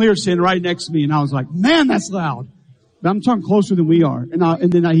 Ben Lear sitting right next to me, and I was like, man, that's loud. But I'm talking closer than we are.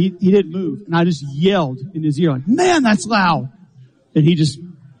 And then he didn't move. And I just yelled in his ear, like, man, that's loud. And he just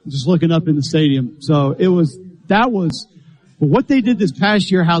looking up in the stadium. So but what they did this past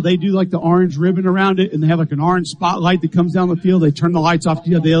year, how they do like the orange ribbon around it, and they have like an orange spotlight that comes down the field. They turn the lights off.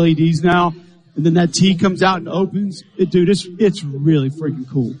 You have the LEDs now. And then that tee comes out and opens. It's really freaking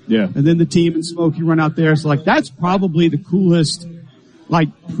cool. Yeah. And then the team and Smokey run out there. So like, that's probably the coolest, like,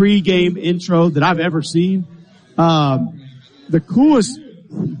 pre-game intro that I've ever seen. The coolest.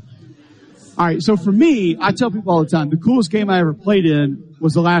 All right. So for me, I tell people all the time, the coolest game I ever played in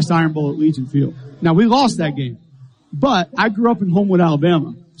was the last Iron Bowl at Legion Field. Now we lost that game, but I grew up in Homewood,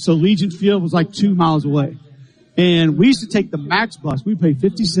 Alabama. So Legion Field was like 2 miles away. And we used to take the Max bus. We'd pay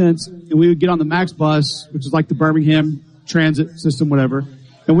 50 cents and we would get on the Max bus, which is like the Birmingham transit system, whatever.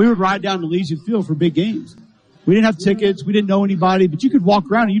 And we would ride down to Legion Field for big games. We didn't have tickets. We didn't know anybody, but you could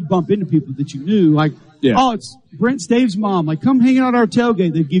walk around and you'd bump into people that you knew. Like, oh, it's Brent Stave's mom. Like, come hang out at our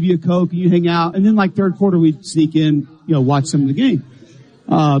tailgate. They'd give you a Coke and you hang out. And then like third quarter, we'd sneak in, watch some of the game.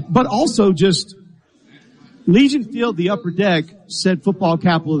 But also just Legion Field, the upper deck, said football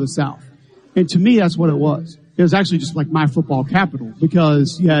capital of the South. And to me, that's what it was. It was actually just like my football capital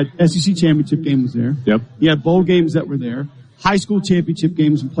because you had SEC championship game was there. Yep. You had bowl games that were there. High school championship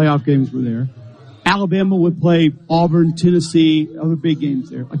games and playoff games were there. Alabama would play Auburn, Tennessee, other big games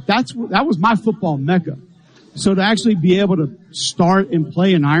there. Like that was my football mecca. So to actually be able to start and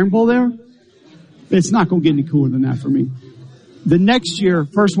play an Iron Bowl there, it's not going to get any cooler than that for me. The next year,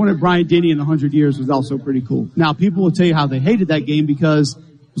 first one at Bryant-Denny in 100 years was also pretty cool. Now people will tell you how they hated that game because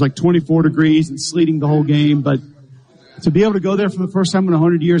it was like 24 degrees and sleeting the whole game, but to be able to go there for the first time in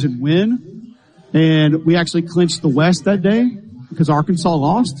 100 years and win, and we actually clinched the West that day because Arkansas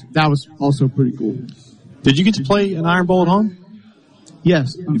lost, that was also pretty cool. Did you get to play an Iron Bowl at home?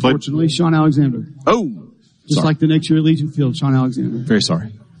 Yes, unfortunately, Sean Alexander. Oh! Just like the next year at Legion Field, Sean Alexander. Very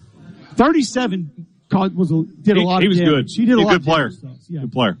sorry. 37 did a lot of damage. He was good. He did a lot good player. Yeah.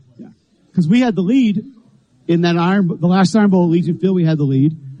 Good player. Yeah. Because we had the lead in that the last Iron Bowl at Legion Field, we had the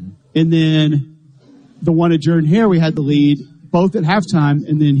lead. And then the one at Jordan-Hare, we had the lead, both at halftime,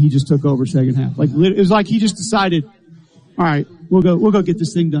 and then he just took over second half. Like, it was like he just decided, all right, we'll go get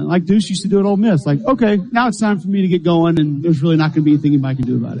this thing done. Like Deuce used to do at Ole Miss. Like, okay, now it's time for me to get going, and there's really not going to be anything anybody can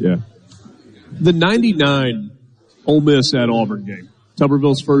do about it. Yeah. The 99 Ole Miss at Auburn game,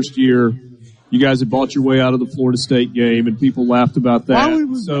 Tuberville's first year, you guys had bought your way out of the Florida State game, and people laughed about that. Why would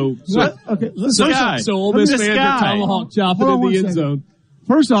we, so Ole Miss fans are tomahawk chopping in the end zone.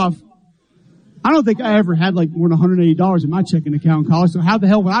 First off, I don't think I ever had like more than $180 in my checking account in college. So how the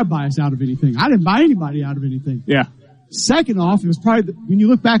hell would I buy us out of anything? I didn't buy anybody out of anything. Yeah. Second off, it was probably, when you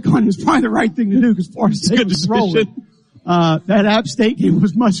look back on it, it was probably the right thing to do because Florida State was rolling. That App State game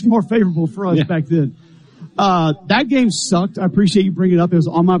was much more favorable for us back then. That game sucked. I appreciate you bringing it up. It was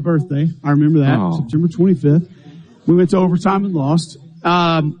on my birthday. I remember that. September 25th. We went to overtime and lost. So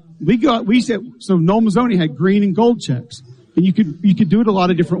Noel Mazzoni had green and gold checks. And you could do it a lot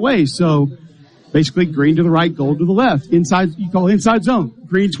of different ways. So basically green to the right, gold to the left. Inside, you call inside zone.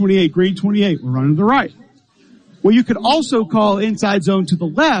 Green 28, green 28. We're running to the right. Well, you could also call inside zone to the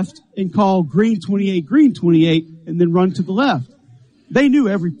left and call green 28, and then run to the left. They knew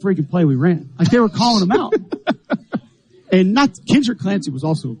every freaking play we ran. Like they were calling them out. And Kendrick Clancy was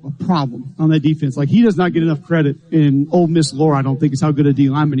also a problem on that defense. Like he does not get enough credit in Ole Miss lore, I don't think, is how good a D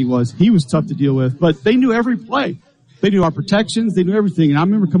lineman he was. He was tough to deal with, but they knew every play. They knew our protections. They knew everything. And I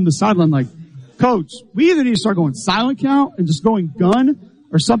remember coming to the sideline like, Coach, we either need to start going silent count and just going gun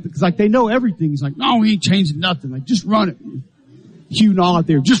or something. Cause like they know everything. He's like, no, we ain't changing nothing. Like just run it. Hugh Nall out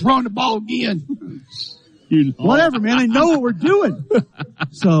there, just run the ball again. Whatever, man. They know what we're doing.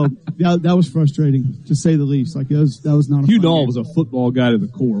 So that was frustrating to say the least. Like that was not a Hugh Nall was a football guy to the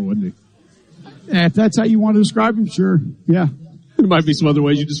core, wasn't he? If that's how you want to describe him, sure. Yeah. There might be some other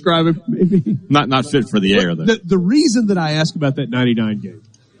ways you describe him. Maybe. Not fit for the air, though. The reason that I ask about that 99 game,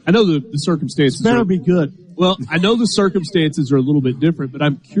 I know the circumstances better be good. Well, I know the circumstances are a little bit different, but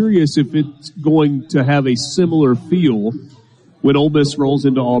I'm curious if it's going to have a similar feel when Ole Miss rolls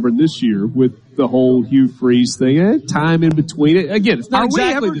into Auburn this year with the whole Hugh Freeze thing. Time in between it. Again, it's not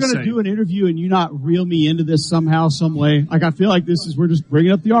exactly the same. Are we ever going to do an interview and you not reel me into this somehow, some way? Like, I feel like we're just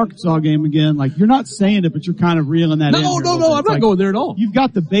bringing up the Arkansas game again. Like, you're not saying it, but you're kind of reeling that in. No, I'm not going there at all. You've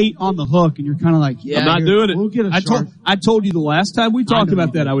got the bait on the hook and you're kind of like, yeah. I'm not doing it. We'll get I told you the last time we talked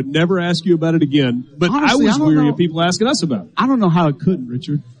about that, I would never ask you about it again. But honestly, I was weary of people asking us about it. I don't know how it couldn't,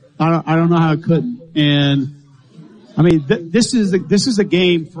 Richard. I don't know how it couldn't. And, I mean, this is a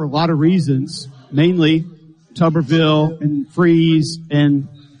game for a lot of reasons, mainly Tuberville and Freeze and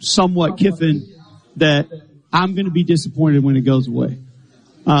somewhat Kiffin, that I'm going to be disappointed when it goes away.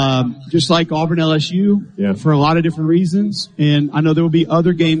 Just like Auburn LSU, for a lot of different reasons. And I know there will be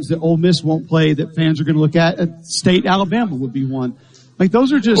other games that Ole Miss won't play that fans are going to look at. State Alabama would be one. Like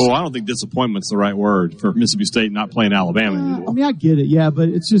those are just. Oh, I don't think disappointment's the right word for Mississippi State not playing Alabama anymore. I mean, I get it, but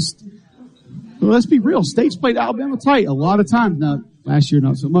it's just. Well, let's be real. State's played Alabama tight a lot of times. Now, last year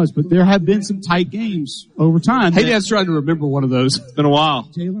not so much, but there have been some tight games over time. Hey, Dad's trying to remember one of those. It's been a while.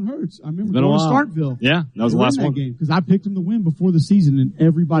 Jalen Hurts. I remember going to Starkville. Yeah, that was the last one. Because I picked him to win before the season, and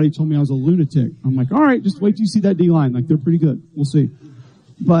everybody told me I was a lunatic. I'm like, all right, just wait till you see that D-line. Like, they're pretty good. We'll see.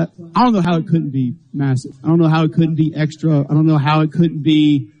 But I don't know how it couldn't be massive. I don't know how it couldn't be extra. I don't know how it couldn't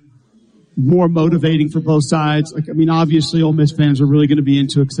be more motivating for both sides. Like, I mean, obviously Ole Miss fans are really going to be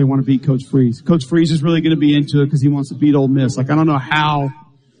into it because they want to beat Coach Freeze. Coach Freeze is really going to be into it because he wants to beat Ole Miss. Like, I don't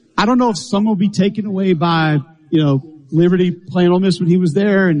know if some will be taken away by, Liberty playing Ole Miss when he was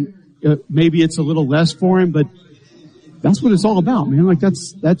there, and maybe it's a little less for him, but that's what it's all about, man. Like,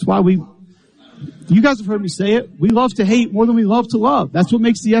 that's why you guys have heard me say it. We love to hate more than we love to love. That's what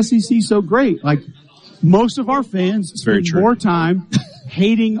makes the SEC so great. Like, most of our fans spend more time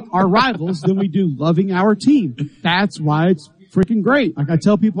hating our rivals than we do loving our team. That's why it's freaking great. Like I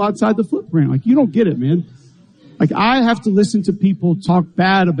tell people outside the footprint, like you don't get it, man. Like I have to listen to people talk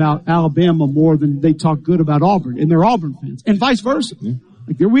bad about Alabama more than they talk good about Auburn, and they're Auburn fans, and vice versa. Yeah.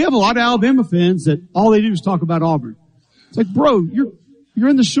 Like we have a lot of Alabama fans that all they do is talk about Auburn. It's like, bro, you're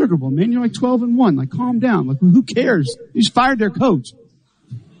in the Sugar Bowl, man. You're like 12-1. Like calm down. Like who cares? You just fired their coach.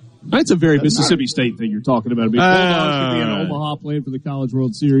 That's a very Mississippi State thing you're talking about. I mean, Bulldogs could be in Omaha playing for the College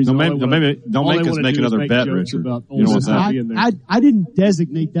World Series. Don't make us make another bet, Richard. I didn't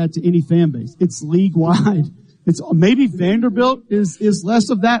designate that to any fan base. It's league wide. It's maybe Vanderbilt is less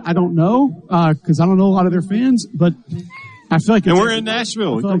of that. I don't know because I don't know a lot of their fans, but I feel like. And we're in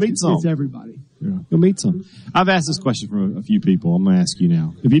Nashville. Like meet some. It's everybody. Yeah. You'll meet some. I've asked this question from a few people. I'm going to ask you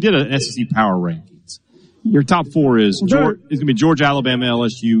now. If you did an SEC power rankings, your top four is going to be Georgia, Alabama,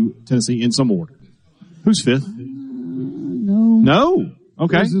 LSU, Tennessee in some order. Who's fifth? No.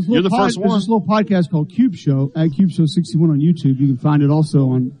 Okay. You're the first one. There's this little podcast called Cube Show at Cube Show 61 on YouTube. You can find it also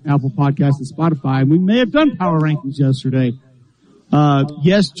on Apple Podcasts and Spotify. And we may have done power rankings yesterday.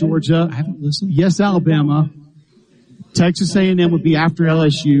 Yes, Georgia. I haven't listened. Yes, Alabama. Texas A&M would be after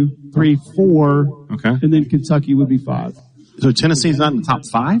LSU, 3, 4. Okay. And then Kentucky would be 5. So Tennessee's not in the top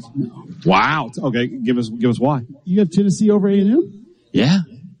 5? No. Wow. Okay. Give us why. You have Tennessee over A&M? Yeah.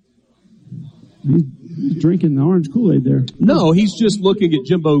 drinking the orange Kool-Aid there. No, he's just looking at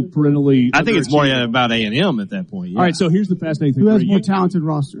Jimbo parentally. I think it's more about A&M at that point. Yeah. All right, so here's the fascinating thing. Who has more talented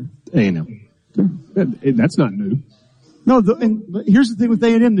roster? A&M. That's not new. No, but here's the thing with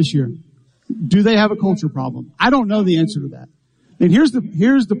A&M this year. Do they have a culture problem? I don't know the answer to that. And here's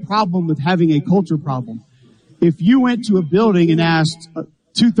the problem with having a culture problem. If you went to a building and asked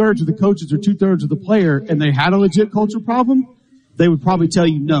 2/3 of the coaches or 2/3 of the player and they had a legit culture problem, they would probably tell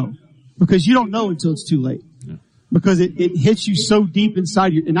you no. Because you don't know until it's too late. Yeah. Because it hits you so deep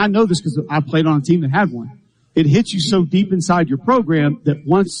inside and I know this because I played on a team that had one. It hits you so deep inside your program that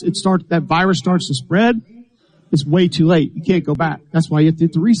once that virus starts to spread, it's way too late. You can't go back. That's why you have to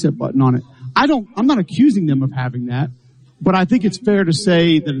hit the reset button on it. I'm not accusing them of having that, but I think it's fair to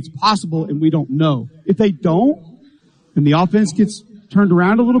say that it's possible and we don't know. If they don't, and the offense gets turned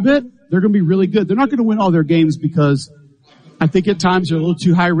around a little bit, they're going to be really good. They're not going to win all their games because I think at times they're a little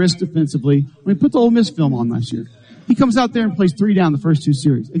too high risk defensively. I mean, put the Ole Miss film on last year. He comes out there and plays 3 down the first 2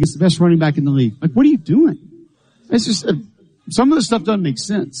 series against the best running back in the league. Like, what are you doing? It's just, some of the stuff doesn't make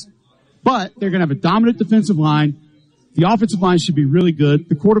sense. But they're going to have a dominant defensive line. The offensive line should be really good.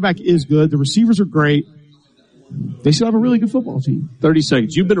 The quarterback is good. The receivers are great. They still have a really good football team. 30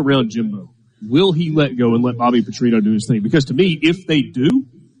 seconds. You've been around Jimbo. Will he let go and let Bobby Petrino do his thing? Because to me, if they do,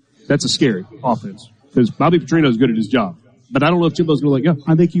 that's a scary offense. Because Bobby Petrino is good at his job. But I don't know if Jimbo's going to let go.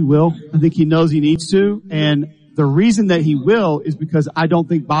 I think he will. I think he knows he needs to. And the reason that he will is because I don't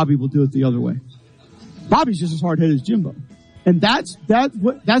think Bobby will do it the other way. Bobby's just as hard-headed as Jimbo. And that's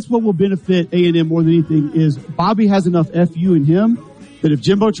what will benefit A&M more than anything is Bobby has enough FU in him that if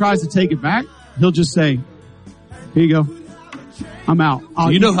Jimbo tries to take it back, he'll just say, here you go. I'm out.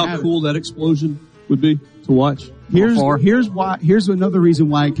 Do you know how cool that explosion would be to watch? Here's another reason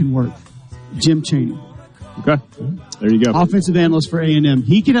why it can work. Jim Chaney. Okay. There you go. Offensive analyst for A&M.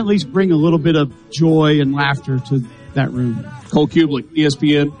 He can at least bring a little bit of joy and laughter to that room. Cole Kublik,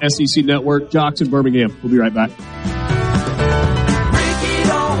 ESPN, SEC Network, Jocks in Birmingham. We'll be right back.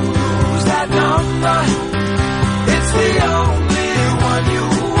 It's the only one you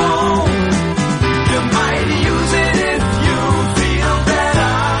own. You might use it if you feel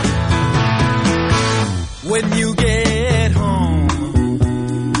better. When you get home,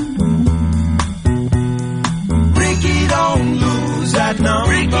 Ricky, don't lose that number.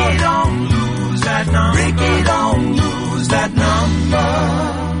 Ricky, don't lose that number. Ricky, don't lose that number.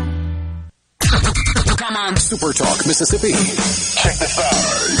 Come on, SuperTalk Mississippi. Check this out.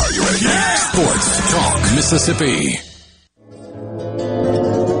 Are you ready? Yeah. Sports Talk Mississippi.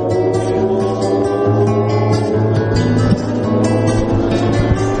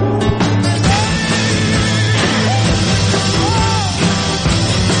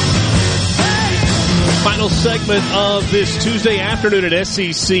 Final segment of this Tuesday afternoon at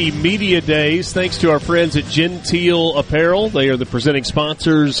SEC Media Days. Thanks to our friends at Genteel Apparel. They are the presenting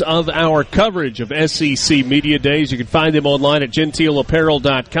sponsors of our coverage of SEC Media Days. You can find them online at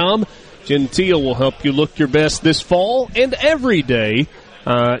genteelapparel.com. Genteel will help you look your best this fall and every day.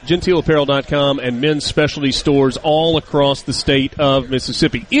 GenteelApparel.com and men's specialty stores all across the state of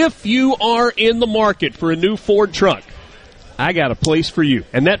Mississippi. If you are in the market for a new Ford truck, I got a place for you.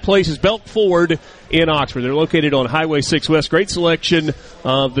 And that place is Belk Ford in Oxford. They're located on Highway 6 West. Great selection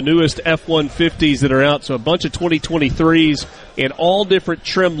of the newest F-150s that are out. So a bunch of 2023s in all different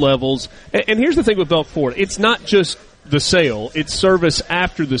trim levels. And here's the thing with Belk Ford. It's not just the sale. It's service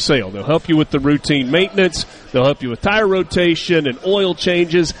after the sale. They'll help you with the routine maintenance. They'll help you with tire rotation and oil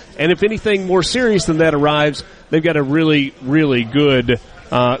changes. And if anything more serious than that arrives, they've got a really, really good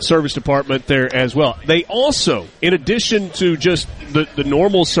service department there as well. They also, in addition to just the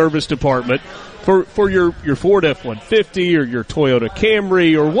normal service department, for your Ford F-150 or your Toyota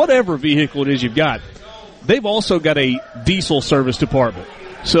Camry or whatever vehicle it is you've got, they've also got a diesel service department.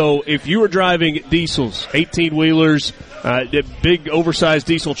 So if you are driving diesels, 18-wheelers, big oversized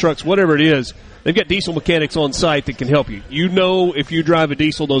diesel trucks, whatever it is, they've got diesel mechanics on site that can help you. You know, if you drive a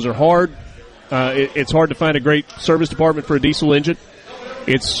diesel, those are hard. It's hard to find a great service department for a diesel engine.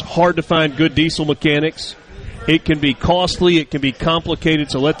 It's hard to find good diesel mechanics. It can be costly. It can be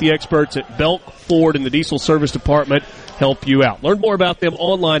complicated. So let the experts at Belk Ford in the diesel service department help you out. Learn more about them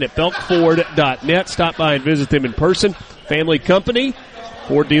online at belkford.net. Stop by and visit them in person. Family company,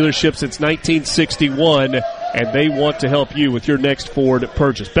 Ford dealership since 1961, and they want to help you with your next Ford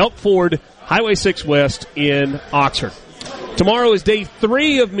purchase. Belk Ford, Highway 6 West in Oxford. Tomorrow is day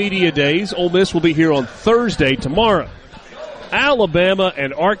 3 of Media Days. Ole Miss will be here on Thursday. Tomorrow, Alabama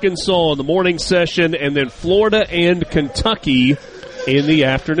and Arkansas in the morning session, and then Florida and Kentucky in the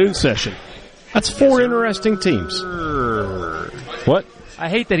afternoon session. That's 4 interesting teams. What? I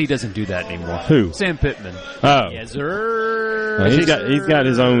hate that he doesn't do that anymore. Who? Sam Pittman. Oh. Yes, sir. Well, he's got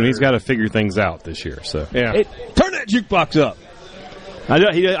his own. He's got to figure things out this year. So Yeah. Turn that jukebox up.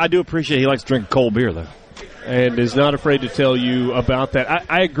 I do appreciate he likes to drink cold beer, though. And is not afraid to tell you about that.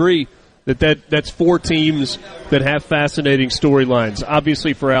 I agree that's 4 teams that have fascinating storylines.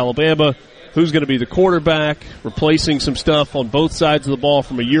 Obviously for Alabama, who's going to be the quarterback, replacing some stuff on both sides of the ball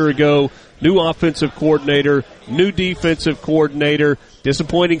from a year ago, new offensive coordinator, new defensive coordinator,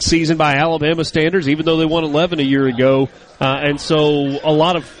 disappointing season by Alabama standards, even though they won 11 a year ago. And so a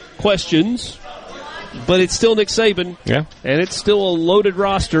lot of questions, but it's still Nick Saban. Yeah. And it's still a loaded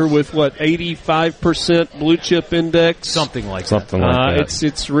roster with, 85% blue chip index? Something like that.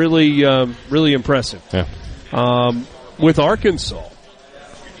 It's really, really impressive. Yeah. With Arkansas,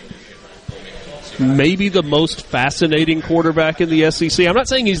 maybe the most fascinating quarterback in the SEC. I'm not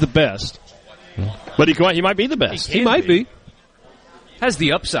saying he's the best, but he might be the best. He might be. Has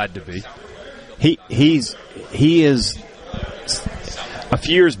the upside to be. He is. A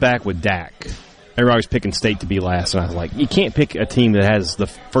few years back with Dak, everybody was picking State to be last, and I was like, you can't pick a team that has the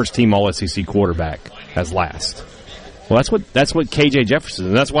first team All-SEC quarterback as last. Well, that's what KJ Jefferson,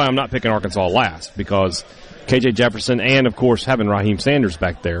 and that's why I'm not picking Arkansas last, because KJ Jefferson and, of course, having Raheem Sanders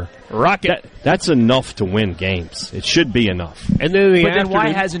back there. Rocket. That's enough to win games. It should be enough. And then why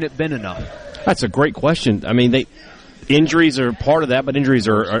hasn't it been enough? That's a great question. I mean, injuries are part of that, but injuries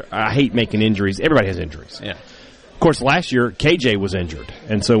are I hate making injuries. Everybody has injuries. Yeah. Of course, last year, KJ was injured.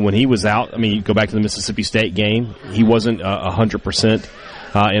 And so when he was out, I mean, you go back to the Mississippi State game, he wasn't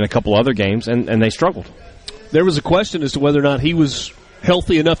 100% in a couple other games, and they struggled. There was a question as to whether or not he was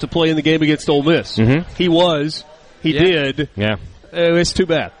healthy enough to play in the game against Ole Miss. Mm-hmm. He was. He did. Yeah. It's too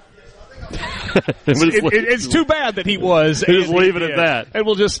bad. It's too bad that he was. Just leave it at that. And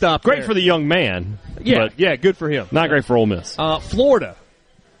we'll just stop Great there. for the young man. Yeah, but good for him. Not great for Ole Miss. Florida.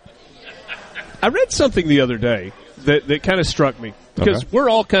 I read something the other day that kind of struck me, because we're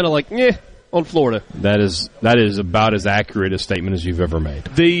all kind of like, on Florida. That is about as accurate a statement as you've ever made.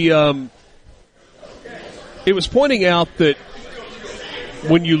 It was pointing out that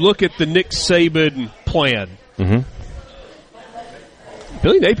when you look at the Nick Saban plan, Billy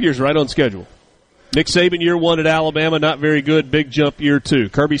Napier's right on schedule. Nick Saban, year 1 at Alabama, not very good, big jump year 2.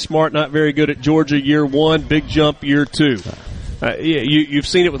 Kirby Smart, not very good at Georgia, year 1, big jump year 2. You've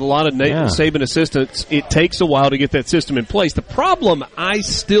seen it with a lot of Saban assistants. It takes a while to get that system in place. The problem I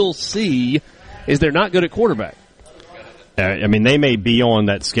still see is they're not good at quarterback. I mean, they may be on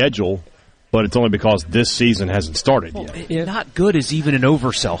that schedule, but it's only because this season hasn't started yet. Not good is even an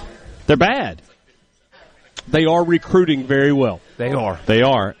oversell. They're bad. They are recruiting very well. They are. They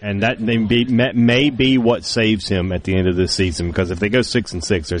are, and that may be what saves him at the end of this season, because if they go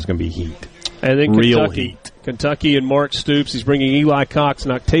 6-6, there's going to be heat. And then real heat. Kentucky and Mark Stoops. He's bringing Eli Cox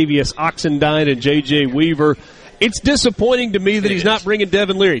and Octavius Oxendine and J.J. Weaver. It's disappointing to me that he's not bringing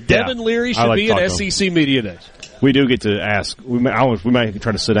Devin Leary. Devin Leary should be in SEC Media Days. We do get to ask. We might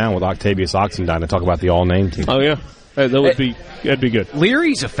try to sit down with Octavius Oxendine and talk about the all-name team. Oh, yeah. That'd be good.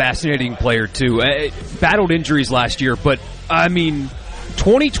 Leary's a fascinating player, too. Battled injuries last year, but, I mean,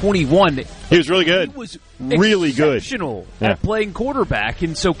 2021... He was really good. He was really good. Exceptional at playing quarterback.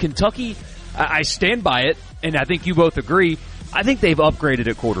 And so Kentucky, I stand by it, and I think you both agree, I think they've upgraded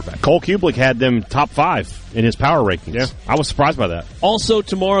at quarterback. Cole Kublik had them top 5 in his power rankings. Yeah. I was surprised by that. Also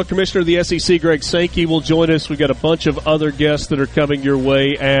tomorrow, Commissioner of the SEC, Greg Sankey, will join us. We've got a bunch of other guests that are coming your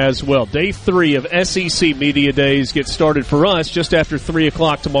way as well. Day 3 of SEC Media Days gets started for us just after 3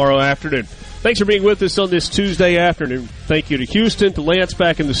 o'clock tomorrow afternoon. Thanks for being with us on this Tuesday afternoon. Thank you to Houston, to Lance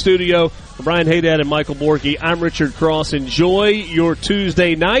back in the studio, for Brian Haydad and Michael Borky. I'm Richard Cross. Enjoy your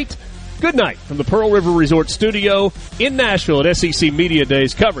Tuesday night. Good night from the Pearl River Resort Studio in Nashville at SEC Media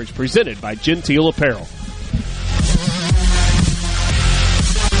Days coverage presented by Genteel Apparel.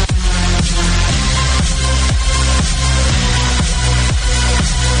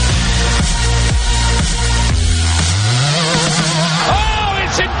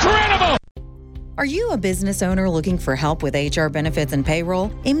 Are you a business owner looking for help with HR benefits and payroll?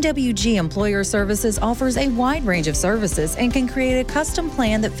 MWG Employer Services offers a wide range of services and can create a custom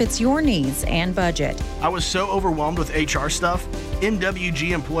plan that fits your needs and budget. I was so overwhelmed with HR stuff. MWG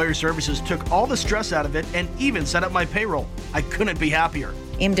Employer Services took all the stress out of it and even set up my payroll. I couldn't be happier.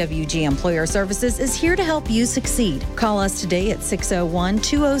 MWG Employer Services is here to help you succeed. Call us today at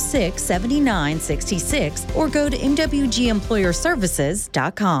 601-206-7966 or go to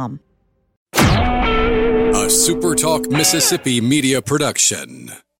MWGEmployerServices.com. A SuperTalk Mississippi media production.